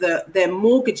some of their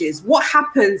mortgages. What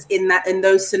happens in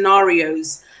those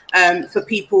scenarios for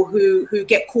people who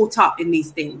get caught up in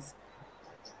these things?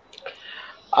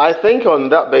 I think on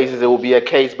that basis, it will be a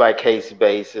case-by-case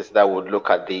basis that would look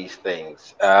at these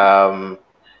things. There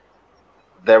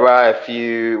are a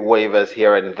few waivers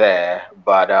here and there,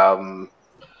 but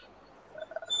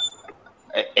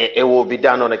it will be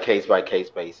done on a case-by-case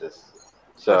basis.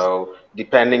 So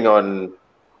depending on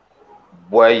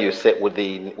where you sit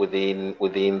within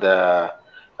the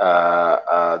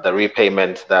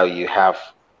repayment that you have,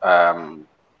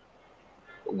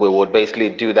 we would basically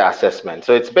do the assessment.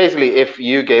 So it's basically, if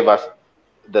you gave us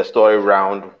the story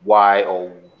around why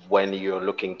or when you're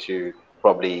looking to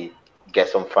probably get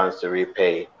some funds to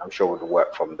repay, I'm sure we'd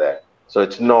work from there. So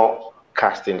it's not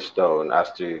cast in stone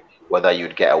as to whether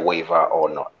you'd get a waiver or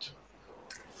not.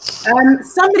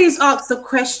 Somebody's asked a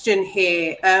question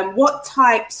here. What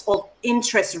types of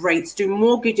interest rates do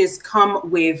mortgages come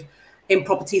with in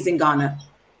properties in Ghana?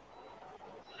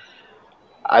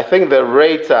 I think the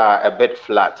rates are a bit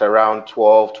flat, around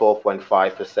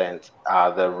 12.5%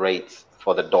 are the rates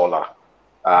for the dollar.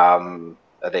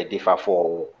 They differ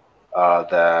for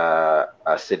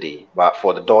the city, but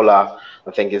for the dollar,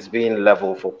 I think it's been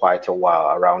level for quite a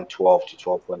while, around 12 to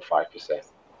 12.5%.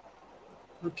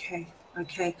 Okay.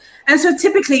 Okay. And so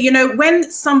typically, when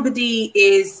somebody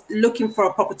is looking for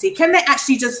a property, can they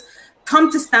actually just come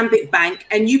to Stanbic Bank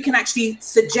and you can actually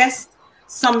suggest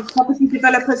some property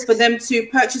developers for them to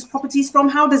purchase properties from?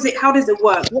 How does it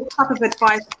work? What type of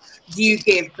advice do you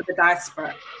give for the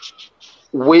diaspora?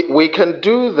 We can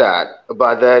do that,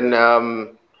 but then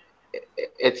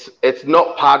it's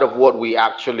not part of what we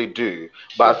actually do.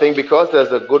 But I think because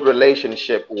there's a good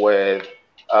relationship with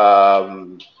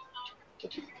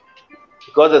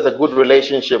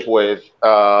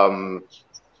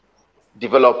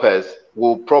developers,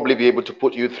 we'll probably be able to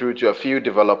put you through to a few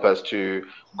developers to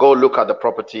go look at the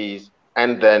properties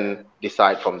and then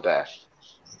decide from there.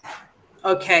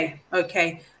 Okay.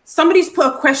 Okay. Somebody's put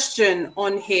a question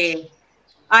on here.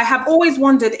 I have always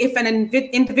wondered if an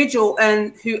individual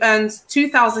who earns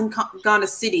 2,000 Ghana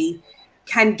cedi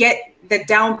can get the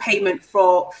down payment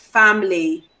for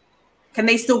family. Can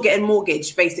they still get a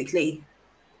mortgage, basically,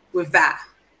 with that?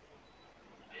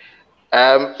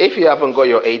 If you haven't got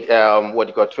your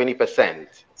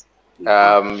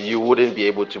 20%, you wouldn't be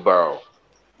able to borrow,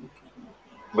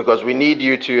 because we need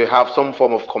you to have some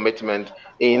form of commitment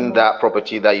in that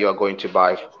property that you are going to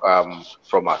buy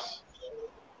from us.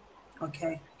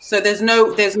 Okay, so there's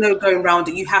no going around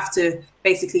it. You have to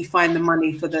basically find the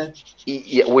money for the.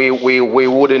 Yeah, we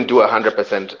wouldn't do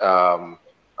 100%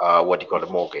 the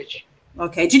mortgage.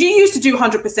 Okay. Did you used to do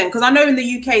 100%? Because I know in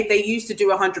the UK they used to do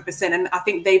 100%, and I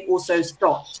think they've also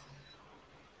stopped.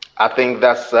 I think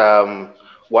that's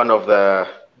one of the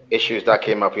issues that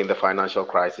came up in the financial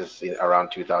crisis around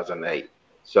 2008.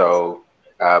 So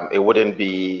it wouldn't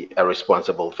be a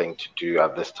responsible thing to do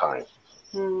at this time.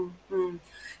 Mm-hmm.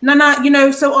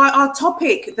 Nana, so our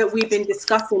topic that we've been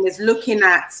discussing is looking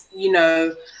at,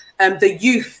 the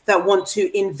youth that want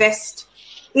to invest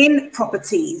in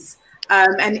properties.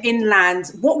 And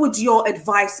inland, what would your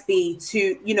advice be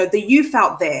to, the youth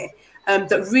out there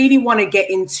that really want to get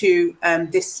into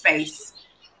this space?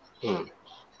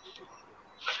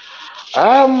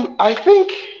 I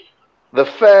think the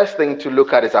first thing to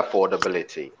look at is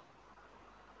affordability.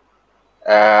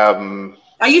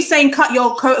 Are you saying cut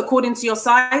your coat according to your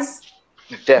size?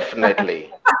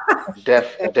 Definitely.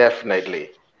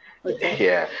 Definitely. Okay.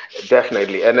 Yeah,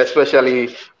 definitely. And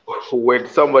especially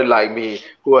with someone like me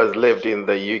who has lived in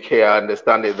the UK, I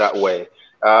understand it that way.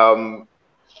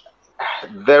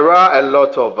 There are a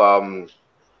lot of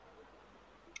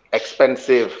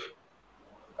expensive,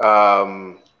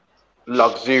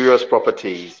 luxurious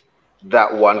properties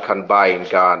that one can buy in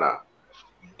Ghana.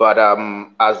 But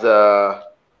as a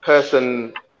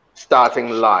person starting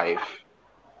life,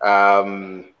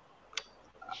 I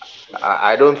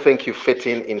don't think you fit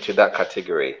into that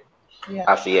category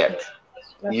as yet.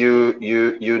 You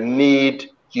need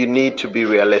to be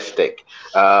realistic.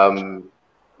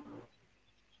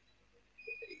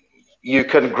 You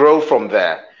can grow from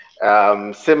there.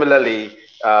 Similarly,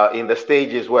 in the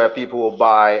stages where people will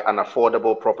buy an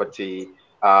affordable property,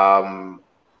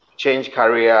 change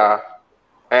career,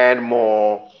 earn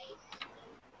more,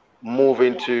 move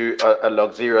into a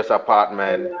luxurious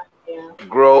apartment,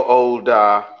 grow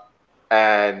older,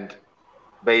 and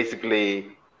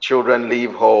basically children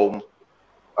leave home,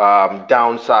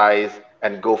 downsize,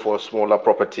 and go for a smaller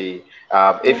property.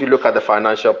 If you look at the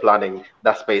financial planning,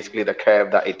 that's basically the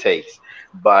curve that it takes.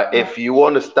 But if you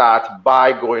want to start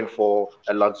by going for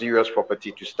a luxurious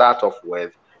property to start off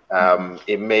with,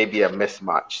 it may be a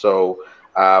mismatch. So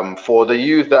for the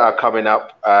youth that are coming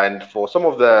up, and for some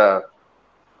of the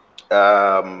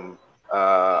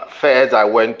fairs I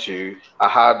went to, I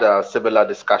had similar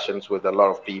discussions with a lot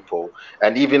of people,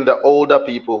 and even the older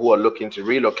people who are looking to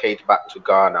relocate back to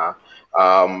Ghana.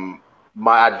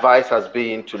 My advice has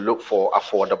been to look for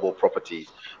affordable properties,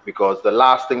 because the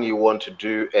last thing you want to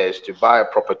do is to buy a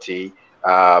property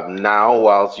now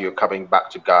whilst you're coming back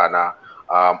to Ghana,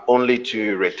 only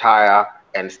to retire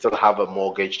and still have a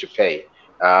mortgage to pay.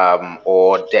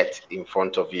 Or debt in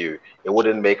front of you. It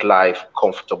wouldn't make life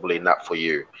comfortable enough for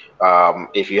you.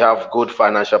 If you have good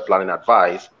financial planning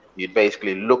advice, you'd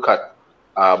basically look at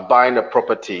buying a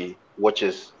property which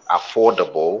is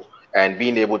affordable and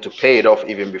being able to pay it off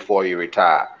even before you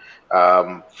retire.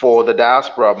 For the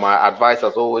diaspora, my advice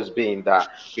has always been that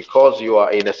because you are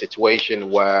in a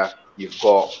situation where you've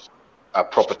got a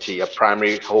property, a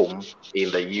primary home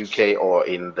in the UK or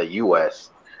in the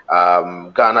US,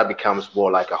 Ghana becomes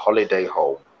more like a holiday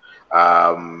home.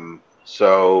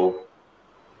 So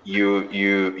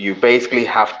you basically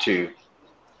have to,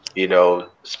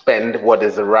 spend what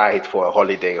is right for a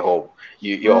holiday home.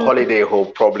 Your holiday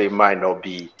home probably might not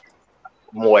be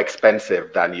more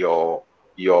expensive than your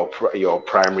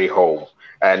primary home,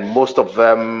 and most of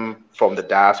them from the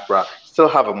diaspora still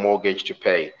have a mortgage to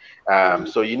pay.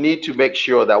 So you need to make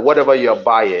sure that whatever you're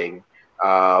buying,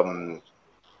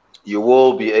 you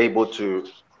will be able to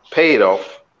pay it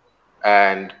off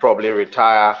and probably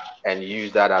retire and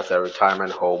use that as a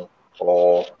retirement home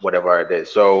or whatever it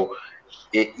is. So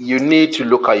you need to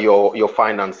look at your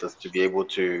finances to be able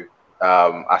to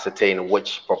ascertain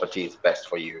which property is best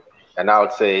for you. And I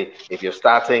would say if you're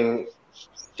starting,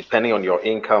 depending on your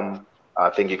income, I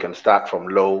think you can start from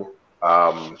low.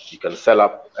 You can sell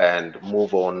up and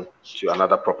move on to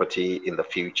another property in the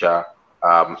future,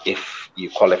 if you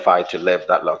qualify to live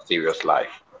that luxurious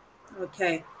life.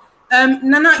 Okay.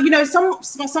 Nana,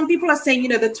 some people are saying,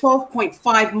 the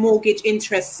 12.5 mortgage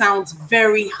interest sounds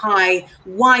very high.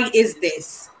 Why is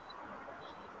this?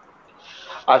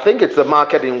 I think it's the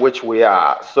market in which we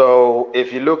are. So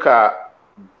if you look at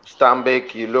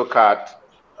stanbic, you look at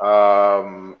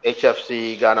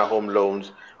HFC, Ghana Home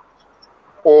Loans,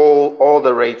 all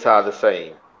the rates are the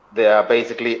same. They are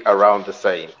basically around the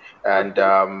same, and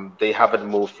they haven't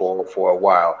moved for a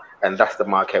while. And that's the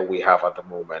market we have at the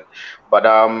moment. But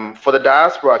for the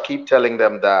diaspora, I keep telling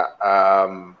them that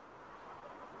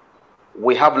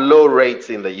we have low rates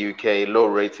in the UK, low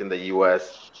rates in the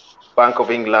US. Bank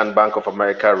of England, Bank of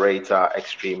America rates are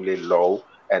extremely low.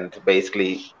 And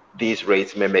basically, these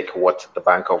rates mimic what the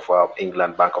Bank of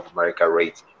England, Bank of America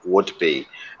rates would be.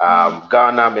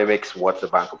 Ghana mimics what the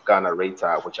Bank of Ghana rates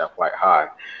are, which are quite high.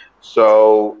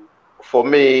 So for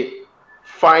me,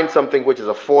 find something which is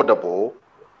affordable,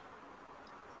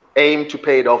 aim to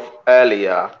pay it off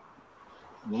earlier.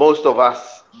 Most of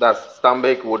us, that's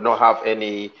stanbic, would not have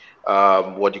any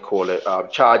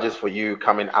charges for you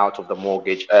coming out of the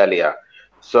mortgage earlier.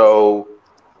 So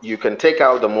you can take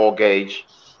out the mortgage,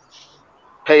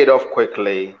 pay it off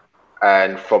quickly,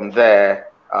 and from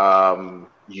there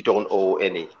you don't owe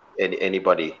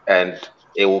anybody, and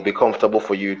it will be comfortable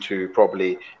for you to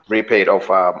probably repay it off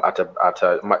at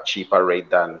a much cheaper rate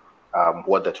than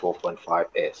what the 12.5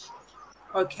 is.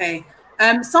 Okay.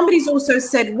 Somebody's also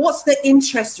said, what's the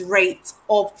interest rate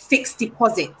of fixed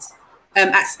deposit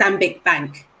at Stanbic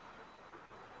Bank?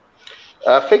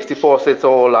 Fixed deposits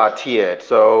all are tiered,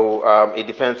 so it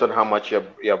depends on how much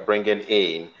you're bringing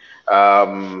in.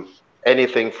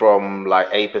 Anything from like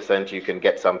 8%, you can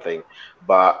get something.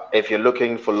 But if you're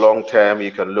looking for long term,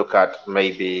 you can look at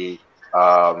maybe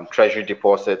treasury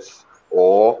deposits,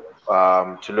 or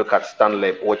to look at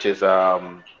Stanlib, which is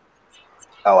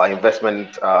our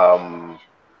investment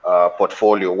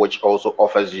portfolio, which also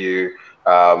offers you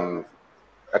a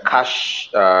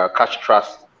cash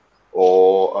trust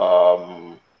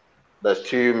or there's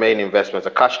two main investments.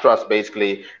 A cash trust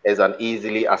basically is an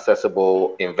easily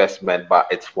accessible investment, but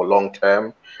it's for long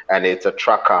term, and it's a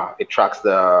tracker. It tracks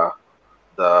the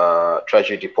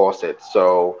treasury deposit,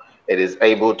 so it is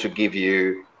able to give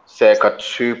you circa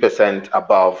 2%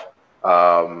 above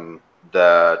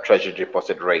the treasury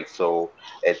deposit rate. So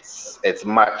it's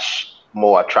much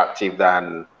more attractive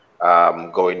than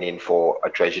going in for a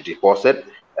treasury deposit.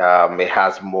 It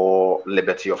has more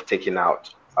liberty of taking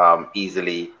out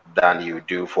easily than you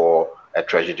do for a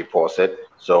treasury deposit.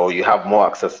 So you have more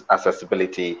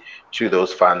accessibility to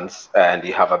those funds, and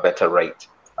you have a better rate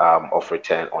of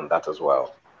return on that as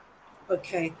well.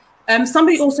 Okay.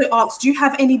 Somebody also asked, do you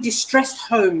have any distressed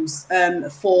homes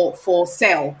for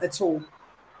sale at all?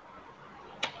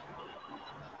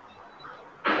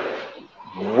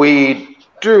 We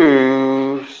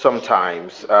do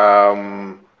sometimes.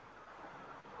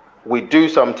 We do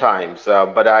sometimes,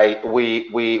 but we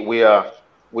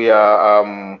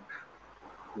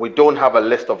don't have a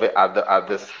list of it at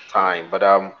this time.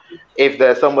 But if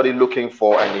there's somebody looking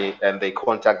for any and they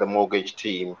contact the mortgage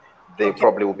team, they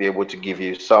probably will be able to give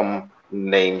you some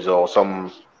names or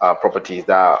some properties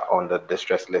that are on the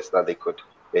distress list that they could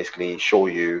basically show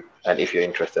you, and if you're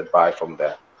interested, buy from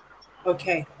there.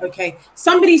 Okay.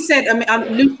 Somebody said,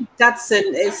 Lucy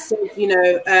Dudson is,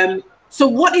 so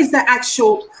what is the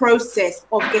actual process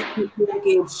of getting a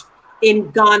mortgage in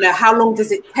Ghana? How long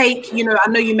does it take? I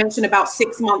know you mentioned about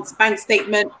 6 months bank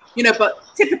statement, but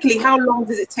typically how long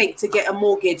does it take to get a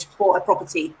mortgage for a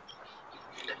property?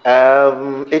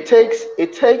 It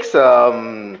takes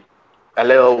a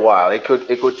little while. It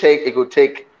could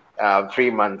take 3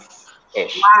 months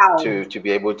ish. Wow. to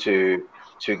be able to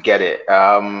get it.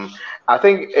 I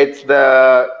think it's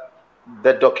the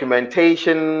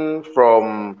documentation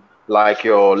from like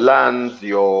your lands,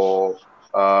 your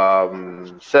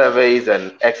surveys,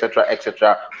 and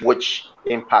etc., which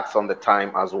impacts on the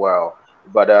time as well.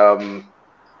 But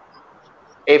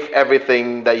if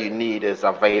everything that you need is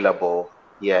available,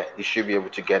 yeah, you should be able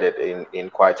to get it in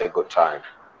quite a good time.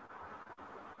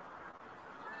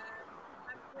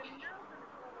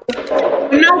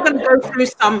 We're now going to go through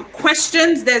some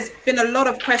questions. There's been a lot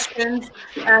of questions.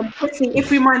 Chrissy,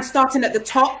 if we mind starting at the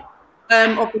top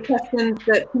of the questions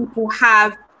that people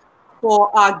have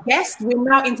for our guests. We're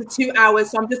now into 2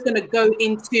 hours, so I'm just going to go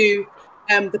into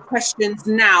the questions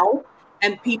now,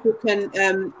 and people can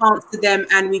answer them,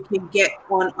 and we can get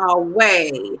on our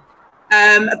way.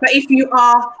 But if you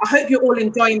are, I hope you're all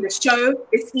enjoying the show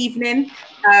this evening.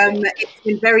 It's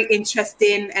been very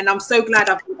interesting, and I'm so glad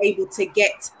I've been able to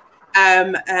get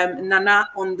Nana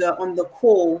on the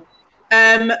call.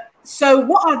 So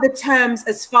what are the terms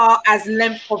as far as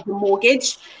length of the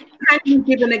mortgage? Can you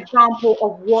give an example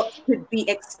of what could be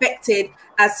expected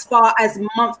as far as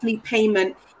monthly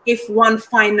payment if one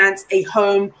financed a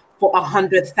home for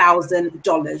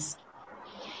 $100,000?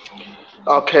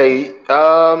 Okay,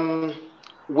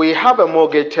 we have a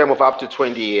mortgage term of up to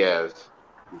 20 years.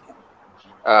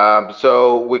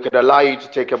 So we could allow you to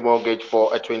take a mortgage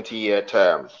for a 20-year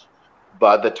term,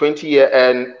 but the 20-year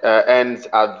ends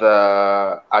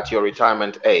at your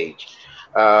retirement age.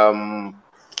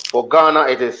 For Ghana,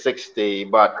 it is 60,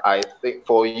 but I think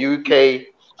for UK,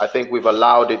 I think we've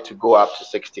allowed it to go up to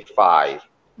 65.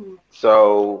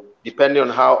 So depending on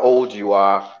how old you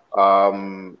are,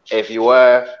 if you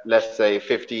were, let's say,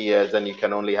 50 years, then you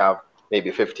can only have maybe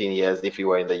 15 years if you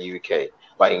were in the UK.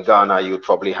 But in Ghana, you'd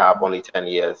probably have only 10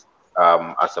 years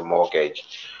as a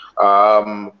mortgage.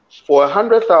 For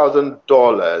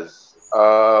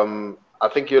 $100,000, I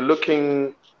think you're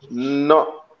looking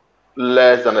not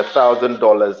less than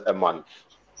 $1,000 a month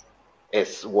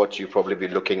is what you probably be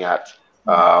looking at,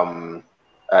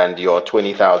 and your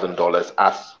 $20,000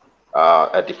 as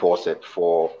a deposit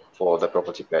for the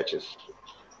property purchase.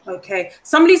 Okay,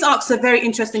 somebody's asked a very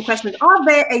interesting question. Are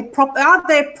there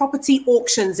property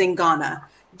auctions in Ghana?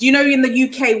 Do you know in the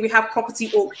UK we have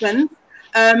property auctions?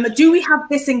 Do we have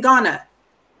this in Ghana?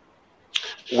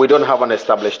 We don't have an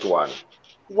established one.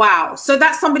 Wow, so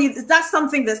that's something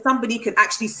that somebody could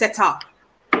actually set up,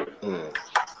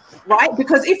 right?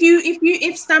 Because if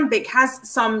Stanbic has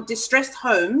some distressed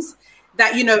homes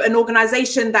that an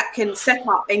organization that can set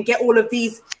up and get all of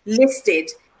these listed,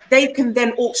 they can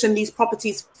then auction these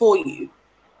properties for you.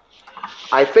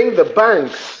 I think the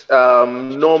banks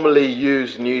normally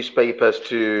use newspapers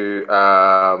to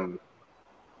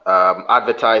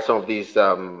advertise some of these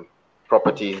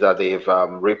properties that they've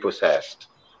repossessed.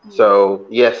 So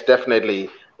yes, definitely,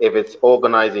 if it's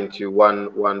organized into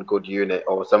one good unit,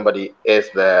 or somebody is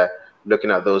there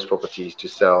looking at those properties to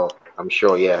sell, I'm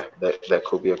sure, yeah, there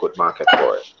could be a good market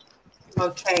for it.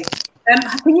 Okay.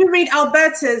 Can you read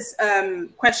Alberta's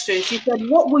question? She said,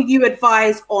 what will you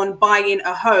advise on buying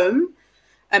a home,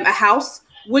 a house?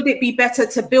 Would it be better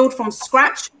to build from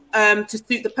scratch to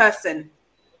suit the person?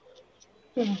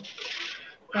 Anybody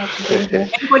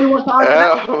want to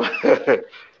answer that?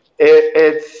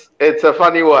 It's a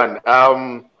funny one.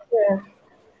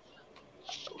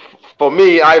 For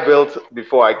me, I built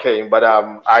before I came, but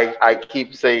I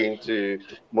keep saying to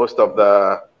most of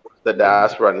the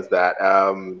diasporans that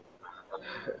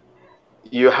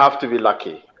you have to be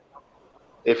lucky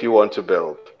if you want to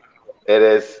build. It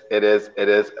is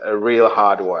a real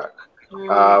hard work.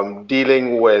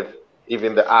 Dealing with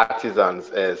even the artisans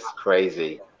is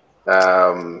crazy.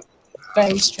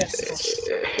 Very stressful.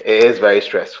 It is very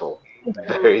stressful.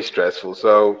 Very stressful.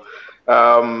 So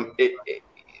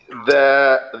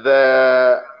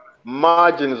the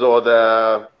margins or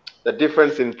the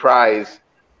difference in price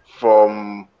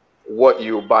from what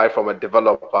you buy from a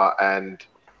developer and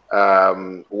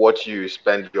what you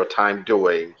spend your time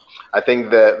doing, I think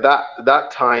that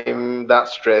time, that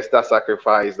stress, that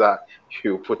sacrifice that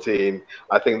you put in,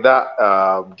 I think that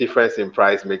difference in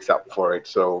price makes up for it.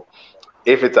 So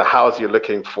if it's a house you're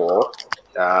looking for,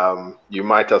 you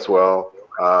might as well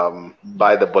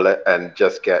buy the bullet and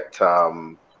just get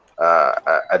a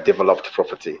developed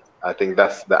property. I think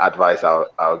that's the advice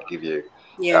I'll give you.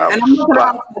 Yeah, and I'm not going to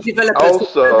ask the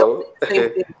developers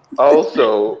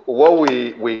also what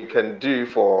we can do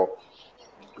for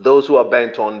those who are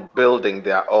bent on building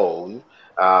their own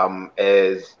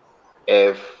is,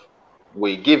 if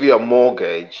we give you a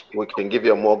mortgage, we can give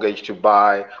you a mortgage to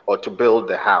buy or to build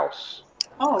the house.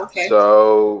 Oh, okay.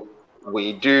 So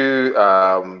we do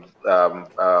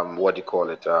what do you call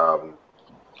it?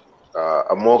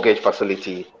 A mortgage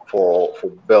facility for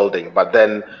building, but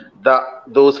then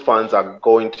those funds are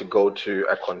going to go to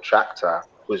a contractor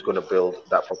who's going to build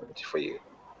that property for you.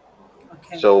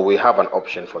 Okay. So we have an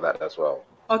option for that as well.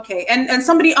 Okay, and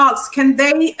somebody asks, can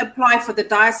they apply for the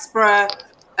diaspora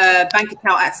bank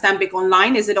account at Stanbic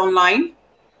online? Is it online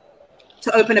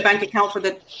to open a bank account for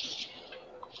the?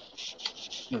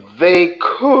 They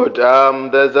could.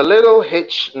 There's a little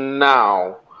hitch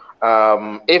now.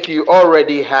 If you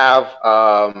already have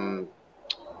a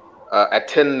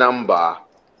TIN number,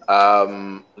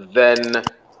 then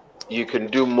you can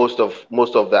do most of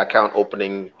the account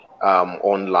opening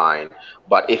online.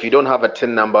 But if you don't have a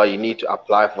TIN number, you need to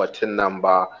apply for a TIN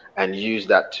number and use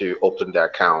that to open the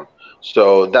account.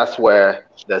 So that's where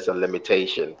there's a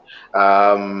limitation.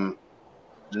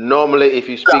 Normally, if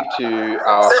you speak to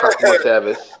our customer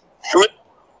service,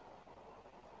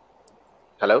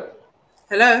 hello.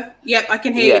 Hello. Yep, I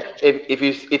can hear you.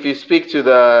 If you speak to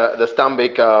the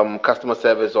Stanbic customer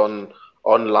service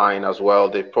online as well,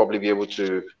 they'd probably be able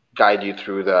to guide you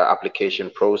through the application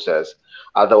process.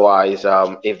 Otherwise,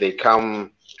 if they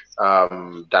come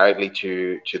directly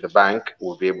to the bank,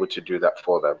 we'll be able to do that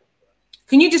for them.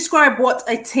 Can you describe what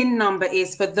a TIN number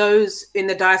is for those in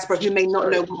the diaspora who may not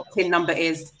know what a TIN number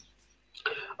is?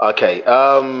 Okay,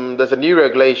 there's a new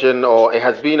regulation, or it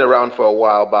has been around for a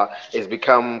while, but it's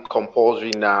become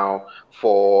compulsory now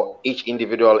for each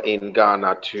individual in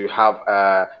Ghana to have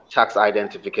a tax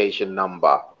identification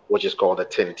number, which is called a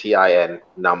TIN, T-I-N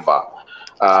number.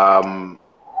 I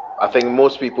think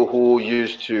most people who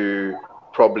used to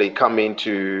probably come in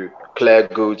to clear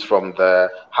goods from the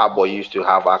hub or used to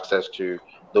have access to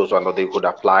those ones, or they could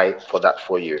apply for that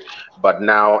for you. But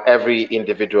now every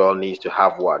individual needs to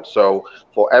have one. So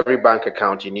for every bank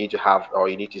account, you need to have, or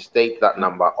you need to state that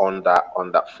number on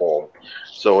that form.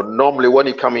 So normally when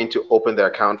you come in to open the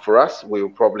account for us, we will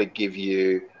probably give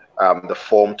you the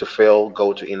form to fill,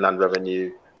 go to Inland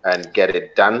Revenue and get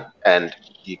it done, and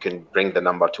you can bring the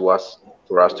number to us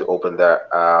for us to open the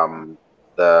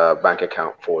bank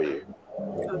account for you.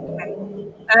 Okay.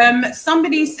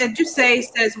 Somebody said,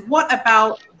 says, what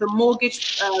about the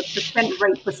mortgage percent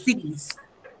rate for cities?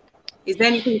 Is there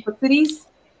anything for cities?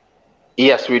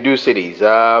 Yes, we do cities.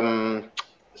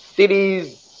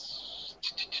 Cities,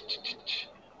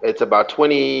 it's about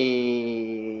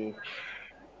 20.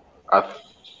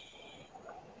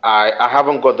 I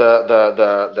haven't got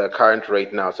the current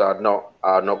rate now, so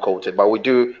I'll not quote it. But we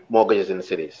do mortgages in the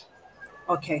cities.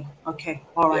 Okay. Okay.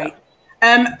 All right.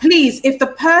 Yeah. Please, if the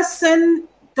person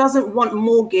doesn't want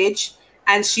mortgage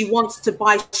and she wants to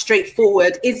buy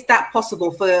straightforward, is that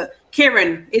possible for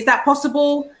Kieran? Is that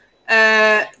possible?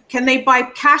 Can they buy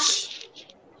cash?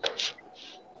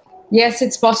 Yes,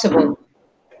 it's possible.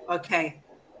 Okay.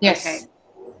 Yes. Okay.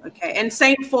 Okay. And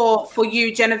same for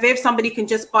you, Genevieve. Somebody can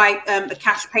just buy a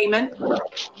cash payment.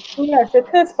 Yes, it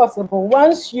is possible.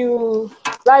 Once you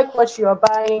like what you're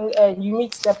buying and you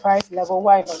meet the price level,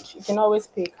 why not? You can always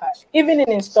pay cash. Even in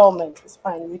installments, it's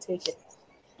fine. We take it.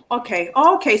 Okay.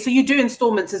 Oh, okay. So you do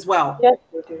installments as well? Yes,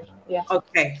 we do. Yeah.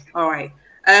 Okay. All right.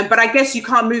 But I guess you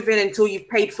can't move in until you've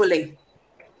paid fully.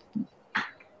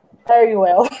 Very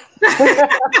well.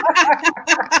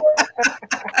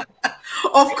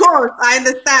 Of course, I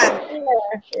understand.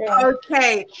 Yeah.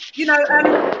 Okay. You know,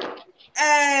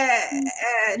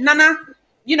 Nana,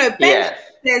 you know, Ben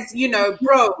says, you know,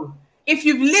 bro, if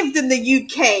you've lived in the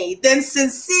UK, then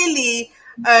sincerely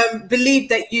believe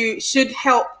that you should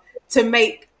help to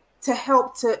make,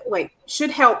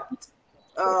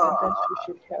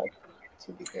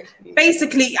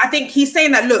 basically, I think he's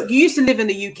saying that, look, you used to live in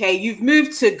the UK, you've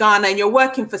moved to Ghana and you're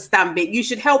working for Stanbic. You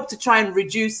should help to try and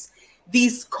reduce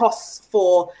these costs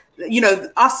for, you know,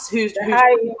 us who's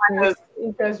high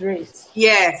interest rates.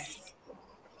 Yes.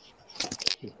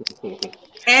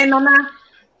 And Nana?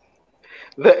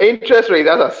 The interest rate,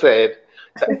 as I said,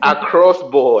 across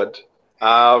board,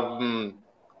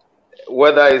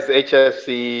 whether it's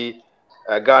HFC,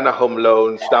 Ghana Home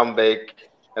Loan, Stanbic,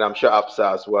 and I'm sure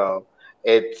APSA as well,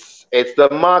 it's the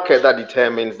market that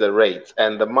determines the rates,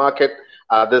 and the market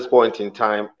at this point in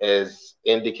time is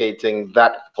indicating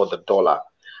that for the dollar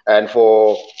and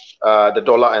for the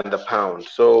dollar and the pound.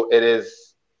 So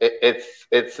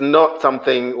it's not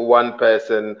something one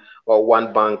person or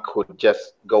one bank could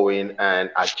just go in and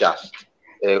adjust.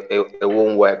 It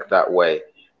won't work that way.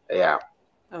 Yeah.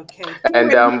 Okay.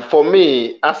 And for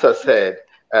me, as I said,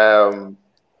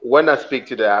 when I speak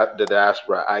to the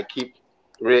diaspora, I keep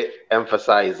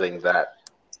re-emphasizing that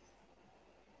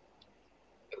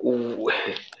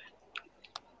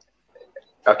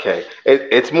okay,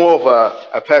 it's more of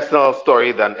a personal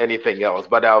story than anything else,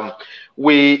 but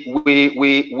we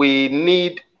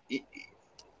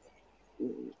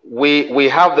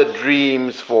have the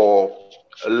dreams for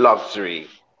luxury,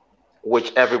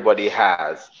 which everybody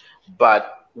has,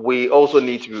 but we also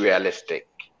need to be realistic,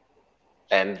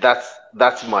 and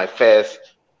that's my first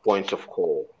point of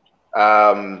call.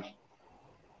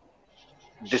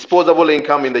 Disposable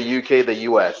income in the UK, the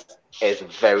US is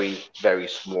very, very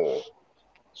small.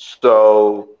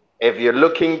 So if you're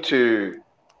looking to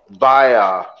buy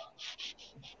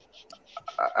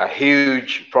a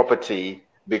huge property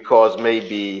because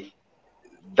maybe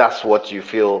that's what you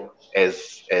feel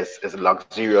is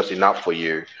luxurious enough for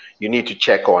you, you need to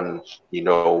check on, you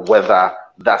know, whether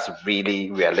that's really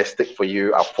realistic for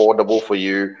you, affordable for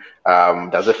you,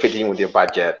 does it fit in with your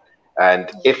budget?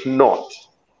 And if not,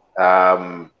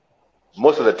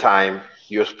 most of the time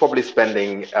you're probably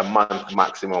spending a month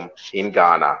maximum in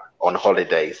Ghana on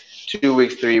holidays, 2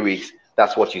 weeks, 3 weeks.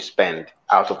 That's what you spend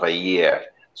out of a year.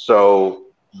 So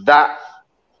that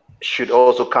should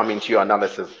also come into your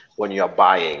analysis when you're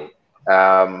buying.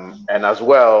 And as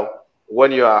well,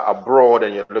 when you are abroad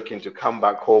and you're looking to come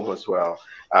back home as well,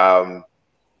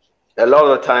 a lot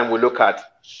of the time we look at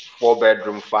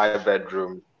 4-bedroom,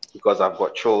 5-bedroom, because I've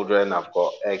got children, I've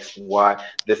got X, Y,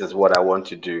 this is what I want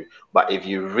to do. But if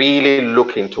you really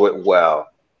look into it well,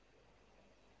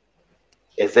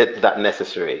 is it that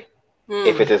necessary?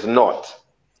 If it is not,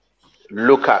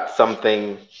 look at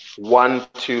something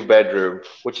 1-2 bedroom,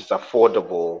 which is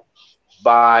affordable,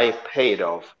 buy, paid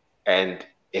off, and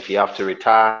if you have to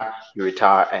retire, you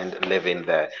retire and live in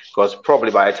there. Because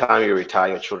probably by the time you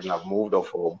retire, your children have moved off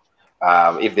home.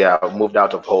 If they are moved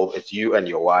out of home, it's you and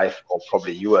your wife, or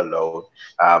probably you alone,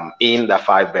 in the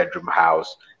 5-bedroom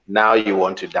house. Now you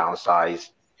want to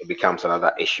downsize, it becomes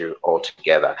another issue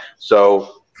altogether.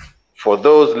 So for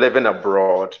those living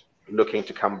abroad, looking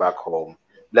to come back home,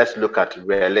 let's look at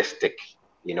realistic,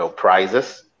 you know,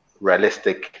 prices,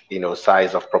 realistic, you know,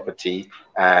 size of property,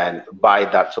 and buy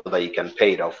that so that you can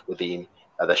pay it off within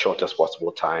the shortest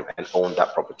possible time and own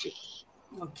that property.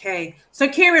 Okay, so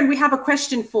Kieran, we have a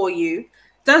question for you.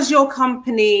 Does your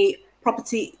company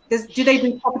do they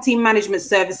do property management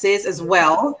services as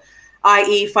well?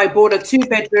 I.e., if I bought a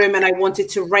 2-bedroom and I wanted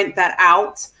to rent that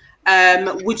out,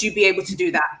 would you be able to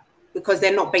do that? Because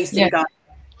they're not based in Ghana.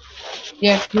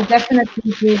 Yes, we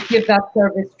definitely do give that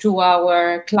service to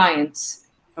our clients.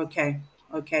 Okay,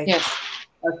 okay. Yes.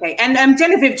 Okay, and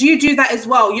Genevieve, do you do that as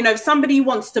well? You know, if somebody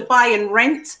wants to buy and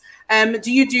rent,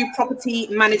 do you do property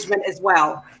management as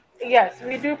well? Yes,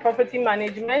 we do property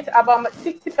management. About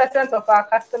 60% of our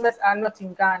customers are not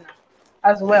in Ghana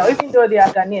as well, even though they are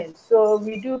Ghanaian. So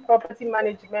we do property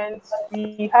management.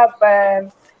 We have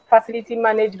facility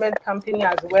management company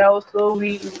as well. So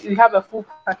we have a full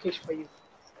package for you.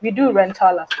 We do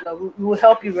rental as well. We will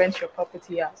help you rent your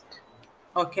property out.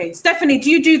 Okay. Stephanie, do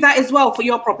you do that as well for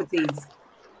your properties?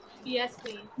 Yes,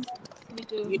 please. We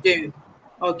do. You do?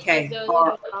 Okay. There's a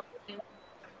lot of housing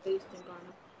based in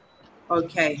Ghana.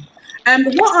 Okay.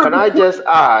 What are Can I just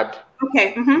add?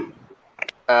 Okay.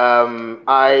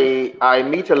 I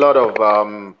meet a lot of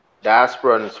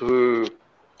diasporans who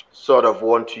sort of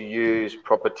want to use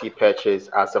property purchase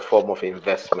as a form of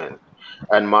investment,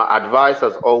 and my advice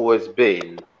has always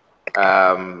been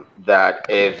that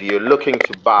if you're looking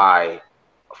to buy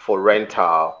for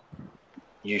rental,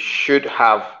 you should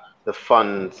have the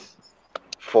funds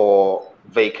for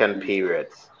vacant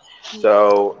periods.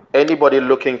 So anybody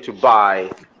looking to buy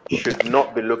should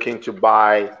not be looking to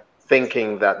buy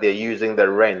thinking that they're using the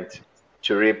rent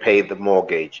to repay the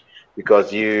mortgage,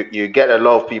 because you get a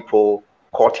lot of people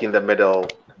caught in the middle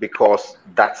because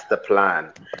that's the plan.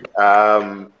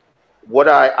 What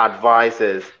I advise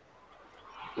is,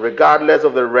 regardless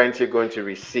of the rent you're going to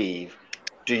receive,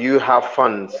 do you have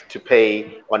funds to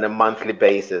pay on a monthly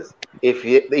basis? If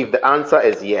the answer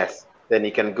is yes, then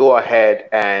you can go ahead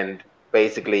and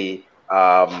basically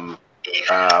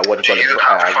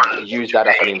use that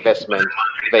as an investment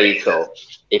vehicle.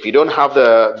 If you don't have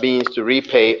the means to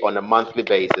repay on a monthly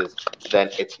basis, then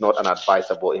it's not an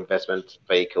advisable investment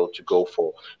vehicle to go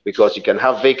for, because you can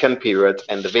have vacant periods,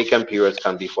 and the vacant periods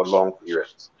can be for long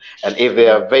periods. And if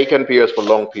there are vacant periods for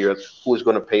long periods, who's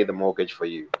going to pay the mortgage for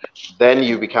you? Then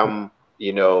you become,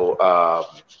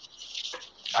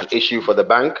 an issue for the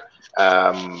bank.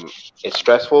 It's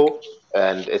stressful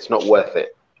and it's not worth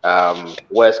it.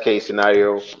 Worst case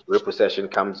scenario, repossession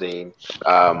comes in,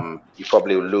 you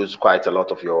probably will lose quite a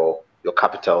lot of your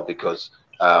capital, because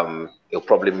it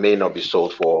probably may not be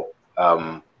sold for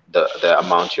the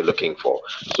amount you're looking for.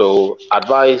 So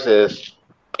advice is,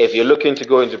 if you're looking to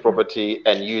go into property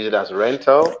and use it as a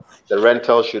rental, the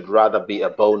rental should rather be a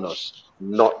bonus,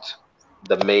 not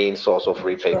the main source of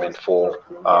repayment for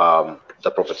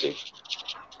the property.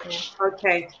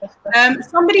 Okay.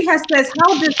 Somebody has says,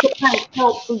 how does the bank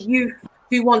help the youth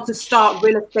who want to start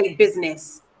real estate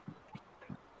business?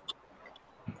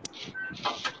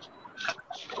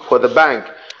 For the bank,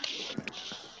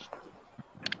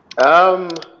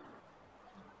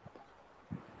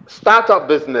 startup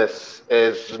business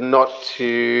is not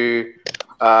too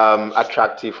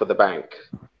attractive for the bank.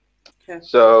 Okay.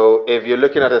 So if you're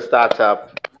looking at a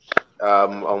startup,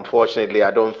 unfortunately, I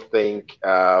don't think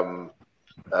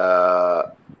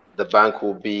the bank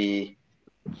will be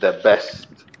the best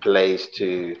place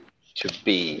to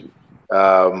be.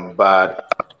 But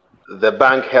the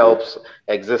bank helps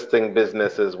existing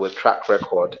businesses with track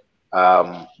record,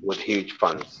 with huge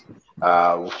funds.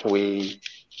 We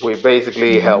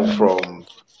basically help from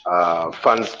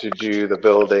funds to do the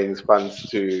buildings, funds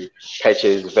to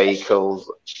purchase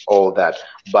vehicles, all that.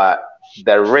 But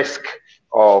the risk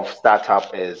of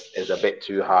startup is a bit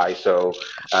too high. So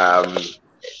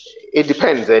it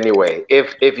depends anyway.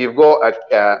 If you've got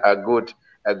a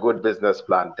good business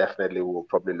plan, definitely we'll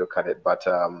probably look at it. But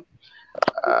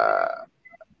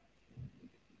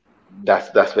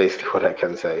that's basically what I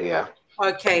can say. Yeah.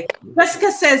 Okay.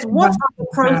 Jessica says, what are the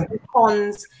pros and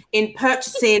cons in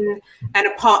purchasing an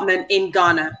apartment in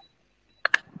Ghana?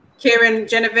 Kieran,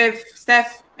 Genevieve,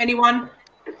 Steph, anyone?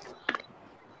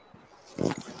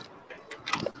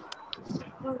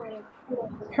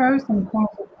 Pros and cons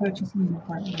of purchasing an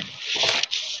apartment.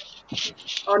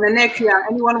 Or Nanekia,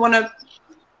 anyone want to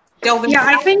delve into? Yeah,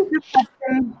 I think this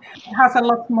question has a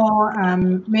lot more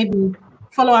maybe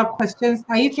follow-up questions.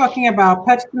 Are you talking about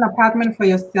purchasing an apartment for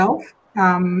yourself?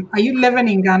 Are you living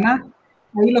in Ghana?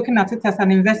 Are you looking at it as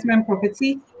an investment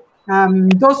property?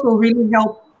 Those will really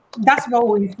help. That's what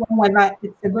will inform whether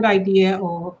it's a good idea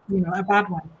or a bad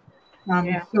one.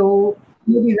 So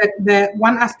maybe the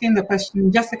one asking the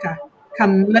question, Jessica,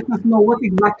 can let us know what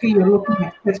exactly you're looking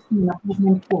at purchasing an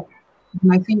apartment for.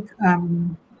 And I think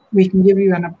we can give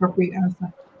you an appropriate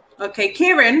answer. Okay,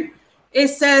 Kieran, it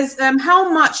says, how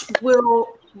much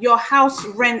will your house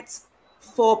rent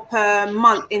for per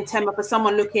month in Tema for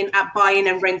someone looking at buying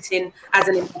and renting as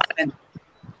an investment?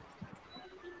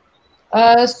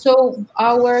 So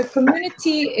our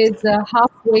community is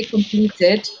halfway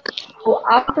completed. So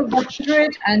out of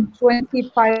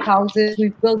 125 houses,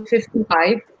 we've built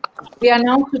 55. We are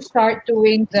now to start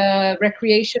doing the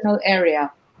recreational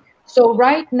area. So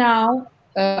right now,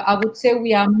 I would say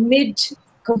we are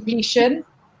mid-completion.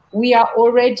 We are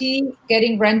already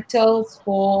getting rentals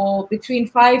for between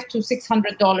 $500 to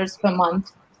 $600 per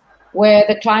month, where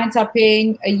the clients are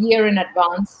paying a year in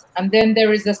advance. And then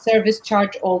there is a service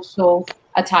charge also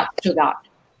attached to that.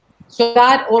 So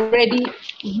that already,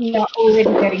 we are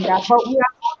already getting that. But we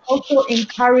are also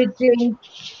encouraging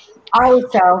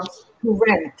ourselves to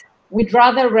rent. we'd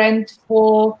rather rent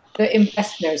for the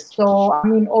investors. So, I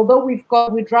mean, although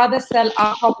we'd rather sell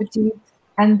our property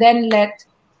and then let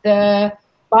the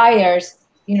buyers,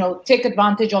 you know, take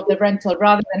advantage of the rental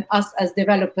rather than us as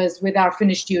developers with our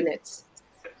finished units.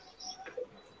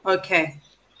 Okay,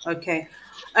 okay.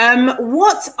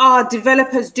 What are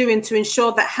developers doing to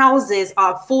ensure that houses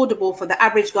are affordable for the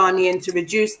average Ghanaian to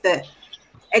reduce the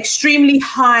extremely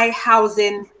high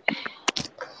housing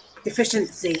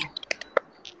deficiency?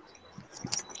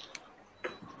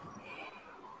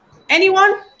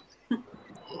 Anyone?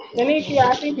 Denise,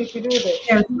 I think you should do this.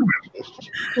 Yes.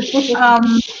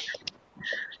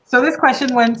 So this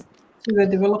question went to the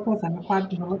developers and the part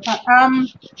developer.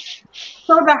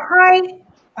 So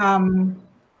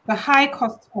the high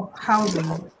cost of housing,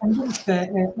 and this is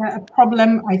a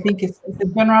problem. I think it's a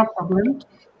general problem.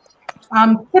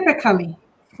 Typically,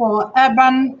 for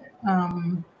urban,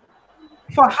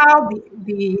 for how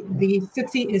the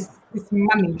city is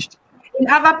managed in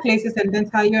other places, and then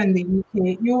tell you in the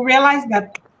UK, you realize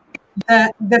that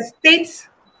the state,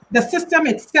 the system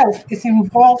itself is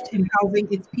involved in housing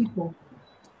its people.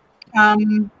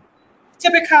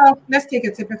 Let's take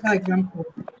a typical example.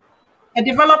 A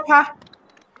developer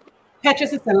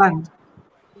purchases a land.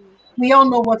 We all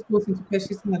know what goes into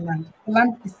purchasing a land. The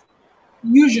land is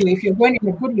usually, if you're going in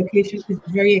a good location, is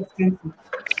very expensive.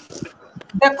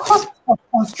 The cost of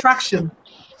construction,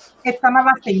 it's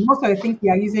another thing. Most of the things we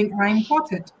are using are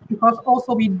imported because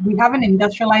also we haven't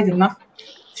industrialized enough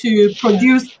to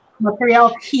produce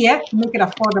materials here to make it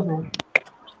affordable.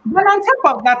 Then on top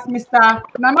of that, Mr.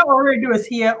 Nana Oredu is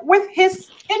here with his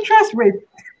interest rate.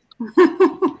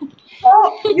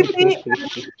 So you see,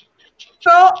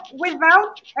 so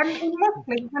without, and in most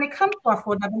places, when it comes to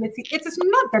affordability, it is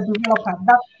not the developer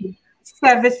that will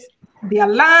service their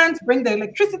land, bring the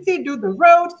electricity, do the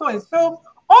road, so and so.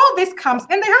 All this comes,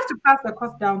 and they have to pass the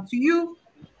cost down to you,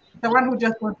 the one who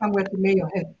just wants somewhere to lay your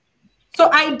head. So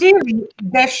ideally,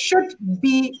 there should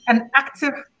be an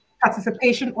active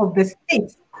participation of the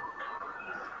state.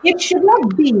 It should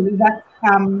not be that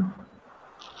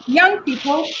young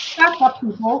people, startup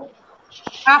people,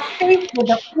 are faced with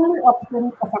the full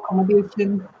option of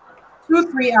accommodation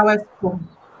 2-3 hours from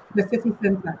the city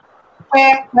center,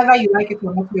 where whether you like it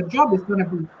or not, your job is going to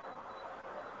be.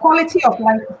 Quality of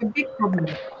life is a big problem.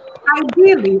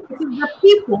 Ideally, it is the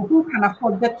people who can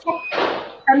afford the top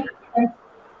 10%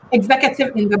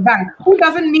 executive in the bank, who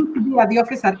doesn't need to be at the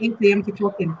office at 8 a.m. to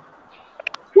clock in,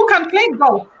 who can play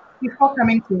golf before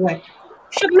coming to work,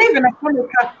 should live in a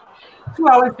Kolika 2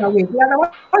 hours away. They are the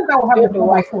ones that will have the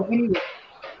job for anyway.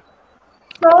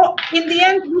 So in the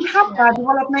end, we have our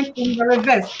development in the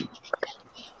reverse.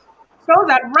 So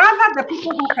that rather the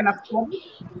people who can afford it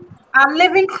are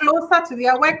living closer to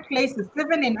their workplaces,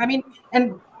 living in, I mean,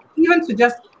 and even to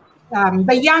just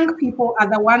the young people are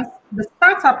the ones, the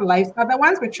startup lives are the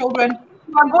ones with children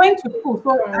who are going to school.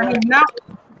 So I mean, now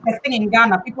the thing in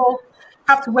Ghana, people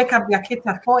have to wake up their kids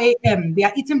at 4 a.m. They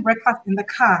are eating breakfast in the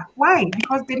car. Why?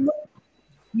 Because they look,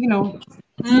 you know,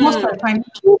 most of the time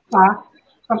too far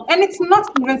from, and it's not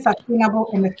even sustainable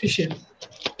and efficient.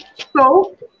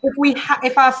 So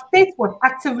if our state was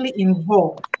actively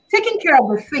involved, taking care of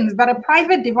the things that a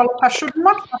private developer should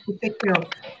not have to take care of,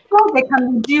 so they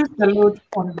can reduce the load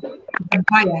on the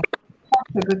buyer.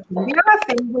 That's a good thing. The other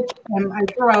thing which I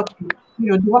throw out to, you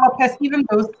know, developers, even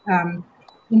those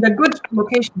in the good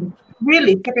locations,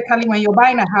 really typically when you're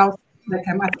buying a house, like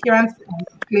at Kieran's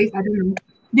place, I don't know,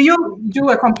 do you do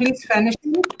a complete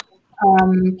furnishing,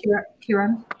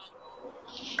 Kieran,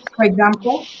 for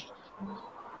example?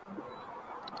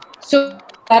 So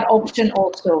that option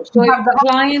also. So if the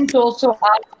client also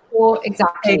asks for,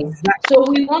 exactly. So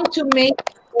we want to make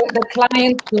the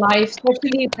client's life,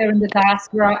 especially if they're in the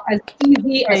diaspora, as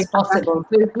easy as possible.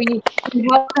 So if we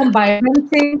help them by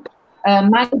renting,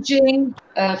 managing,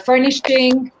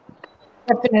 furnishing,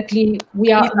 definitely we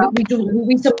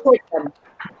support them.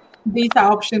 These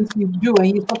are options you do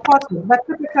and you support them. But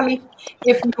typically,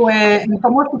 if you were for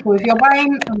most people, if you're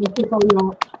buying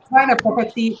you're buying a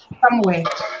property somewhere,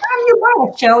 and you buy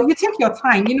a shell, you take your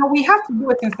time. You know, we have to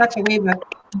do it in such a way that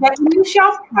the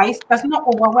initial price does not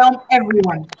overwhelm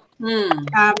everyone.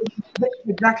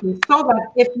 Exactly. So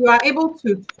that if you are able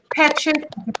to purchase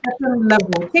at a certain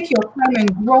level, take your time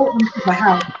and grow into the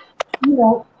house, you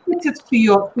know, put it to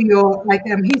your like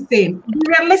he's saying, be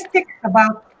realistic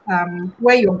about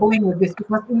where you're going with this,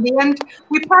 because in the end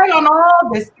we pile on all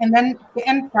this and then the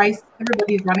end price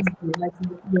everybody is running to, like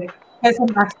the person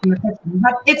asking the question.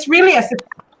 But it's really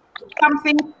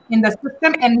something in the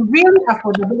system, and really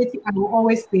affordability, I will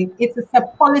always say it is a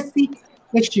policy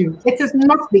issue. It is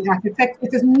not the architect,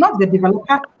 it is not the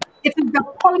developer, It is the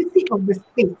policy of the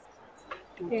state.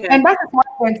 Okay. And that is why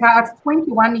at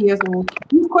 21 years old,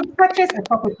 you could purchase a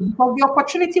property because the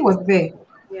opportunity was there.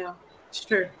 Yeah, it's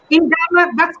true. In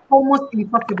Ghana, that's almost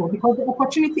impossible because the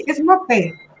opportunity is not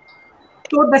there.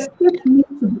 So the state needs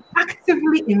to be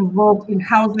actively involved in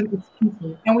housing its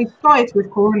people. And we saw it with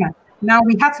Corona. Now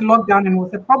we had to lock down and it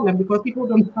was a problem because people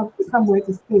don't have somewhere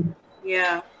to stay.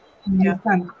 Yeah. You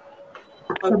understand?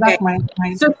 Okay. So that's my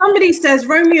So somebody says,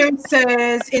 Romeo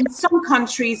says, in some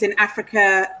countries in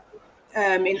Africa,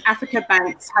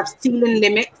 banks have ceiling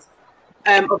limits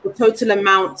of the total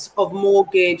amount of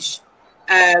mortgage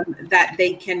that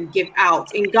they can give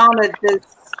out. In Ghana, does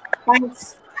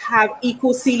banks have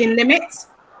equal ceiling limits?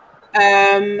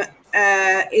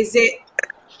 Is it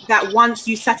that once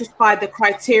you satisfy the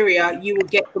criteria, you will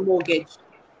get the mortgage?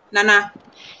 Nana?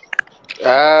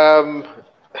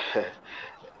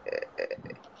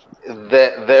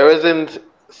 There isn't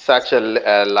such a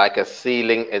like a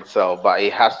ceiling itself, but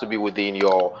it has to be within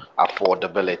your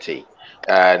affordability,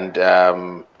 and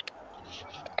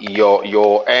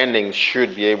your earnings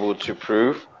should be able to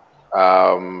prove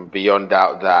beyond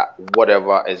doubt that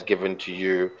whatever is given to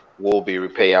you will be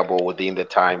repayable within the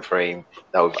time frame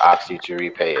that we've asked you to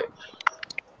repay it.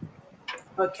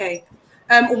 Okay.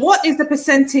 What is the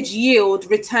percentage yield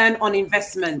return on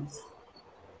investment?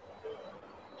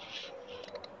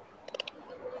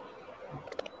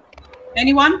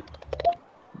 Anyone?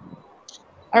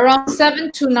 Around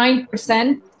 7 to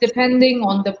 9%, depending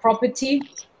on the property.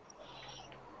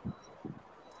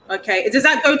 Okay. Does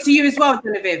that go to you as well,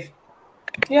 Genevieve?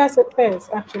 Yes, it is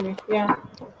actually. Yeah.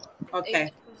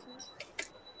 Okay.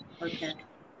 Okay.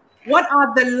 What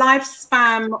are the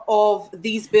lifespan of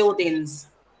these buildings?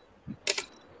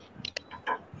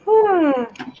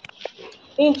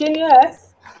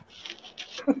 Engineers.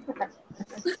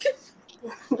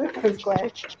 That's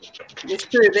great. It's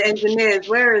true. The engineers.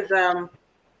 Where is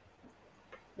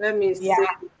Let me see.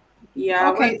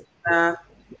 Yeah. Okay. Yeah,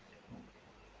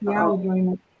 we're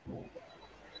doing it.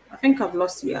 I think I've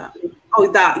lost you. Yeah.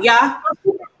 Oh, that. Yeah.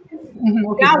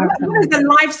 Okay, Yeah. What is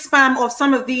the lifespan of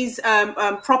some of these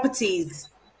properties?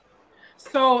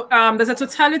 So there's a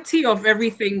totality of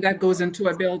everything that goes into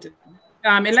a building.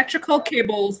 Electrical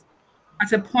cables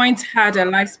at a point had a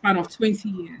lifespan of 20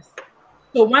 years.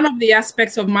 So one of the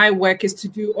aspects of my work is to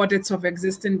do audits of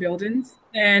existing buildings.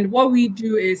 And what we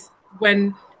do is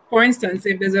when, for instance,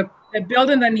 if there's a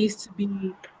building that needs to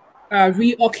be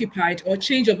reoccupied or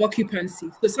change of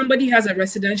occupancy. So somebody has a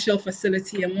residential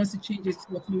facility and wants to change it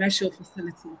to a commercial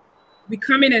facility. We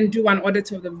come in and do an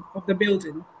audit of the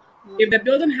building. If the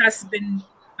building has been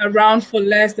around for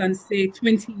less than, say,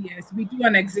 20 years, we do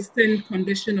an existing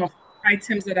condition of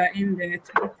items that are in there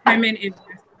to determine if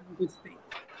they're still in good state.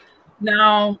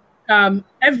 Now,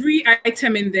 every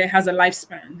item in there has a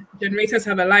lifespan. Generators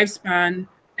have a lifespan,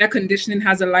 air conditioning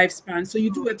has a lifespan. So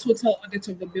you do a total audit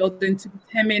of the building to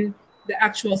determine the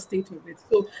actual state of it.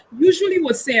 So usually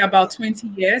we'll say about 20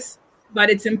 years,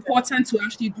 but it's important to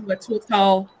actually do a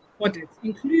total audit,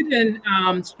 including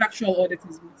structural audit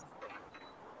as well.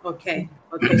 Okay.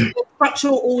 Okay. So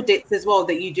structural audits as well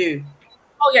that you do.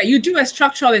 Oh yeah, you do a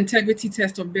structural integrity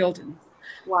test of buildings.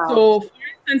 Wow. So for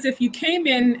instance, if you came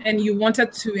in and you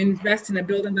wanted to invest in a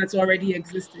building that's already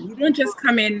existing, you don't just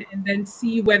come in and then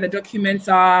see where the documents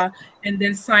are and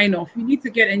then sign off. You need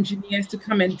to get engineers to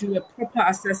come and do a proper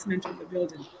assessment of the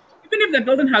building. Even if the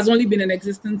building has only been in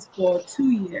existence for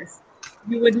 2 years,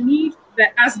 you would need the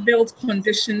as-built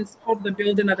conditions of the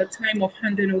building at the time of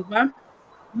handing over.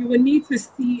 You will need to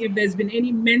see if there's been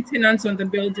any maintenance on the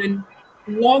building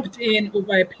logged in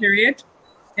over a period.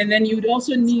 And then you would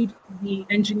also need the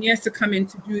engineers to come in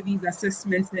to do these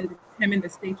assessments and determine the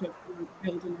state of the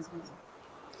building as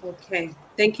well. Okay,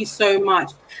 thank you so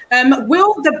much.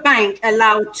 Will the bank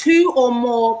allow 2 or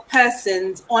more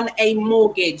persons on a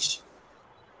mortgage?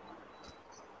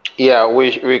 Yeah,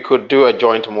 we could do a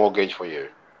joint mortgage for you.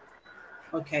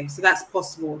 Okay, so that's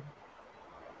possible.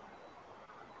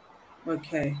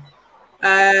 Okay.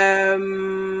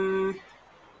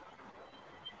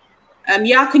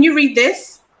 Yeah, can you read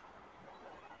this?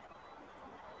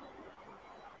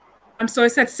 So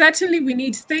it said, certainly we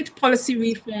need state policy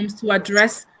reforms to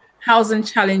address housing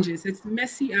challenges. It's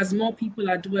messy as more people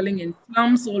are dwelling in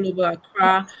slums all over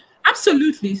Accra.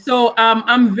 Absolutely. So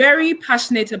I'm very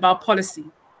passionate about policy.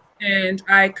 And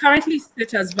I currently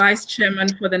sit as vice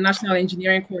chairman for the National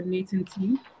Engineering Coordinating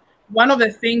Team. One of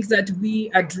the things that we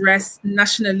address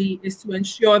nationally is to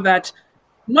ensure that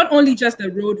not only just the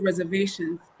road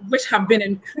reservations, which have been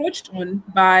encroached on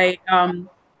by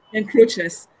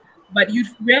encroachers, But you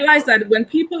realize that when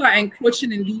people are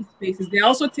encroaching in these spaces, they're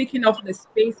also taking off the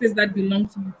spaces that belong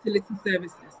to utility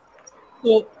services.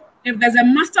 So if there's a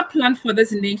master plan for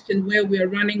this nation where we're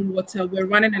running water, we're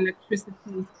running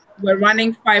electricity, we're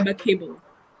running fiber cable,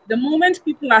 the moment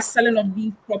people are selling off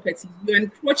these properties, you're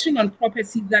encroaching on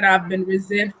properties that have been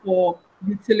reserved for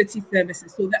utility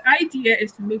services. So the idea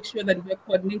is to make sure that we're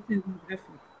coordinating these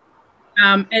efforts.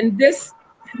 And this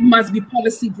must be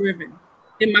policy driven.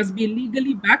 It must be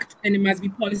legally backed, and it must be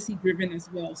policy driven as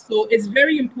well. So it's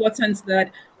very important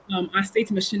that our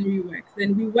state machinery works.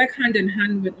 And we work hand in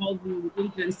hand with all the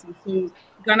agencies. So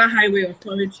Ghana Highway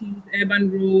Authorities,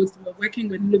 Urban Roads, we're working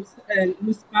with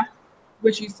LUSPA,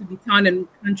 which used to be Town and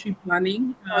Country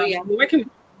Planning. We're working with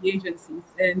the agencies,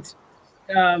 and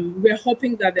we're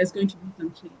hoping that there's going to be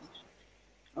some change.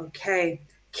 Okay.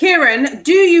 Kieran,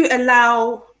 do you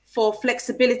allow for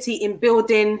flexibility in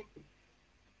building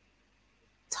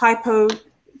typologies?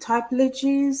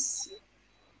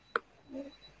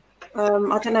 I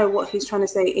don't know what he's trying to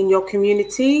say, in your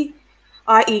community,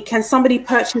 i.e. can somebody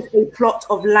purchase a plot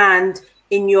of land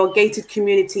in your gated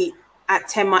community at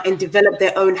Tema and develop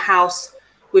their own house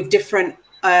with different,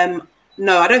 no,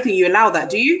 I don't think you allow that,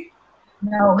 do you?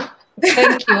 No,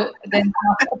 thank you. Then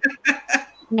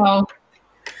no.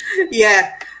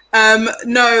 Yeah.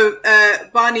 No,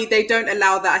 Barney, they don't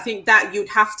allow that. I think that you'd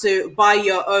have to buy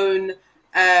your own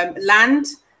land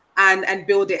and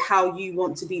build it how you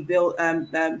want to be built,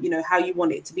 you know, how you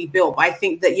want it to be built. But I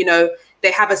think that, you know,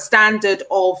 they have a standard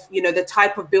of, you know, the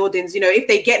type of buildings, you know, if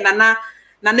they get Nana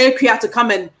Accra to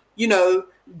come and, you know,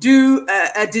 do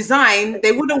a design,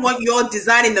 they wouldn't want your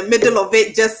design in the middle of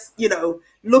it, just, you know,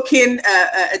 looking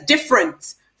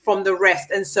different from the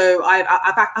rest. And so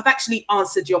I've actually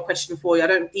answered your question for you. I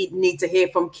don't need to hear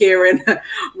from Kieran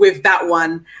with that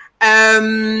one.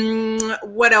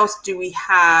 What else do we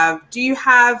have? Do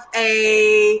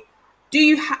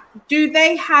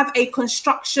they have a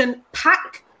construction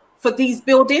pack for these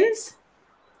buildings?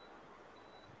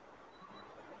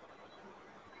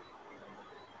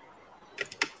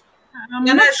 I'm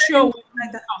not sure.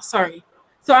 Oh, sorry.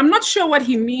 So I'm not sure what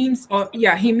he means, or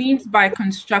yeah, he means by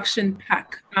construction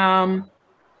pack. I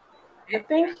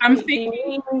think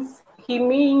he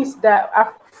means that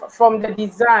from the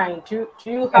design. Do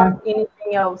you have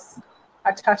anything else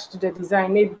attached to the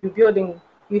design? Maybe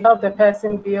you help the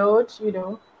person build, you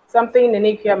know, something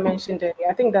Nanekia mentioned earlier.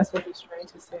 I think that's what he's trying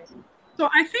to say. So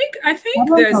I think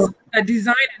there's a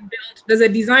design and build. There's a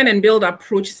design and build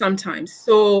approach sometimes.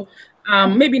 So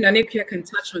maybe Nanekia can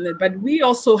touch on it, but we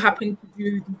also happen to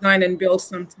do design and build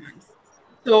sometimes.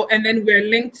 So, and then we're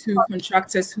linked to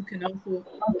contractors who can also.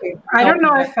 Okay. I don't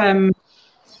know if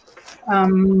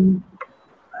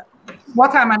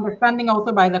what I'm understanding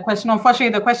also by the question. Unfortunately,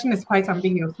 the question is quite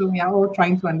ambiguous, so we are all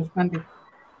trying to understand it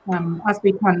as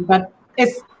we can. But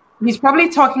he's probably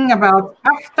talking about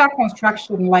after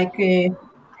construction, like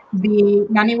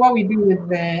what we do with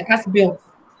the as-built.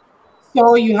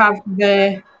 So you have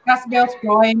the as-built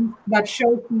drawing that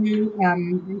shows you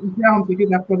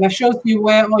that shows you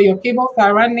where all your cables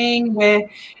are running, where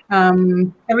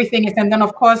everything is, and then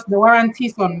of course the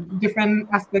warranties on different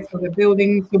aspects of the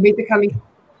building. So basically,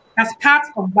 as part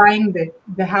of buying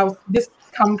the house, this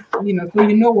comes, you know, so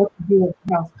you know what to do with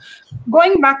the house.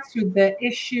 Going back to the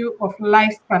issue of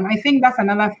lifespan, I think that's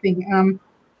another thing.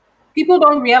 People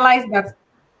don't realize that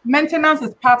maintenance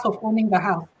is part of owning the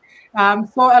house.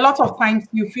 So a lot of times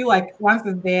you feel like once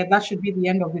it's there, that should be the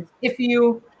end of it.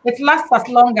 It lasts as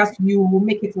long as you will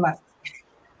make it last.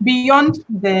 Beyond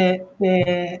the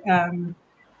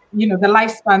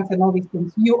lifespans and all these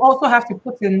things, you also have to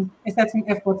put in a certain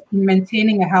effort in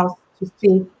maintaining a house to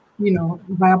stay, you know,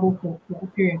 viable for a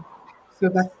period. So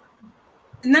that's.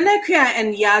 Nanekia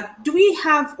and do we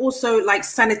have also like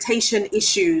sanitation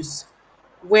issues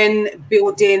when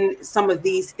building some of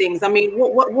these things? I mean,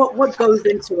 what goes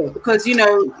into it? Because, you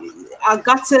know, our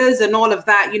gutters and all of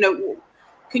that, you know,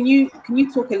 can you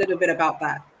talk a little bit about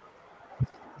that?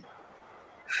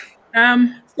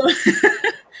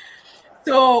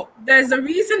 So there's a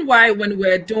reason why when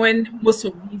we're doing most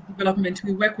of these developments,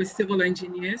 we work with civil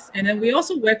engineers, and then we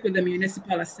also work with the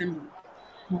municipal assembly.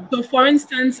 So for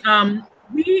instance,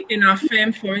 we in our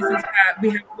firm, for instance,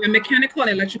 we're mechanical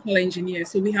and electrical engineers.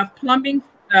 So we have plumbing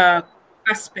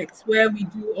aspects where we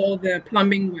do all the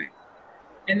plumbing work.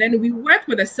 And then we work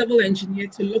with a civil engineer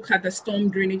to look at the storm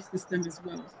drainage system as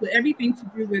well. So everything to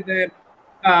do with the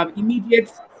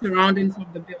immediate surroundings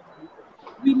of the building.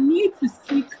 We need to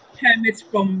seek permits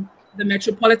from the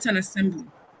Metropolitan Assembly.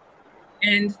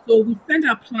 And so we send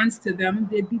our plans to them.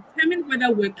 They determine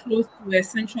whether we're close to a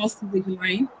central sewage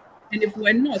line. And if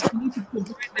we're not, we need to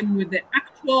provide them with the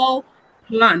actual actual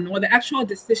plan or the actual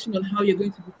decision on how you're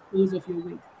going to dispose of your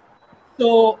waste.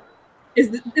 So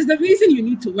is the reason you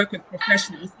need to work with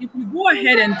professionals. If you go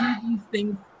ahead and do these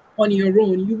things on your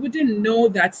own, you wouldn't know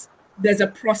that there's a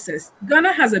process.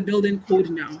 Ghana has a building code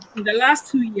now. In the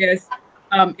last 2 years,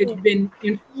 it's been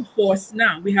in full force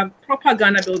now. We have proper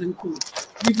Ghana building code.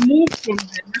 We've moved from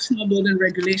the National Building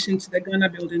Regulation to the Ghana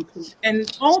Building Code.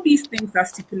 And all these things are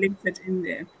stipulated in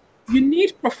there. You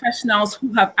need professionals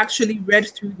who have actually read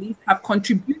through these, have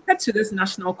contributed to this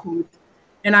national code,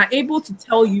 and are able to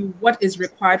tell you what is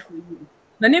required for you.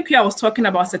 Nanepia was talking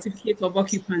about certificate of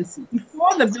occupancy.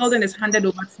 Before the building is handed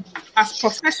over to you, as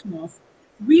professionals,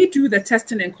 we do the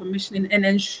testing and commissioning and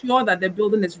ensure that the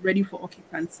building is ready for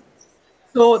occupancy.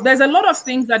 So there's a lot of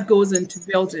things that goes into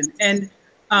building. And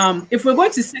if we're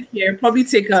going to sit here, probably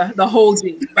take the whole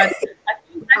day. But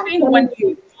I think when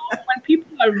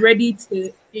people are ready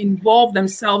to involve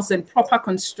themselves in proper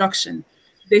construction,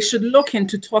 they should look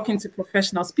into talking to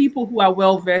professionals, people who are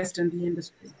well versed in the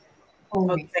industry.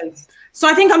 Okay. So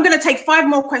I think I'm going to take 5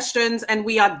 more questions and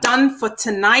we are done for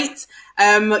tonight.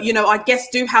 You know, our guests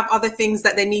do have other things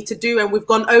that they need to do, and we've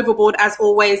gone overboard as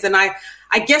always. And I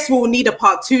guess we'll need a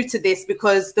part 2 to this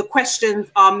because the questions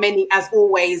are many as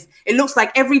always. It looks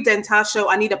like every dental show,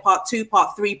 I need a part 2,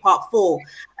 part 3, part 4.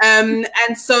 And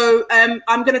so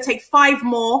I'm going to take 5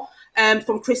 more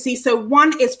from Chrissy. So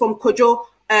one is from Kojo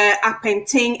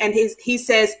Apenting, and he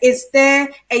says, is there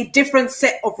a different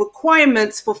set of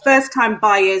requirements for first-time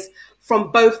buyers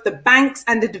from both the banks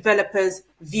and the developers'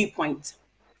 viewpoint?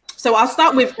 So I'll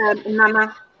start with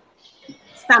Nana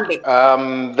Stanbic.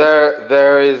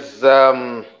 There is.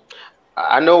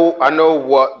 I know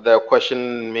what the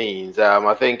question means.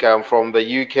 I think from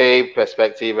the UK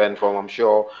perspective and from, I'm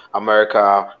sure,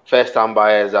 America, first-time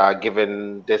buyers are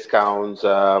given discounts.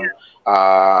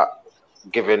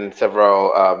 Given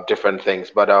several different things,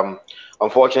 but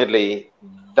unfortunately,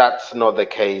 that's not the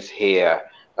case here.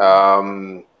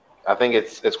 I think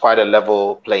it's quite a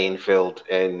level playing field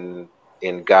in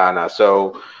Ghana.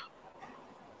 So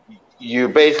you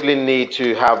basically need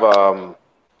to have a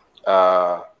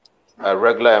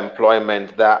regular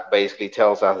employment that basically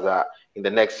tells us that in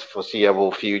the next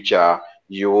foreseeable future,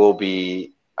 you will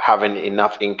be having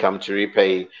enough income to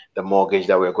repay the mortgage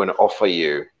that we're going to offer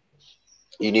you.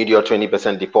 You need your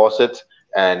 20% deposit,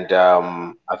 and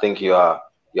I think you are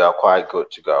quite good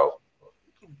to go.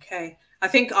 Okay, I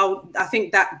think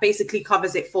that basically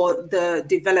covers it for the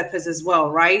developers as well,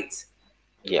 right?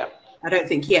 Yeah. I don't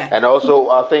think, yeah. And also,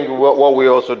 I think what we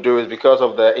also do is, because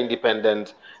of the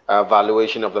independent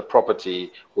valuation of the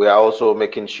property, we are also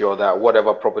making sure that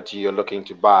whatever property you're looking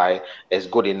to buy is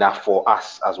good enough for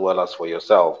us as well as for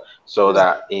yourself, so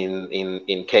that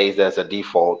in case there's a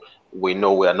default, we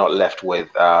know we are not left with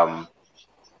a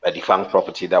defunct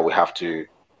property that we have to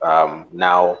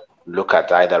now look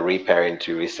at either repairing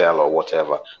to resell or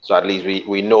whatever. So at least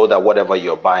we know that whatever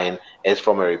you're buying is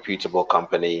from a reputable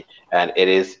company and it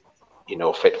is, you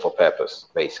know, fit for purpose,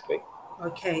 basically.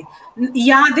 Okay.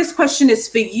 Yeah, this question is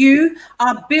for you.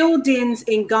 Are buildings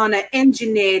in Ghana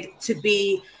engineered to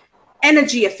be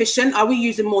energy efficient? Are we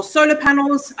using more solar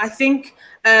panels? I think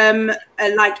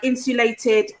like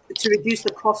insulated to reduce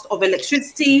the cost of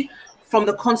electricity from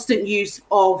the constant use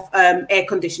of air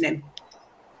conditioning.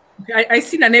 Okay, I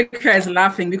see Naneka is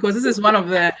laughing because this is one of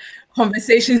the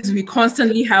conversations we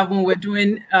constantly have when we're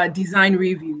doing design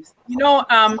reviews. You know,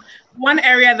 one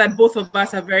area that both of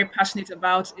us are very passionate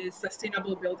about is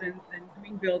sustainable buildings and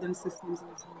green building systems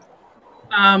as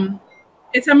well.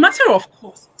 It's a matter of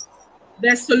cost.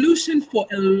 There's solution for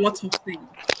a lot of things.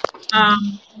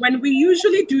 When we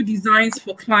usually do designs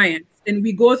for clients and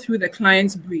we go through the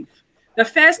client's brief, the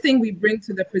first thing we bring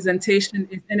to the presentation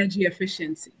is energy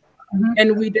efficiency.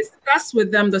 And we discuss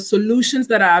with them the solutions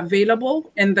that are available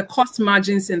and the cost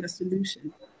margins in the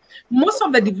solution. Most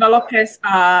of the developers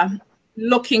are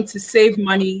looking to save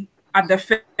money at the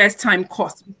first time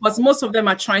cost because most of them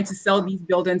are trying to sell these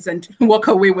buildings and walk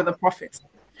away with a profit.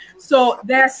 So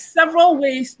there are several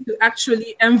ways to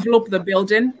actually envelope the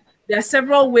building. There are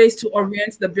several ways to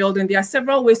orient the building. There are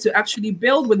several ways to actually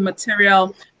build with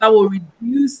material that will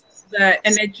reduce the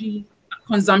energy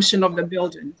consumption of the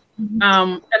building. A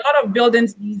lot of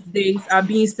buildings these days are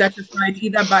being certified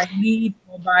either by LEED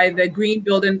or by the Green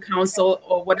Building Council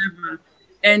or whatever.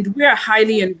 And we are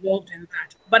highly involved in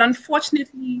that. But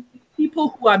unfortunately, people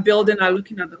who are building are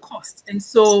looking at the cost. And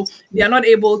so they are not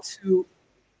able to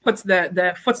put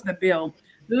the foot the bill.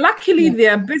 Luckily,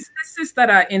 there are businesses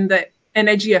that are in the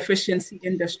energy efficiency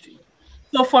industry.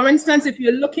 So for instance, if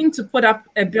you're looking to put up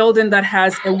a building that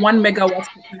has a 1 megawatt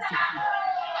capacity,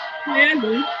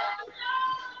 clearly,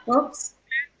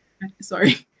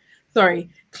 sorry.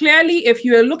 Clearly, if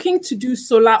you are looking to do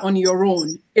solar on your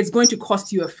own, it's going to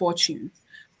cost you a fortune.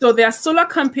 So there are solar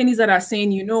companies that are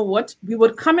saying, you know what, we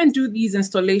would come and do these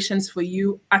installations for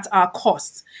you at our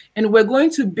cost. And we're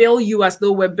going to bill you as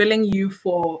though we're billing you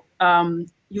for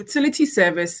utility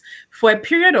service for a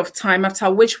period of time,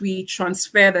 after which we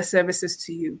transfer the services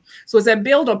to you. So it's a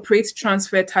build, operate,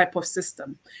 transfer type of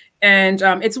system. And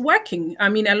it's working. I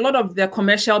mean, a lot of the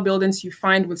commercial buildings you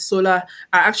find with solar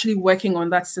are actually working on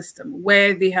that system,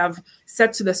 where they have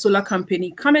said to the solar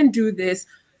company, come and do this,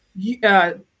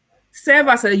 serve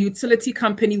as a utility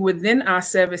company within our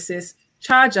services,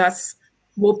 charge us,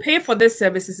 we'll pay for these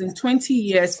services. In 20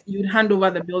 years, you'd hand over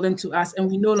the building to us,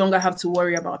 and we no longer have to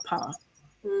worry about power.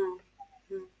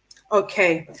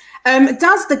 Okay.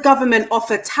 Does the government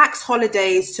offer tax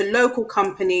holidays to local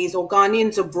companies or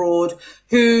Ghanaians abroad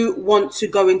who want to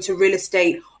go into real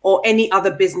estate or any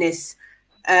other business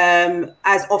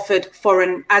as offered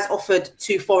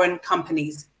to foreign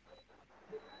companies?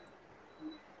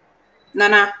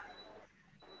 Nana?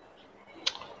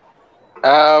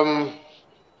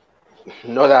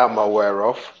 Not that I'm aware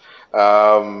of.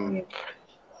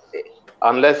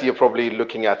 Unless you're probably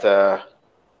looking at a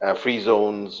free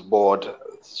zones board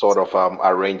sort of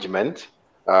arrangement,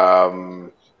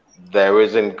 there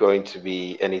isn't going to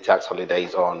be any tax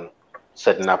holidays on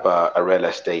setting up a real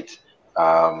estate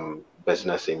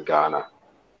business in Ghana.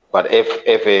 But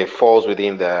if it falls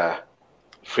within the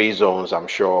free zones, I'm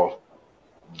sure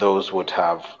those would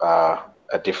have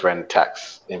a different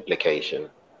tax implication.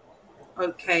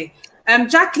 Okay.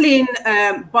 Jacqueline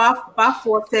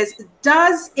Barfour says,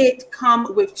 does it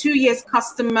come with 2 years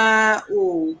customer?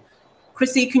 Oh,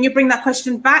 Chrissy, can you bring that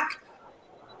question back?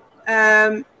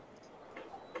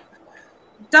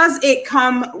 Does it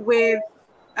come with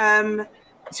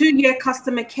 2-year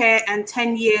customer care and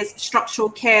 10 years structural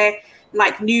care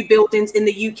like new buildings in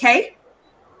the UK?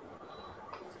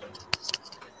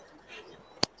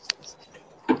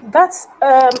 That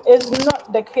is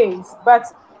not the case, but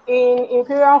in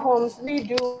Imperial Homes, we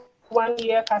do 1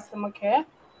 year customer care,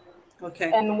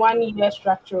 okay, and 1 year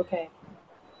structural care,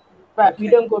 but we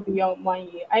don't go beyond 1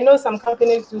 year. I know some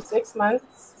companies do 6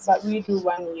 months, but we do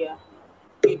 1 year.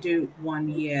 You do 1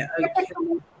 year, okay.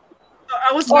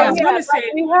 I was going to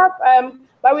say, we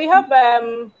have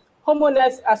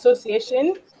homeowners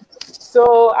association.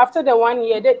 So after the 1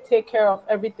 year, they take care of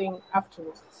everything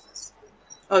afterwards.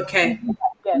 Okay.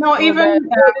 Yes, No, so even the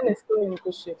building is still in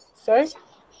good shape. Sorry.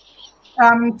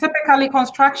 Typically,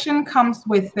 construction comes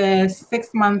with a 6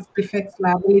 month defects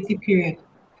liability period,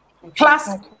 plus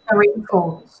a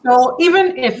rainfall. So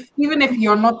even if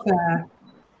you're not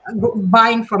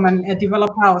buying from a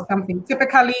developer or something,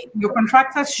 typically your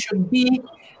contractors should be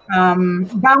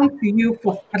bound to you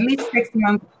for at least 6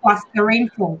 months plus the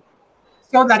rainfall,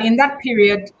 so that in that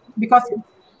period, because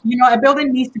a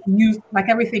building needs to be used like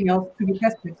everything else to be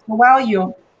tested. So while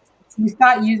you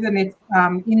start using it,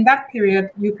 in that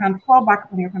period, you can fall back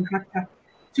on your contractor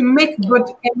to make good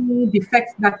any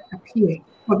defects that appear.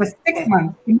 For the 6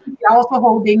 months, you're also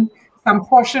holding some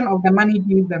portion of the money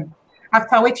due them,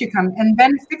 after which you can, and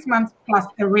then 6 months plus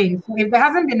a rain. So if there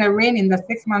hasn't been a rain in the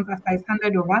 6 months after it's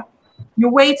handed over, you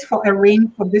wait for a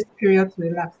rain for this period to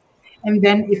elapse. And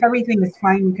then if everything is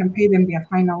fine, you can pay them their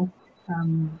final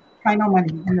money,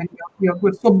 and then you're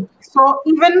good. So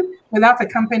even without a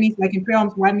company like Imperial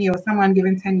 1 year or someone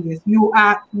given 10 years, you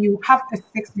have a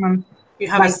 6 month. You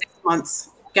have a 6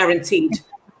 months guaranteed.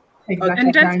 Exactly.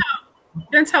 And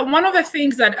Denta, one of the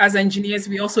things that as engineers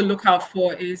we also look out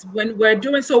for is when we're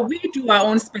doing, so we do our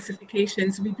own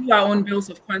specifications, we do our own bills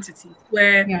of quantity,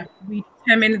 where we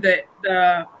determine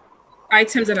the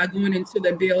items that are going into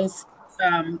the bills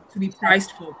to be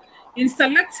priced for. In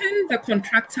selecting the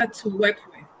contractor to work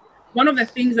with, one of the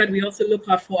things that we also look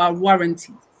out for are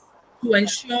warranties, to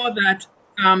ensure that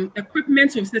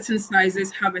equipment of certain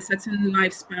sizes have a certain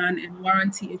lifespan and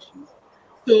warranty issues.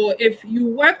 So if you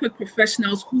work with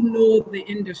professionals who know the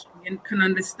industry and can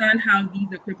understand how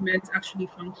these equipment actually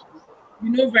function, you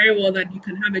know very well that you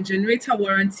can have a generator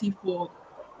warranty for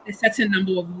a certain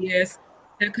number of years,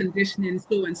 air conditioning,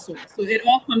 so and so. So it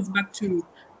all comes back to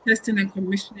testing and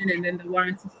commissioning, and then the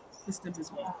warranty system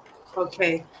as well.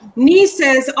 Okay. Nee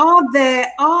says,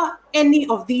 are any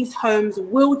of these homes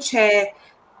wheelchair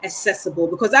accessible?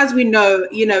 Because as we know,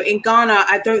 in Ghana,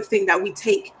 I don't think that we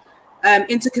take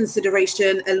into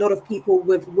consideration a lot of people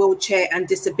with wheelchair and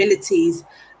disabilities.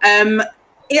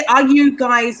 Are you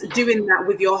guys doing that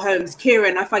with your homes?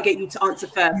 Kieran, if I get you to answer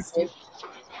first.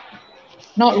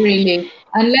 Not really,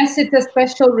 unless it's a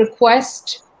special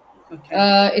request.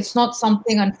 Okay. It's not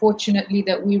something, unfortunately,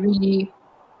 that we really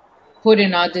put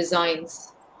in our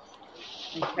designs.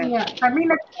 Okay. Yeah, I mean,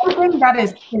 it's something that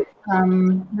is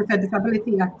with a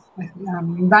disability act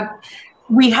that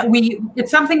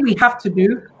it's something we have to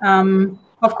do.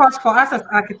 Of course, for us as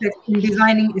architects, in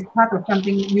designing is part of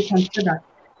something you consider.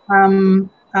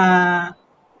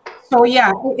 So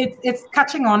yeah, it's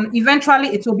catching on. Eventually,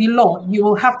 it will be law. You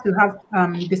will have to have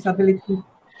disability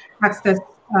access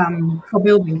for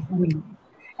buildings. I mean,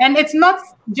 and it's not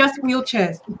just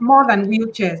wheelchairs; it's more than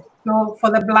wheelchairs. So for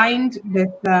the blind,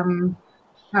 there's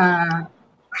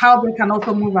how they can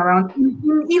also move around,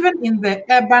 even in the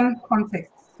urban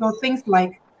context. So things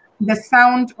like the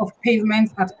sound of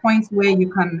pavements at points where you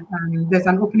can, there's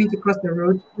an opening to cross the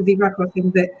road, the zebra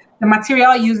crossing, the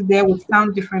material used there would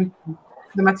sound different from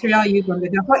the material used on the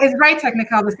dam. So it's very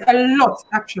technical. There's a lot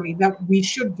actually that we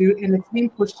should do, and it's being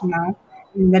pushed now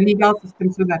in the legal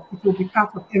system so that it will be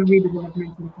part of every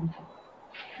development in the country.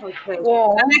 Okay.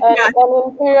 Yeah, and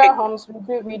imperial homes,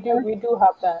 we do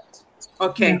have that.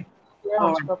 Okay.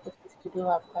 Yeah. Properties, we do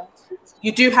have that.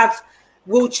 You do have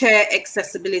wheelchair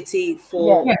accessibility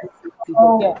for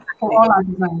for all our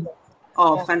designs.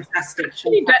 Oh, fantastic.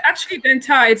 Actually,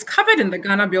 Denta, it's covered in the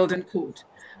Ghana Building Code.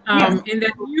 In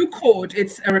the new code,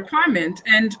 it's a requirement.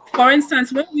 And for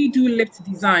instance, when we do lift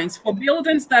designs for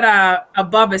buildings that are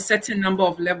above a certain number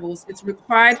of levels, it's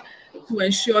required to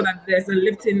ensure that there's a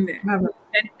lift in there.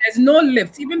 And there's no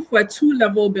lift. Even for a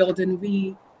 2-level building,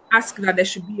 we ask that there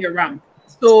should be a ramp.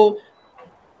 So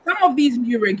some of these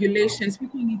new regulations,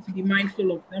 people need to be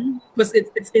mindful of them because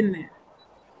it's in there.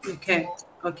 Okay.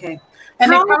 Okay.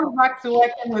 And it comes back to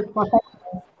working with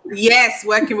professionals. Yes,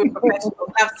 working with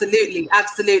professionals. Absolutely.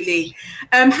 Absolutely.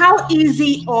 How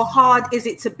easy or hard is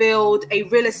it to build a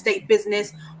real estate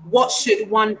business? What should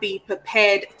one be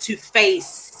prepared to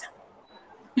face?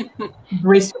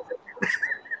 Brace.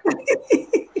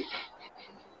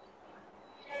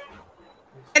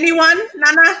 Anyone?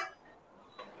 Nana?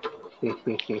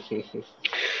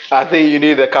 I think you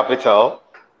need the capital.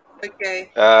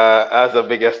 Okay. As the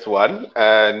biggest one,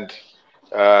 and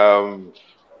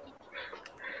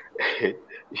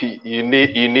you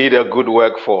need a good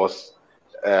workforce,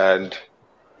 and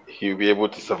you'll be able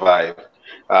to survive.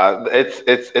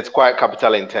 It's quite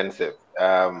capital intensive.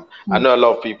 I know a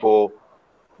lot of people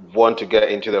want to get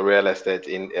into the real estate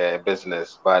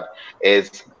business, but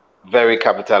it's very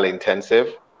capital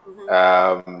intensive.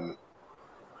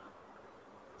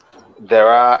 There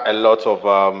are a lot of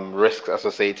risks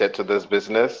associated to this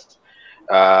business.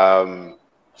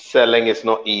 Selling is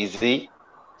not easy.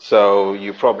 So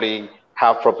you probably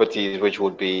have properties which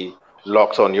would be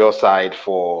locked on your side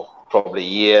for probably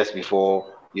years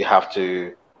before you have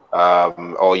to,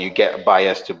 or you get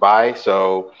buyers to buy.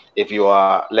 So if you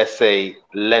are, let's say,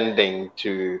 lending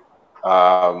to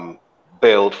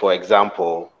build, for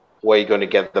example, where you're going to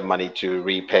get the money to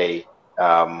repay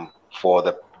for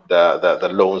the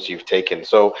loans you've taken.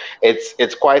 So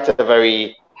it's quite a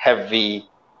very heavy,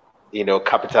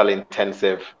 capital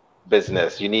intensive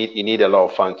business. You need a lot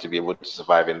of funds to be able to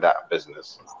survive in that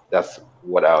business. That's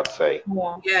what I would say.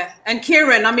 Yeah. And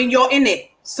Kieran, I mean, you're in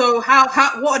it. So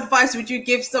what advice would you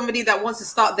give somebody that wants to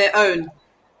start their own?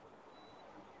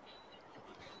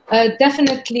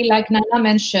 Definitely, like Nana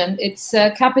mentioned, it's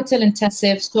capital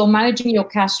intensive. So managing your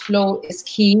cash flow is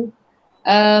key.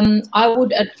 I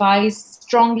would advise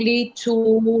strongly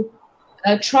to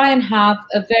try and have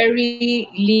a very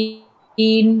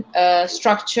lean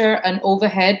structure and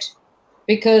overhead,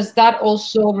 because that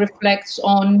also reflects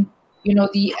on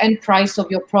the end price of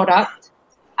your product.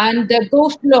 And go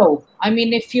slow. I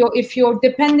mean, if you're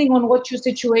depending on what your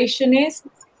situation is,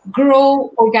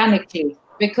 grow organically,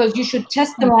 because you should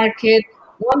test the market.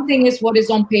 One thing is what is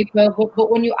on paper,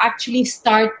 but when you actually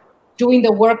start doing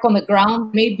the work on the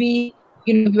ground, maybe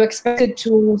you expected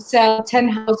to sell 10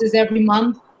 houses every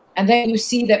month, and then you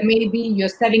see that maybe you're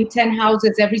selling 10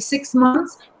 houses every 6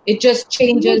 months. It just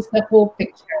changes the whole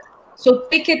picture. So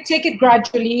take it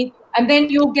gradually, and then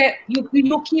you'll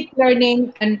keep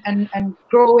learning and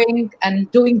growing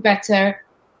and doing better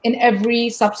in every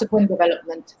subsequent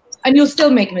development, and you'll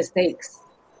still make mistakes.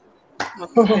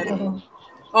 Okay.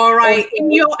 All right.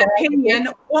 In your opinion,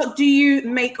 what do you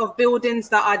make of buildings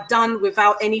that are done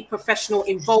without any professional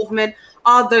involvement?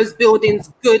 Are those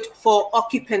buildings good for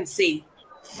occupancy?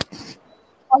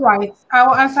 All right. I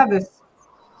will answer this.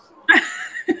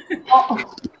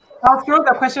 I'll throw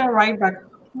the question right back.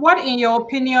 What, in your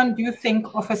opinion, do you think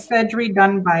of a surgery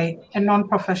done by a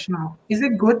non-professional? Is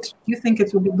it good? Do you think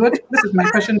it will be good? This is my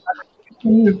question.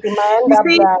 You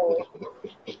see,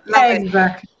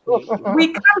 exactly.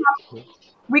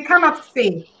 We cannot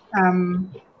say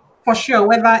for sure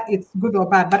whether it's good or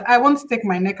bad, but I won't stick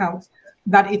my neck out.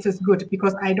 that it is good,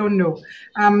 because I don't know.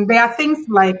 There are things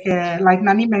like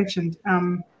Nani mentioned.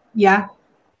 Yeah,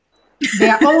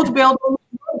 there are old buildings.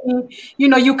 You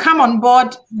know, you come on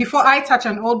board. Before I touch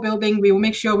an old building, we will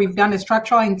make sure we've done a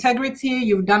structural integrity.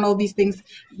 You've done all these things.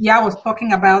 Yeah, I was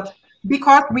talking about,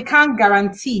 because we can't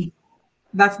guarantee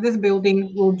that this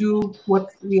building will do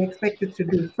what we expect it to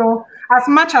do. So as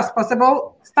much as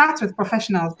possible, start with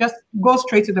professionals. Just go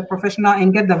straight to the professional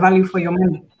and get the value for your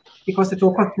money, because it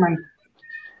will cost money.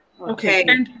 Okay.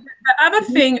 And the other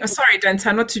thing, sorry,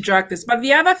 Denta, not to drag this, but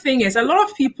the other thing is, a lot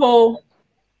of people,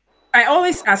 I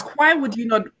always ask, why would you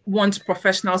not want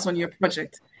professionals on your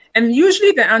project? And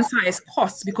usually the answer is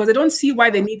cost, because they don't see why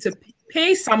they need to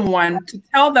pay someone to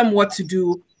tell them what to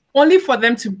do, only for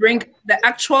them to bring the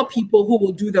actual people who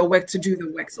will do the work to do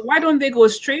the work. So why don't they go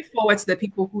straight forward to the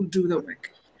people who do the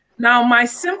work? Now, my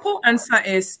simple answer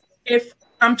is, if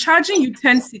I'm charging you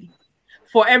 10 cedis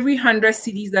for every 100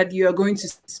 cedis that you are going to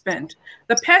spend,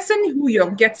 the person who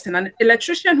you're getting, an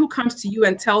electrician who comes to you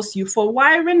and tells you, for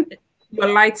wiring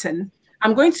your lighting,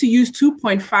 I'm going to use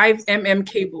 2.5 mm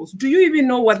cables. Do you even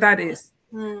know what that is?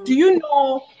 Do you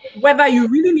know whether you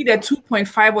really need a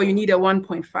 2.5 or you need a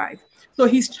 1.5? So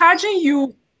he's charging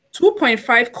you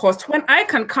 2.5 cost, when I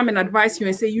can come and advise you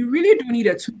and say, you really don't need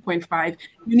a 2.5,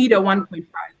 you need a 1.5.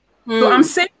 So I'm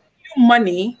saving you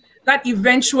money that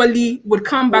eventually would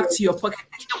come back to your pocket.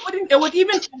 It would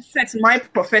even offset my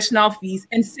professional fees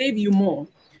and save you more.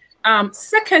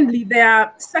 Secondly, there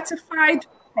are certified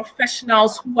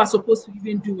professionals who are supposed to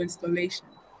even do installation.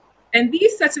 And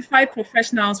these certified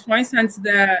professionals, for instance,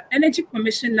 the Energy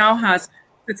Commission now has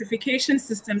certification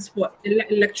systems for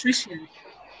electricians.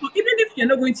 So even if you're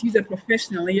not going to use a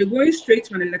professional and you're going straight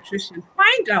to an electrician,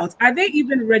 find out, are they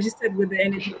even registered with the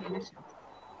Energy Commission,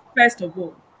 first of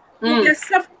all? So there's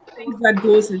several things that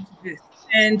goes into this.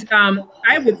 And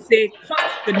I would say cost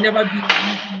should never be a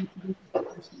reason to do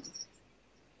professionals.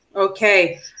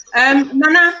 Okay.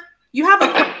 Nana, you have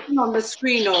a question on the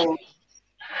screen, or?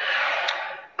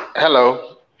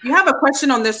 Hello. You have a question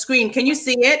on the screen. Can you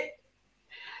see it?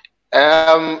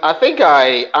 I think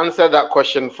I answered that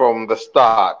question from the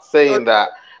start, saying that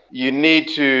you need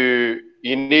to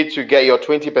get your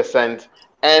 20%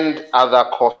 and other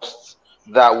costs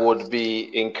that would be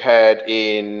incurred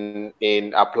in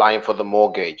applying for the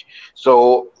mortgage.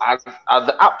 So at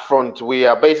the upfront, we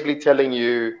are basically telling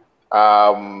you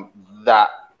that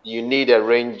you need a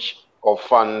range of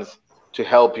funds to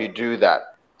help you do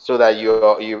that, so that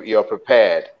you're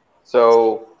prepared.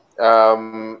 So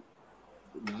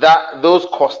that those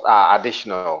costs are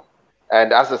additional,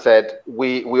 and as I said,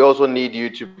 we also need you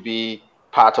to be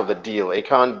part of the deal. It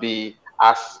can't be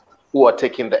us who are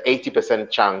taking the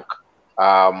 80% chunk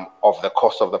of the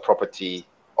cost of the property,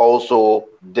 also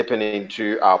dipping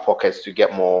into our pockets to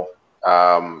get more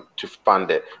to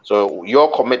fund it. So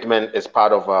your commitment is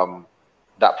part of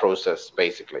that process,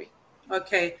 basically.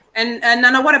 Okay. And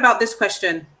Nana, what about this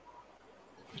question?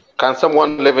 Can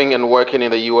someone living and working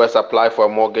in the US apply for a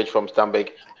mortgage from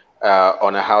Stanbic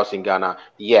on a house in Ghana?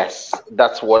 Yes,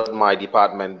 that's what my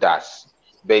department does.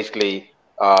 Basically,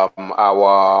 our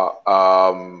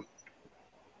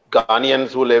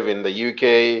Ghanaians who live in the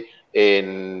UK,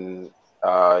 in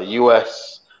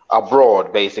US,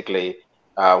 abroad, basically,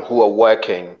 who are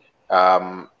working,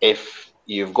 if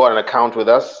you've got an account with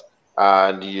us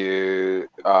and you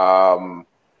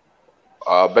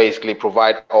basically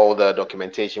provide all the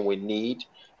documentation we need,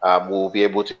 we'll be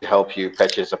able to help you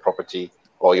purchase a property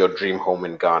or your dream home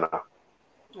in Ghana.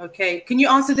 Okay. Can you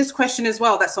answer this question as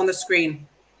well that's on the screen?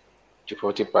 Do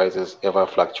property prices ever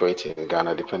fluctuate in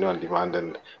Ghana depending on demand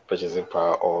and purchasing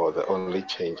power, or the only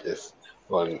change is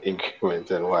on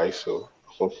increment, and why so?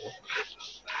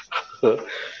 That's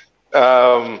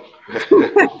why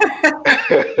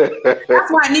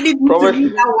I needed you to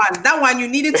read that one. That one you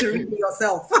needed to read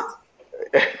yourself.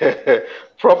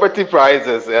 Property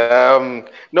prices.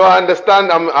 No, I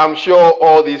understand. I'm sure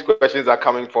all these questions are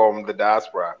coming from the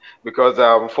diaspora, because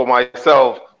for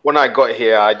myself, when I got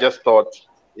here, I just thought,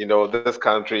 you know, this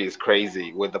country is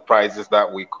crazy with the prices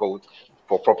that we quote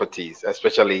for properties,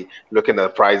 especially looking at the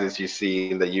prices you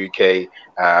see in the UK,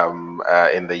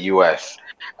 in the US.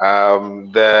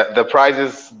 The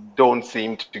prices don't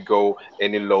seem to go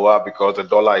any lower, because the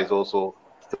dollar is also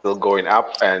still going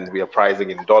up, and we are pricing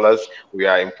in dollars. We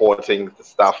are importing the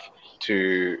stuff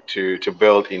to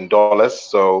build in dollars.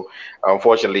 So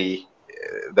unfortunately,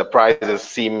 the prices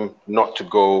seem not to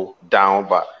go down,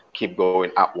 but keep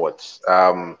going upwards.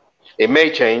 It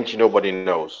may change, nobody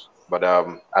knows, but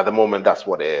at the moment, that's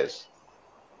what it is.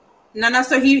 Nana,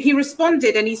 so he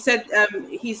responded and he said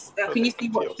he's can you see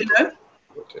what below?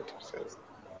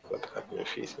 admin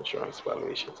fees, insurance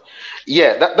valuations.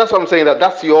 Yeah, that's what I'm saying.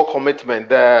 That's your commitment.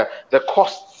 The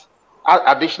costs,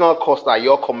 additional costs, are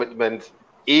your commitment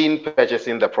in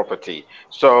purchasing the property.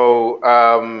 So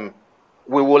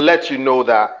we will let you know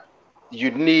that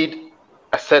you need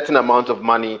a certain amount of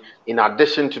money in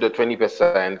addition to the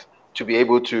 20% to be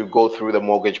able to go through the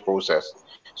mortgage process.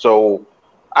 So,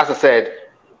 as I said,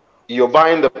 you're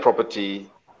buying the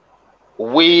property.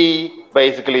 We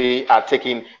basically are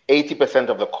taking 80%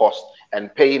 of the cost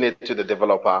and paying it to the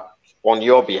developer on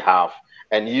your behalf,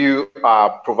 and you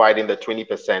are providing the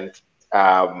 20%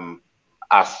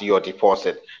 as your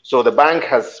deposit. So the bank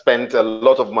has spent a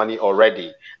lot of money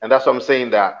already, and that's what I'm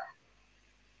saying, that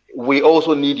we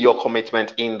also need your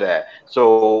commitment in there.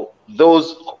 So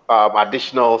those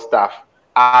additional stuff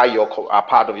are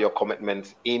part of your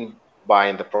commitment in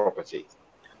buying the property.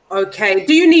 Okay.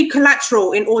 Do you need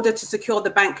collateral in order to secure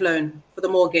the bank loan for the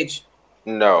mortgage?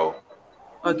 No.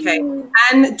 Okay.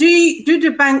 And do the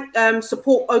bank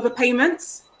support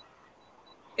overpayments?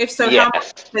 If so, yes. How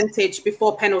much percentage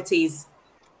before penalties?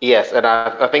 Yes, and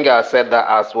I think I said that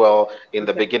as well in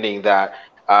the beginning, that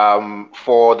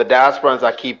for the diasporans,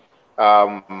 I keep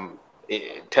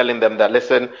telling them that,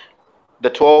 listen, the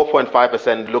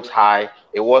 12.5% looks high.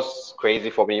 It was crazy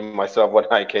for me myself when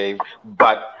I came,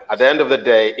 but at the end of the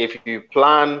day, if you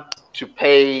plan to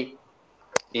pay,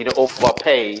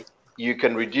 overpay, you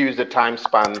can reduce the time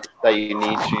span that you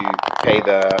need to pay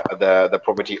the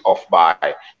property off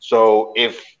by. So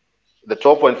if the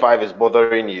 12.5 is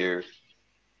bothering you,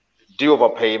 do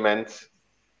overpayment,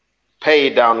 pay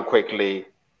it down quickly,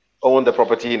 own the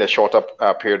property in a shorter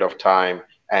period of time,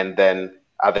 and then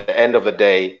at the end of the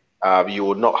day, you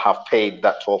will not have paid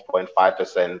that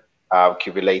 12.5%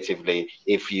 cumulatively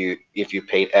if you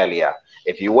paid earlier.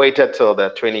 If you waited till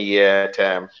the 20-year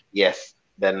term, yes,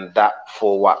 then that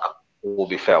full whack will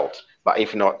be felt. But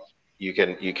if not, you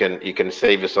can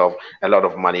save yourself a lot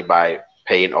of money by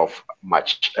paying off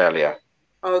much earlier.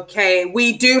 Okay,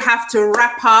 we do have to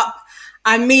wrap up.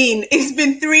 I mean, it's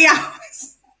been 3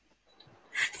 hours.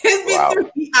 It's been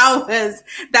 3 hours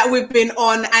that we've been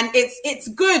on, and it's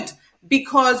good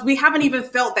because we haven't even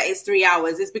felt that it's 3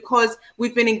 hours. It's because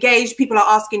we've been engaged. People are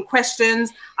asking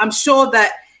questions. I'm sure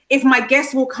that if my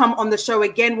guests will come on the show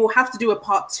again, we'll have to do a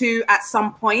part 2 at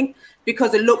some point,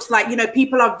 because it looks like,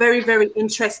 people are very, very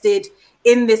interested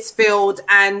in this field.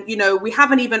 And, we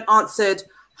haven't even answered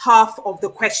half of the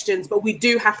questions, but we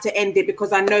do have to end it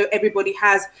because I know everybody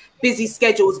has busy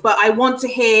schedules. But I want to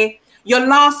hear your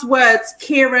last words.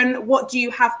 Kieran, what do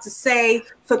you have to say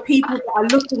for people that are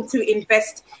looking to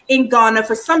invest in Ghana?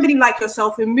 For somebody like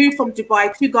yourself who moved from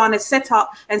Dubai to Ghana, set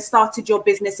up and started your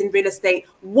business in real estate,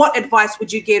 what advice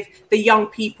would you give the young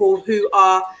people who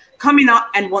are coming up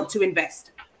and want to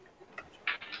invest?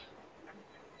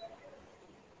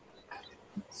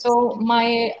 So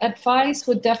my advice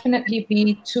would definitely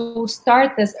be to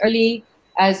start as early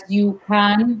as you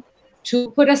can,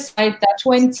 to put aside that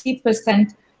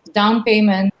 20% down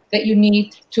payment that you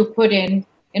need to put in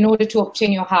order to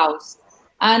obtain your house.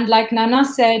 And like Nana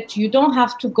said, you don't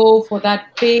have to go for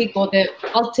that big or the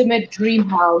ultimate dream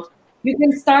house. You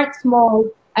can start small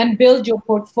and build your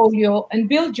portfolio and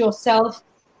build yourself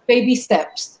baby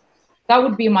steps. That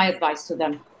would be my advice to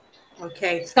them.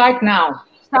 Okay. Start now.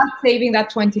 Start saving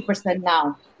that 20%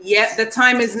 now. Yeah, the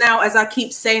time is now. As I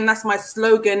keep saying, that's my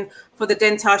slogan for the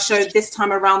Dental Show this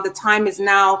time around. The time is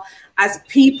now. As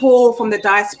people from the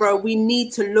diaspora, we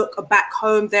need to look back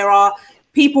home. There are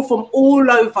people from all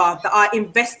over that are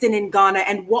investing in Ghana.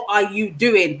 And what are you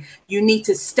doing? You need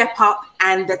to step up,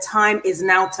 and the time is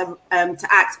now to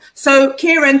act. So,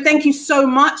 Kieran, thank you so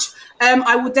much.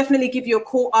 I will definitely give you a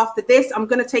call after this. I'm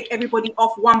going to take everybody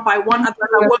off one by one, otherwise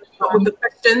I won't start with the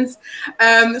questions.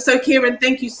 So, Kieran,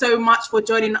 thank you so much for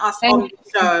joining us on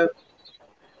the show.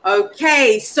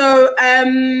 Okay, so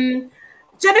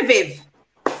Genevieve.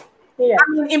 Yeah.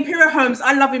 I mean, Imperial Homes,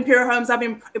 I love Imperial Homes. I've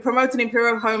been promoting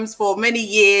Imperial Homes for many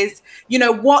years.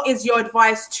 What is your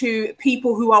advice to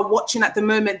people who are watching at the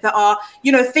moment that are,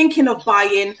 thinking of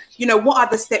buying? What are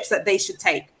the steps that they should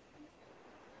take?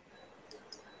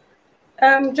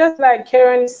 Just like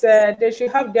Karen said, they should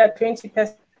have their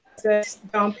 20%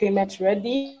 down payment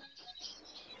ready.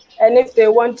 And if they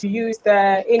want to use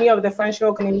any of the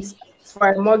financial companies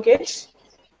for a mortgage,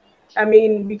 I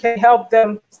mean, we can help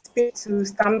them speak to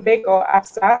Stanbic or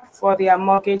AXA for their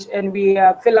mortgage, and we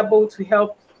are available to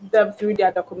help them through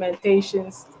their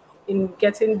documentations in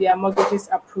getting their mortgages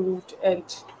approved and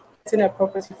getting a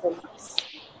property from us.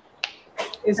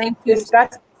 Thank you.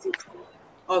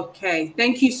 Okay,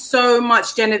 thank you so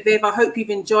much, Genevieve. I hope you've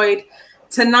enjoyed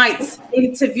tonight's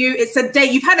interview. It's a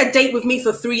date. You've had a date with me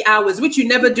for 3 hours, which you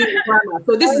never do in Ghana.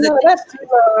 So this is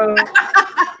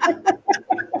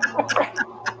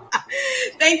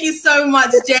Thank you so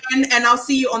much, Jen, and I'll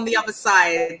see you on the other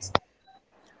side.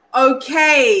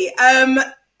 Okay.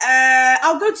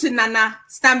 I'll go to Nana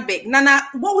Stanbic. Nana,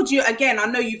 what would you, again, I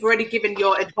know you've already given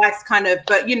your advice kind of,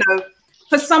 but, you know,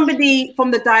 for somebody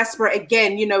from the diaspora,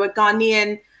 again, you know, a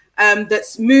Ghanaian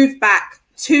that's moved back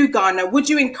to Ghana, would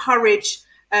you encourage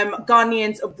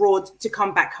Ghanaians abroad to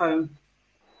come back home?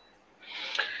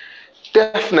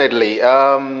 Definitely.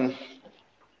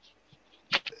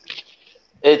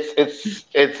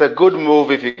 It's a good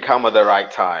move if you come at the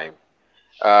right time.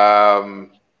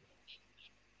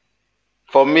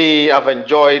 For me, I've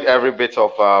enjoyed every bit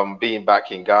of being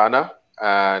back in Ghana,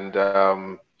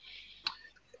 and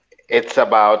it's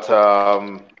about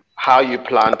how you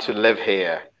plan to live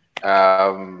here.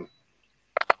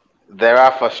 There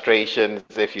are frustrations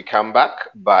if you come back,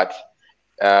 but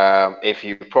if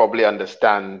you probably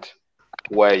understand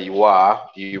where you are,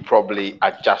 you probably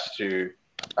adjust to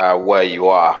where you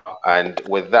are. And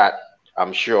with that,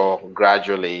 I'm sure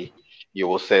gradually you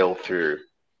will sail through.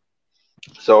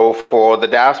 So for the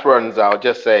diasporans, I'll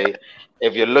just say,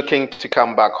 if you're looking to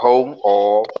come back home,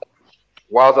 or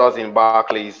whilst I was in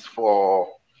Barclays for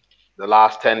the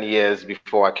last 10 years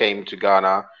before I came to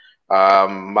Ghana,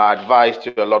 my advice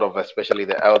to a lot of, especially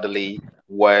the elderly,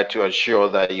 were to ensure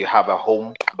that you have a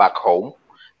home back home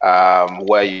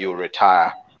where you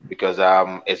retire, because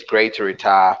it's great to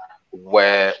retire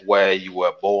where you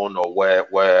were born or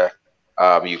where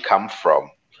you come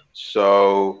from.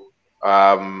 So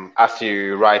as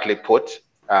you rightly put,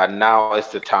 now is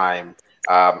the time.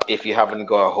 If you haven't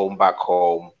got a home back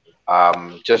home,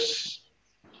 just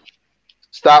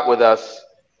start with us,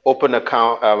 open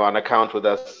an account with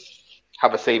us,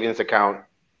 have a savings account,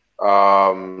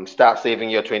 start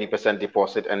saving your 20%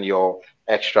 deposit and your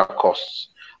extra costs.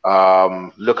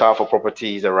 Look out for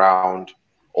properties around,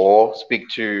 or speak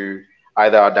to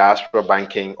either our diaspora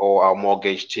banking or our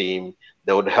mortgage team.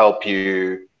 They would help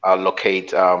you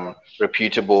locate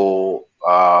reputable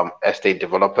estate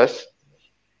developers,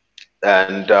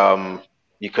 and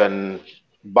you can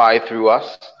buy through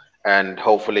us and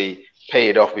hopefully pay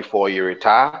it off before you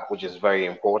retire, which is very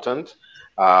important,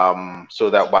 so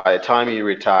that by the time you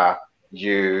retire,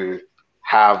 you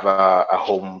have a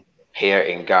home here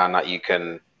in Ghana you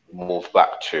can move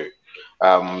back to.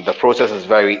 The process is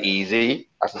very easy.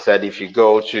 As I said, if you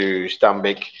go to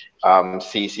Stanbic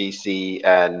CCC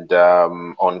and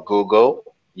on Google,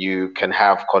 you can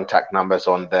have contact numbers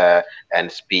on there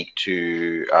and speak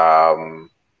to our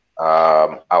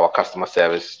customer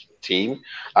service team.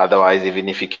 Otherwise, even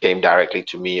if you came directly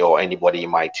to me or anybody in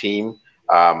my team,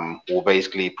 we'll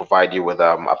basically provide you with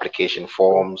application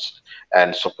forms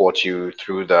and support you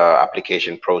through the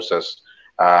application process.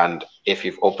 And if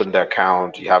you've opened the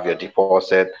account, you have your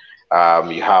deposit,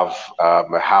 you have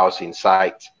a house in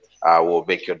sight, will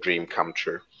make your dream come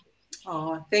true.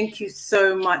 Oh, thank you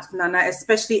so much, Nana,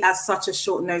 especially at such a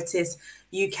short notice.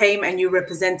 You came and you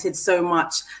represented so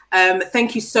much.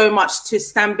 Thank you so much to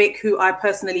Stanbic, who I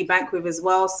personally bank with as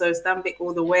well. So Stanbic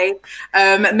all the way.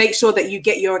 Make sure that you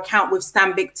get your account with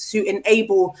Stanbic to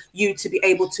enable you to be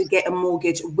able to get a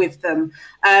mortgage with them.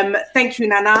 Thank you,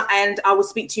 Nana, and I will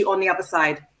speak to you on the other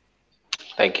side.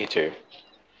 Thank you too.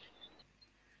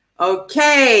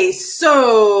 Okay,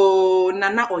 so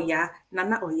Nana Oya,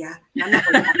 Nana Oya, Nana Oya,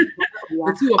 Nana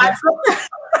Oya.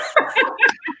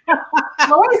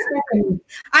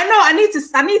 I know. I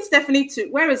need Stephanie to.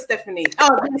 Where is Stephanie?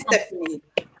 Oh, there's Stephanie.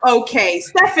 Okay,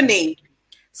 Stephanie.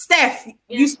 Steph,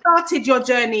 you started your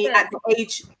journey at the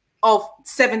age of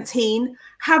 17.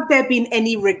 Have there been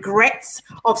any regrets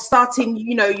of starting,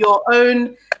 you know, your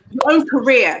own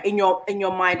career in your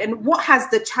mind? And what has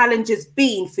the challenges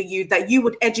been for you that you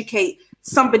would educate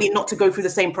somebody not to go through the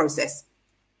same process?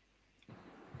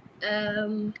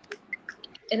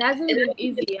 It hasn't been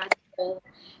easy at all.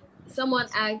 Someone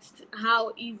asked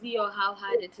how easy or how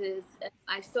hard it is.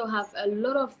 I still have a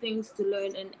lot of things to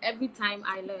learn, and every time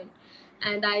I learn,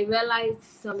 and I realized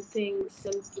some things,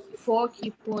 some 4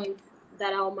 key points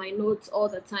that are on my notes all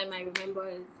the time. I remember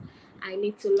is I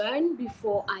need to learn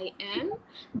before I earn,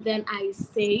 then I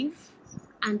save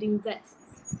and invest.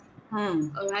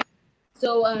 All right.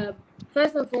 So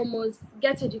first and foremost,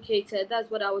 get educated.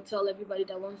 That's what I would tell everybody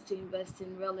that wants to invest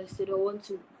in real estate or want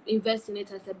to invest in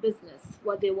it as a business,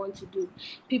 what they want to do.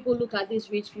 People look at these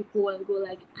rich people and go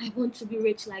like, I want to be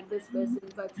rich like this person.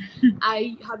 But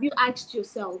have you asked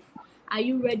yourself, are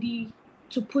you ready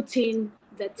to put in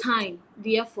the time,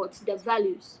 the effort, the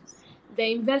values?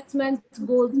 the investment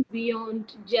goes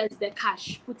beyond just the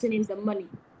cash, putting in the money.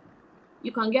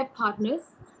 You can get partners,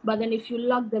 but then if you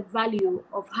lack the value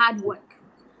of hard work,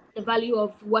 the value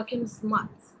of working smart,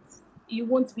 you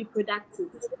won't be productive,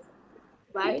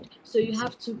 right? So you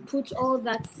have to put all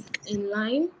that in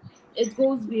line. It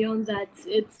goes beyond that.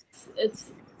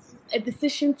 It's a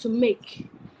decision to make.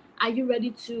 Are you ready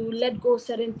to let go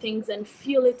certain things and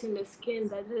feel it in the skin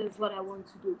that this is what I want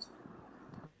to do?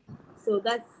 So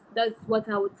that's what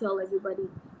I would tell everybody.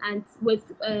 And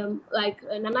with like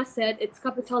Nana said, it's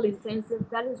capital intensive.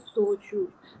 That is so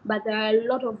true. But there are a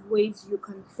lot of ways you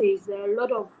can save. There are a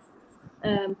lot of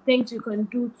things you can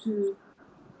do to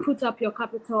put up your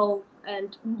capital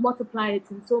and multiply it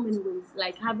in so many ways,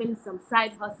 like having some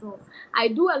side hustle. I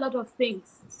do a lot of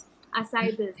things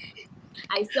aside this.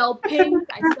 I sell paint,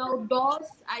 I sell doors,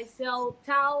 I sell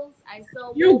towels, I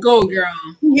sell. You go, girl.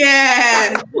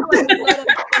 Yeah. I do a lot of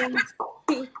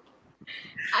things.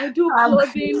 I do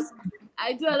clothing.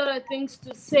 I do a lot of things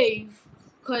to save.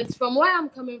 Because from where I'm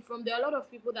coming from, there are a lot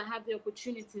of people that have the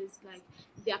opportunities. Like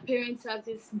their parents have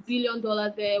this $1 billion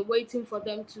there waiting for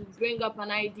them to bring up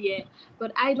an idea.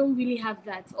 But I don't really have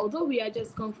that. Although we are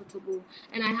just comfortable.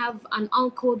 And I have an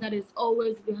uncle that is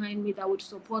always behind me that would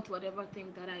support whatever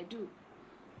thing that I do.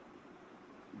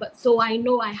 But so I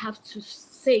know I have to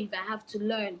save. I have to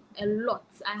learn a lot.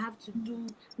 I have to do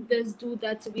this, do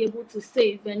that to be able to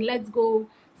save. And let's go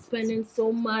spending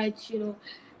so much, you know.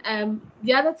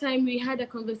 The other time we had a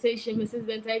conversation, Mrs.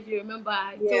 Venta, if you remember,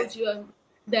 I told you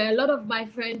there are a lot of my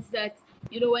friends that,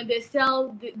 you know, when they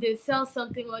sell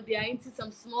something or they are into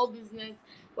some small business,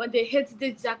 when they hit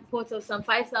the jackpot of some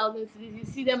 5,000, you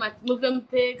see them at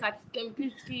Movenpick, at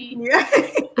Kempinski.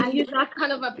 Yeah. Are you that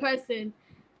kind of a person?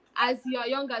 As you are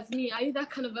young as me, are you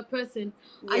that kind of a person?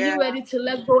 Are you ready to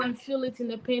let go and feel it in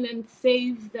the pain and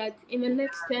save that in the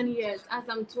next 10 years, as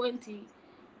I'm 20,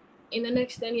 in the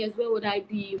next 10 years, where would I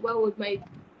be? Where would my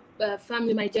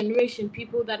family, my generation,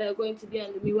 people that are going to be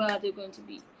under me, where are they going to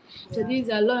be? So these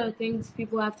are a lot of things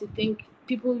people have to think.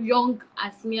 People young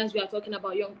as me, as we are talking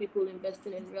about young people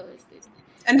investing in real estate.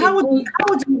 And how old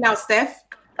are you now, Steph?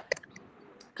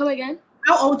 Come again?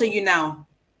 How old are you now?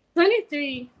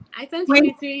 23. I turned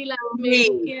 23 last May.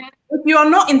 Yeah. If you're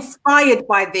not inspired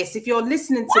by this, if you're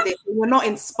listening to this and you're not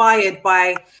inspired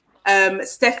by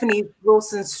Stephanie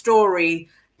Wilson's story,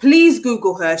 please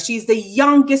Google her. She's the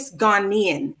youngest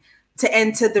Ghanaian to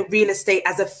enter the real estate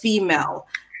as a female.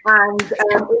 And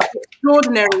it's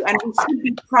extraordinary, and we should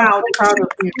be proud of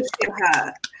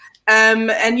her.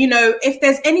 And, you know, if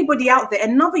there's anybody out there,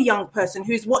 another young person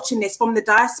who's watching this from the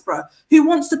diaspora, who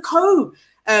wants to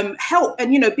help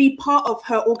and, you know, be part of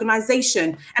her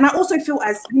organization. And I also feel,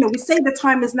 as you know, we say the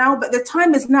time is now, but the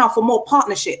time is now for more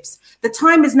partnerships. The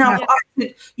time is now for us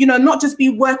to, you know, not just be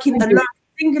working alone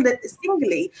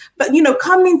singly, but, you know,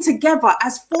 coming together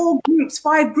as 4 groups,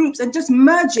 5 groups, and just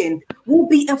merging will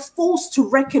be a force to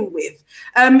reckon with.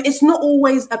 It's not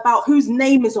always about whose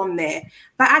name is on there,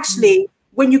 but actually,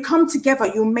 when you come together,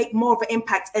 you'll make more of an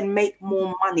impact and make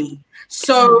more money.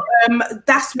 So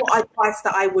that's what advice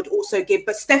that I would also give.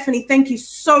 But Stephanie, thank you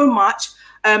so much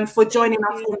for joining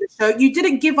us on the show. You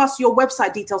didn't give us your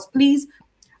website details. Please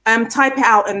type it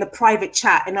out in the private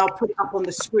chat and I'll put it up on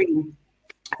the screen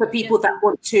for people that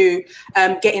want to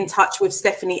get in touch with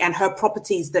Stephanie and her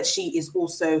properties that she is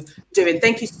also doing.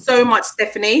 Thank you so much,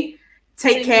 Stephanie.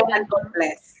 Take care and God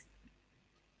bless.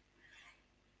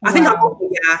 I think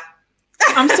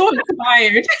I'm so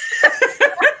inspired.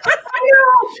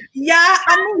 Yeah,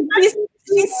 I mean,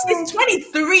 she's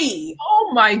 23.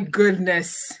 Oh my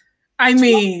goodness. I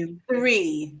mean,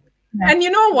 23. And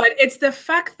you know what? It's the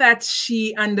fact that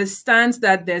she understands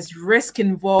that there's risk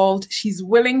involved. She's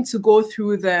willing to go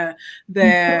through the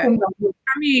I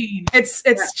mean, it's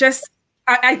just,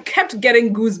 I kept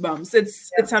getting goosebumps.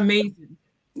 It's amazing.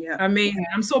 Yeah. Amazing.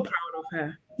 I'm so proud of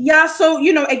her. Yeah, so,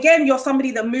 you know, again, you're somebody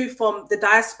that moved from the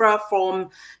diaspora, from,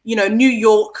 you know, New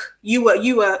York. You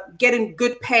were getting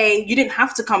good pay. You didn't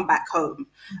have to come back home.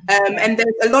 And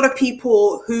there's a lot of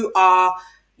people who are,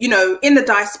 you know, in the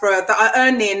diaspora that are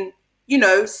earning, you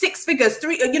know, 6 figures,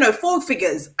 4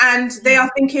 figures. And they are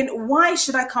thinking, why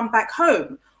should I come back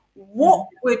home? What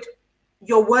would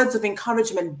your words of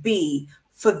encouragement be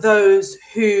for those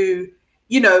who,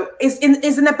 you know, is in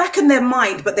the back of their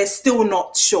mind, but they're still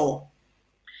not sure?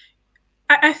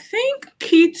 I think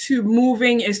key to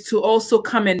moving is to also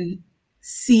come and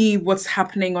see what's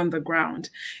happening on the ground.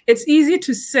 It's easy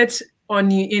to sit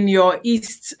in your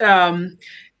East, you know,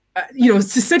 to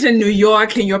sit in New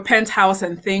York in your penthouse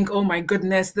and think, oh my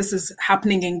goodness, this is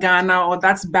happening in Ghana, or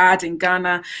that's bad in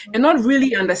Ghana, and not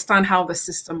really understand how the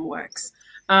system works.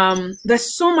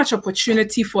 there's so much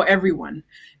opportunity for everyone.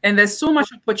 And there's so much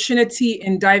opportunity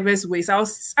in diverse ways. I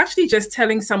was actually just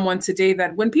telling someone today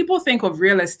that when people think of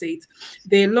real estate,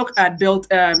 they look at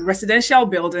residential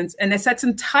buildings and a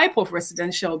certain type of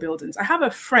residential buildings. I have a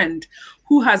friend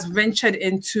who has ventured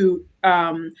into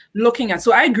looking at,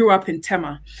 so I grew up in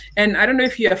Tema, and I don't know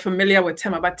if you're familiar with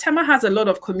Tema, but Tema has a lot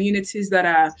of communities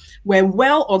that were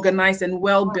well organized and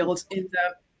well built in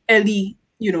the early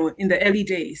in the early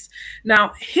days.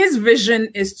 Now, his vision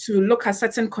is to look at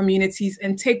certain communities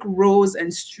and take roads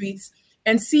and streets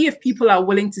and see if people are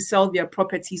willing to sell their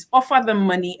properties, offer them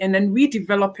money, and then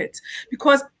redevelop it.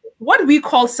 Because what we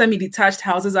call semi-detached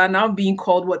houses are now being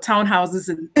called townhouses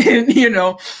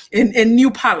in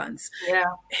new parlance. Yeah.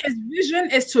 His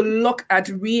vision is to look at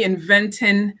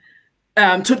reinventing,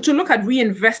 to look at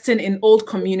reinvesting in old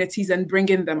communities and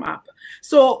bringing them up.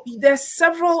 So there's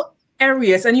several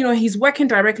areas, and he's working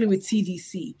directly with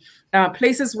TDC,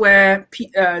 places where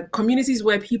communities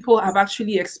where people have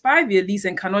actually expired their lease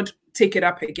and cannot take it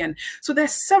up again. So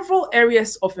there's several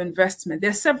areas of investment.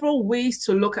 There's several ways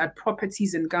to look at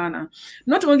properties in Ghana.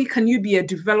 Not only can you be a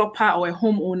developer or a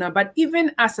homeowner, but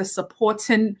even as a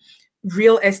supporting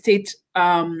real estate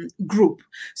group.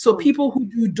 So people who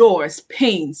do doors,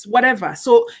 paints, whatever.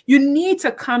 So you need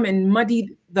to come and muddy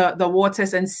the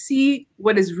waters and see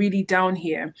what is really down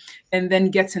here and then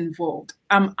get involved.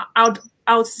 I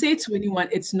would say to anyone,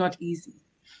 it's not easy.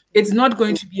 It's not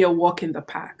going to be a walk in the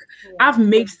park. Yeah. I've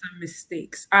made some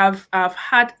mistakes. I've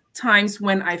had times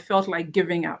when I felt like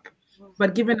giving up.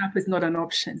 But giving up is not an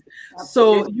option.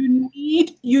 Absolutely. So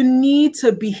you need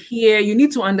to be here. You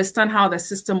need to understand how the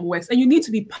system works, and you need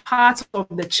to be part of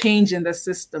the change in the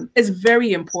system. It's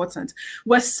very important.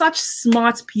 We're such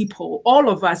smart people, all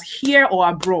of us here or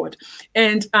abroad.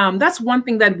 And that's one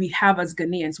thing that we have as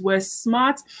Ghanaians. We're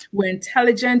smart, we're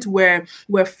intelligent, we're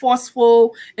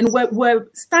forceful, and we're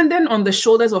standing on the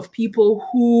shoulders of people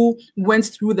who went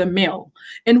through the mill.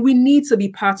 And we need to be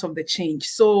part of the change.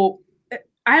 So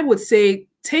I would say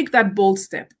take that bold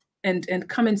step and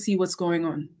come and see what's going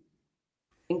on.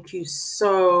 Thank you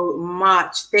so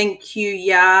much. Thank you.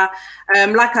 Yeah.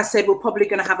 Like I said, we're probably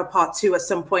going to have a part 2 at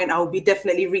some point. I'll be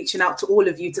definitely reaching out to all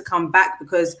of you to come back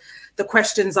because the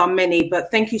questions are many.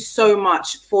 But thank you so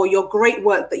much for your great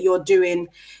work that you're doing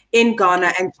in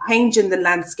Ghana and changing the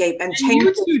landscape and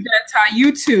changing. You too, Denta.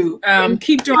 You too.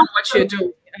 Keep doing what you're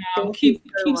doing. Keep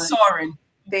soaring.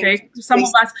 Okay. Some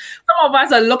of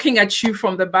us are looking at you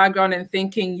from the background and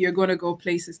thinking you're going to go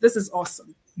places. This is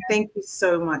awesome. Thank you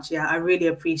so much. Yeah, I really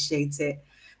appreciate it.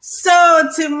 So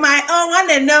to my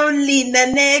one and only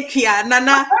Nanekia,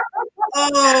 Nana.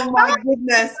 Oh my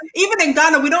goodness. Even in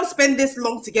Ghana, we don't spend this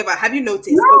long together. Have you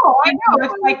noticed? No, I know.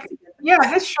 It's like, yeah,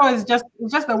 this show is just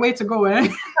the way to go, eh?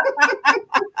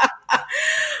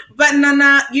 But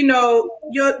Nana,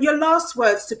 your last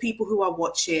words to people who are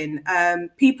watching,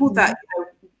 people that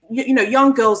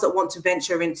young girls that want to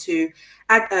venture into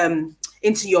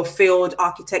your field,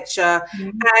 architecture,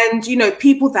 and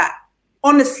people that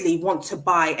honestly want to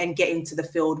buy and get into the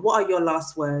field. What are your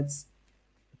last words?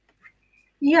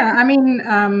 Yeah, I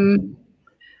mean,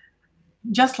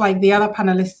 just like the other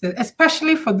panelists,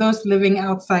 especially for those living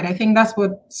outside, I think that's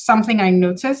something I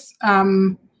noticed.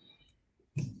 The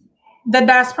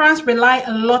diasporans rely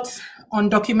a lot on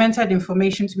documented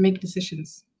information to make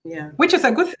decisions, which is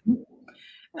a good thing.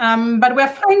 But we're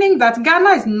finding that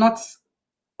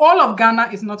all of Ghana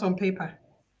is not on paper.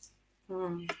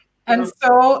 And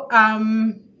so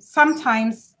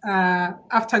sometimes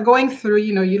after going through,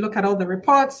 you look at all the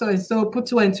reports, so put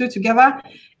 2 and 2 together.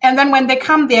 And then when they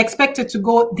come, they expect it to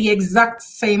go the exact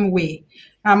same way.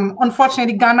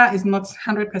 Unfortunately, Ghana is not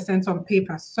 100% on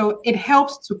paper. So it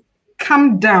helps to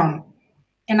come down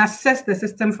and assess the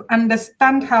system,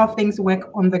 understand how things work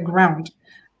on the ground.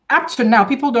 Up to now,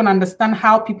 people don't understand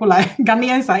how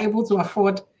Ghanaians are able to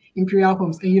afford imperial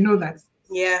homes. And you know that.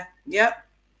 Yeah.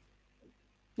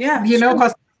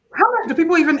 Because how much do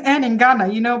people even earn in Ghana,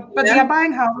 but they are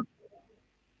buying house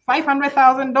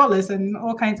 $500,000 and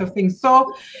all kinds of things.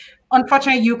 So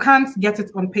unfortunately, you can't get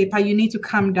it on paper. You need to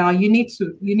come down. You need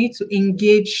to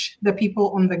engage the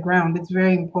people on the ground. It's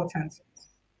very important.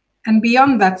 And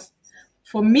beyond that,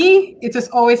 for me, it is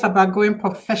always about going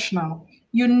professional.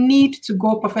 You need to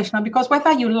go professional because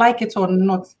whether you like it or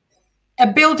not, a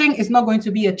building is not going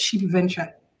to be a cheap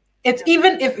venture. It's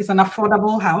even if it's an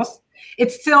affordable house,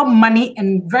 it's still money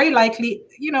and very likely,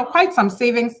 quite some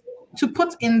savings to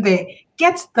put in there.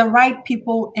 Get the right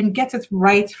people and get it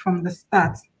right from the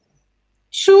start.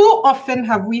 Too often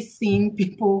have we seen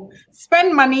people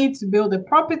spend money to build a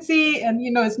property and,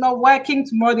 it's not working.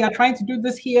 Tomorrow they are trying to do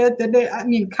this here. I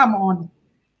mean, come on.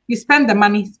 you spend the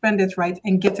money, spend it right,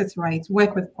 and get it right.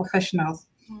 Work with professionals.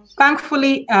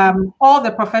 Thankfully, all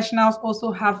the professionals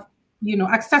also have,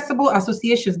 accessible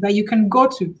associations that you can go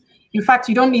to. In fact,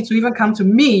 you don't need to even come to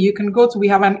me. You can go to, we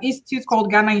have an institute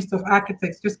called Ghana Institute of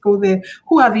Architects. Just go there.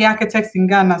 Who are the architects in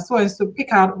Ghana? So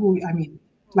pick out who,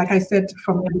 like I said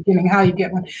from the beginning, how you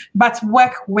get one. But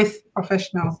work with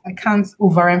professionals. I can't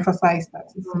overemphasize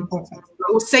that. It's important.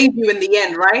 It will save you in the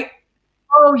end, right?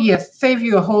 Oh, yes. Save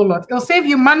you a whole lot. It'll save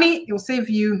you money. It'll save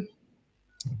you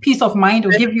peace of mind.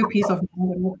 It'll give you peace of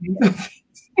mind.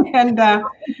 And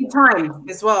time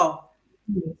as well.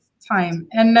 Yes, time.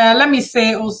 And let me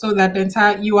say also that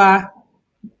you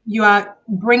are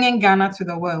bringing Ghana to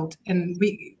the world, and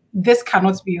this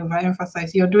cannot be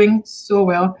overemphasized. You're doing so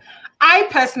well. I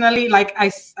personally, like I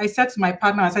said to my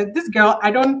partner, I said, this girl,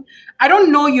 I don't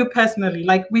know you personally.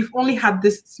 Like, we've only had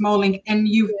this small link, and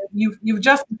you've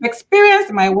just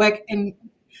experienced my work, and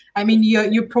I mean,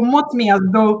 you promote me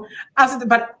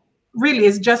but really,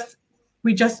 it's just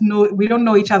we don't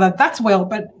know each other that well,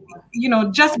 but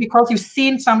just because you've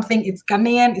seen something, it's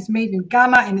Ghanaian, it's made in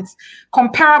Ghana, and it's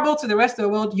comparable to the rest of the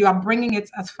world, you are bringing it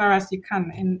as far as you can.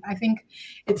 And I think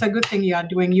it's a good thing you are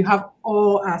doing. You have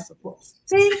all our support.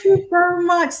 Thank you so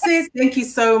much, sis. Thank you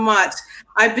so much.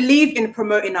 I believe in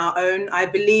promoting our own. I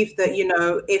believe that,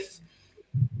 if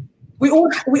we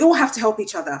all have to help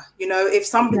each other, if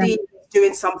somebody is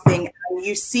doing something and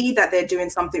you see that they're doing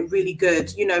something really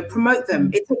good, promote them.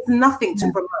 It takes nothing to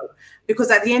promote,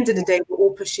 because at the end of the day, we're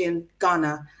all pushing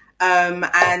Ghana.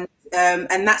 And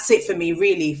that's it for me,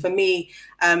 really. For me,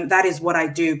 that is what I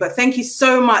do. But thank you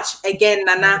so much again,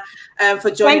 Nana, for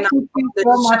joining us. Thank you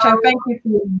so much, and thank you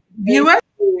to viewers.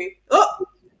 Oh,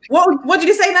 what did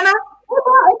you say, Nana?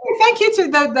 Thank you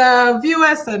to the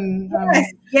viewers and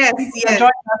yes. Joining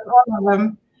us, all of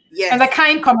them. Yes. And the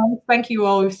kind comments. Thank you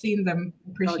all. We've seen them.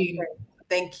 Appreciate it.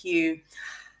 Thank you.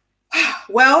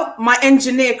 Well, my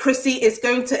engineer Chrissy is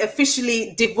going to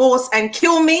officially divorce and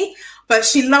kill me, but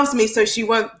she loves me, so she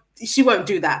won't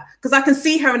do that, because I can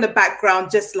see her in the background,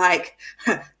 just like,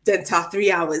 Denta,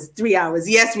 3 hours.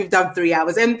 Yes, we've done 3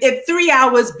 hours, and 3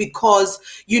 hours because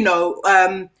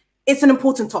it's an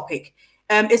important topic.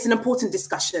 It's an important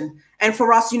discussion, and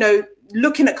for us,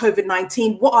 looking at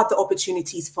COVID-19, what are the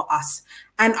opportunities for us?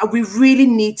 And we really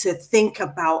need to think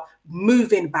about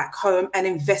moving back home and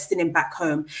investing in back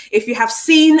home. If you have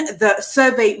seen the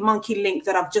Survey Monkey link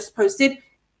that I've just posted,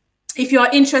 if you are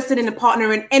interested in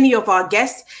partnering any of our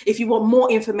guests, if you want more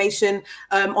information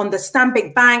on the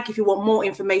Stanbic Bank, if you want more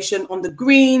information on the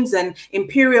Greens and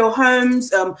Imperial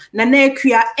Homes, Nane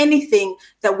Kuya, anything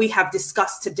that we have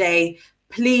discussed today,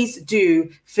 please do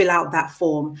fill out that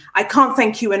form. I can't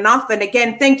thank you enough. And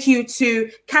again, thank you to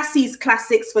Cassie's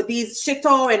Classics for these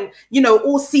shito and,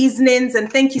 all seasonings. And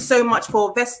thank you so much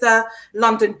for Vesta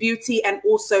London Beauty. And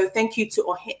also thank you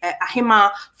to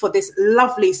Ahima for this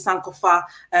lovely Sankofa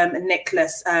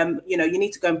necklace. You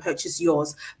need to go and purchase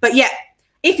yours. But yeah,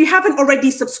 if you haven't already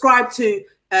subscribed to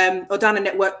ODANA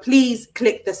Network, please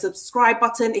click the subscribe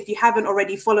button. If you haven't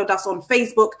already followed us on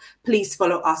Facebook, please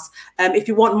follow us. If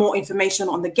you want more information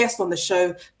on the guest on the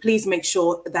show, please make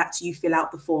sure that you fill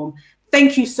out the form.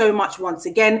 Thank you so much once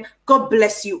again. God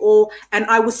bless you all. And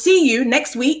I will see you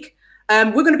next week.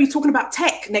 We're going to be talking about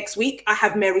tech next week. I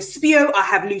have Mary Spio. I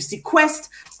have Lucy Quest.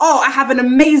 Oh, I have an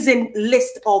amazing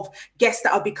list of guests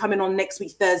that will be coming on next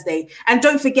week, Thursday. And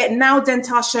don't forget, Now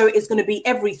Dentar Show is going to be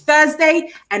every Thursday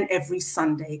and every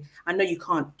Sunday. I know you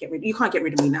can't get rid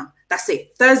of me now. That's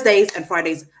it. Thursdays and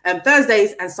Fridays,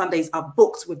 Thursdays and Sundays are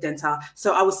booked with Dentar.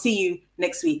 So I will see you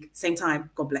next week, same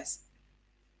time. God bless.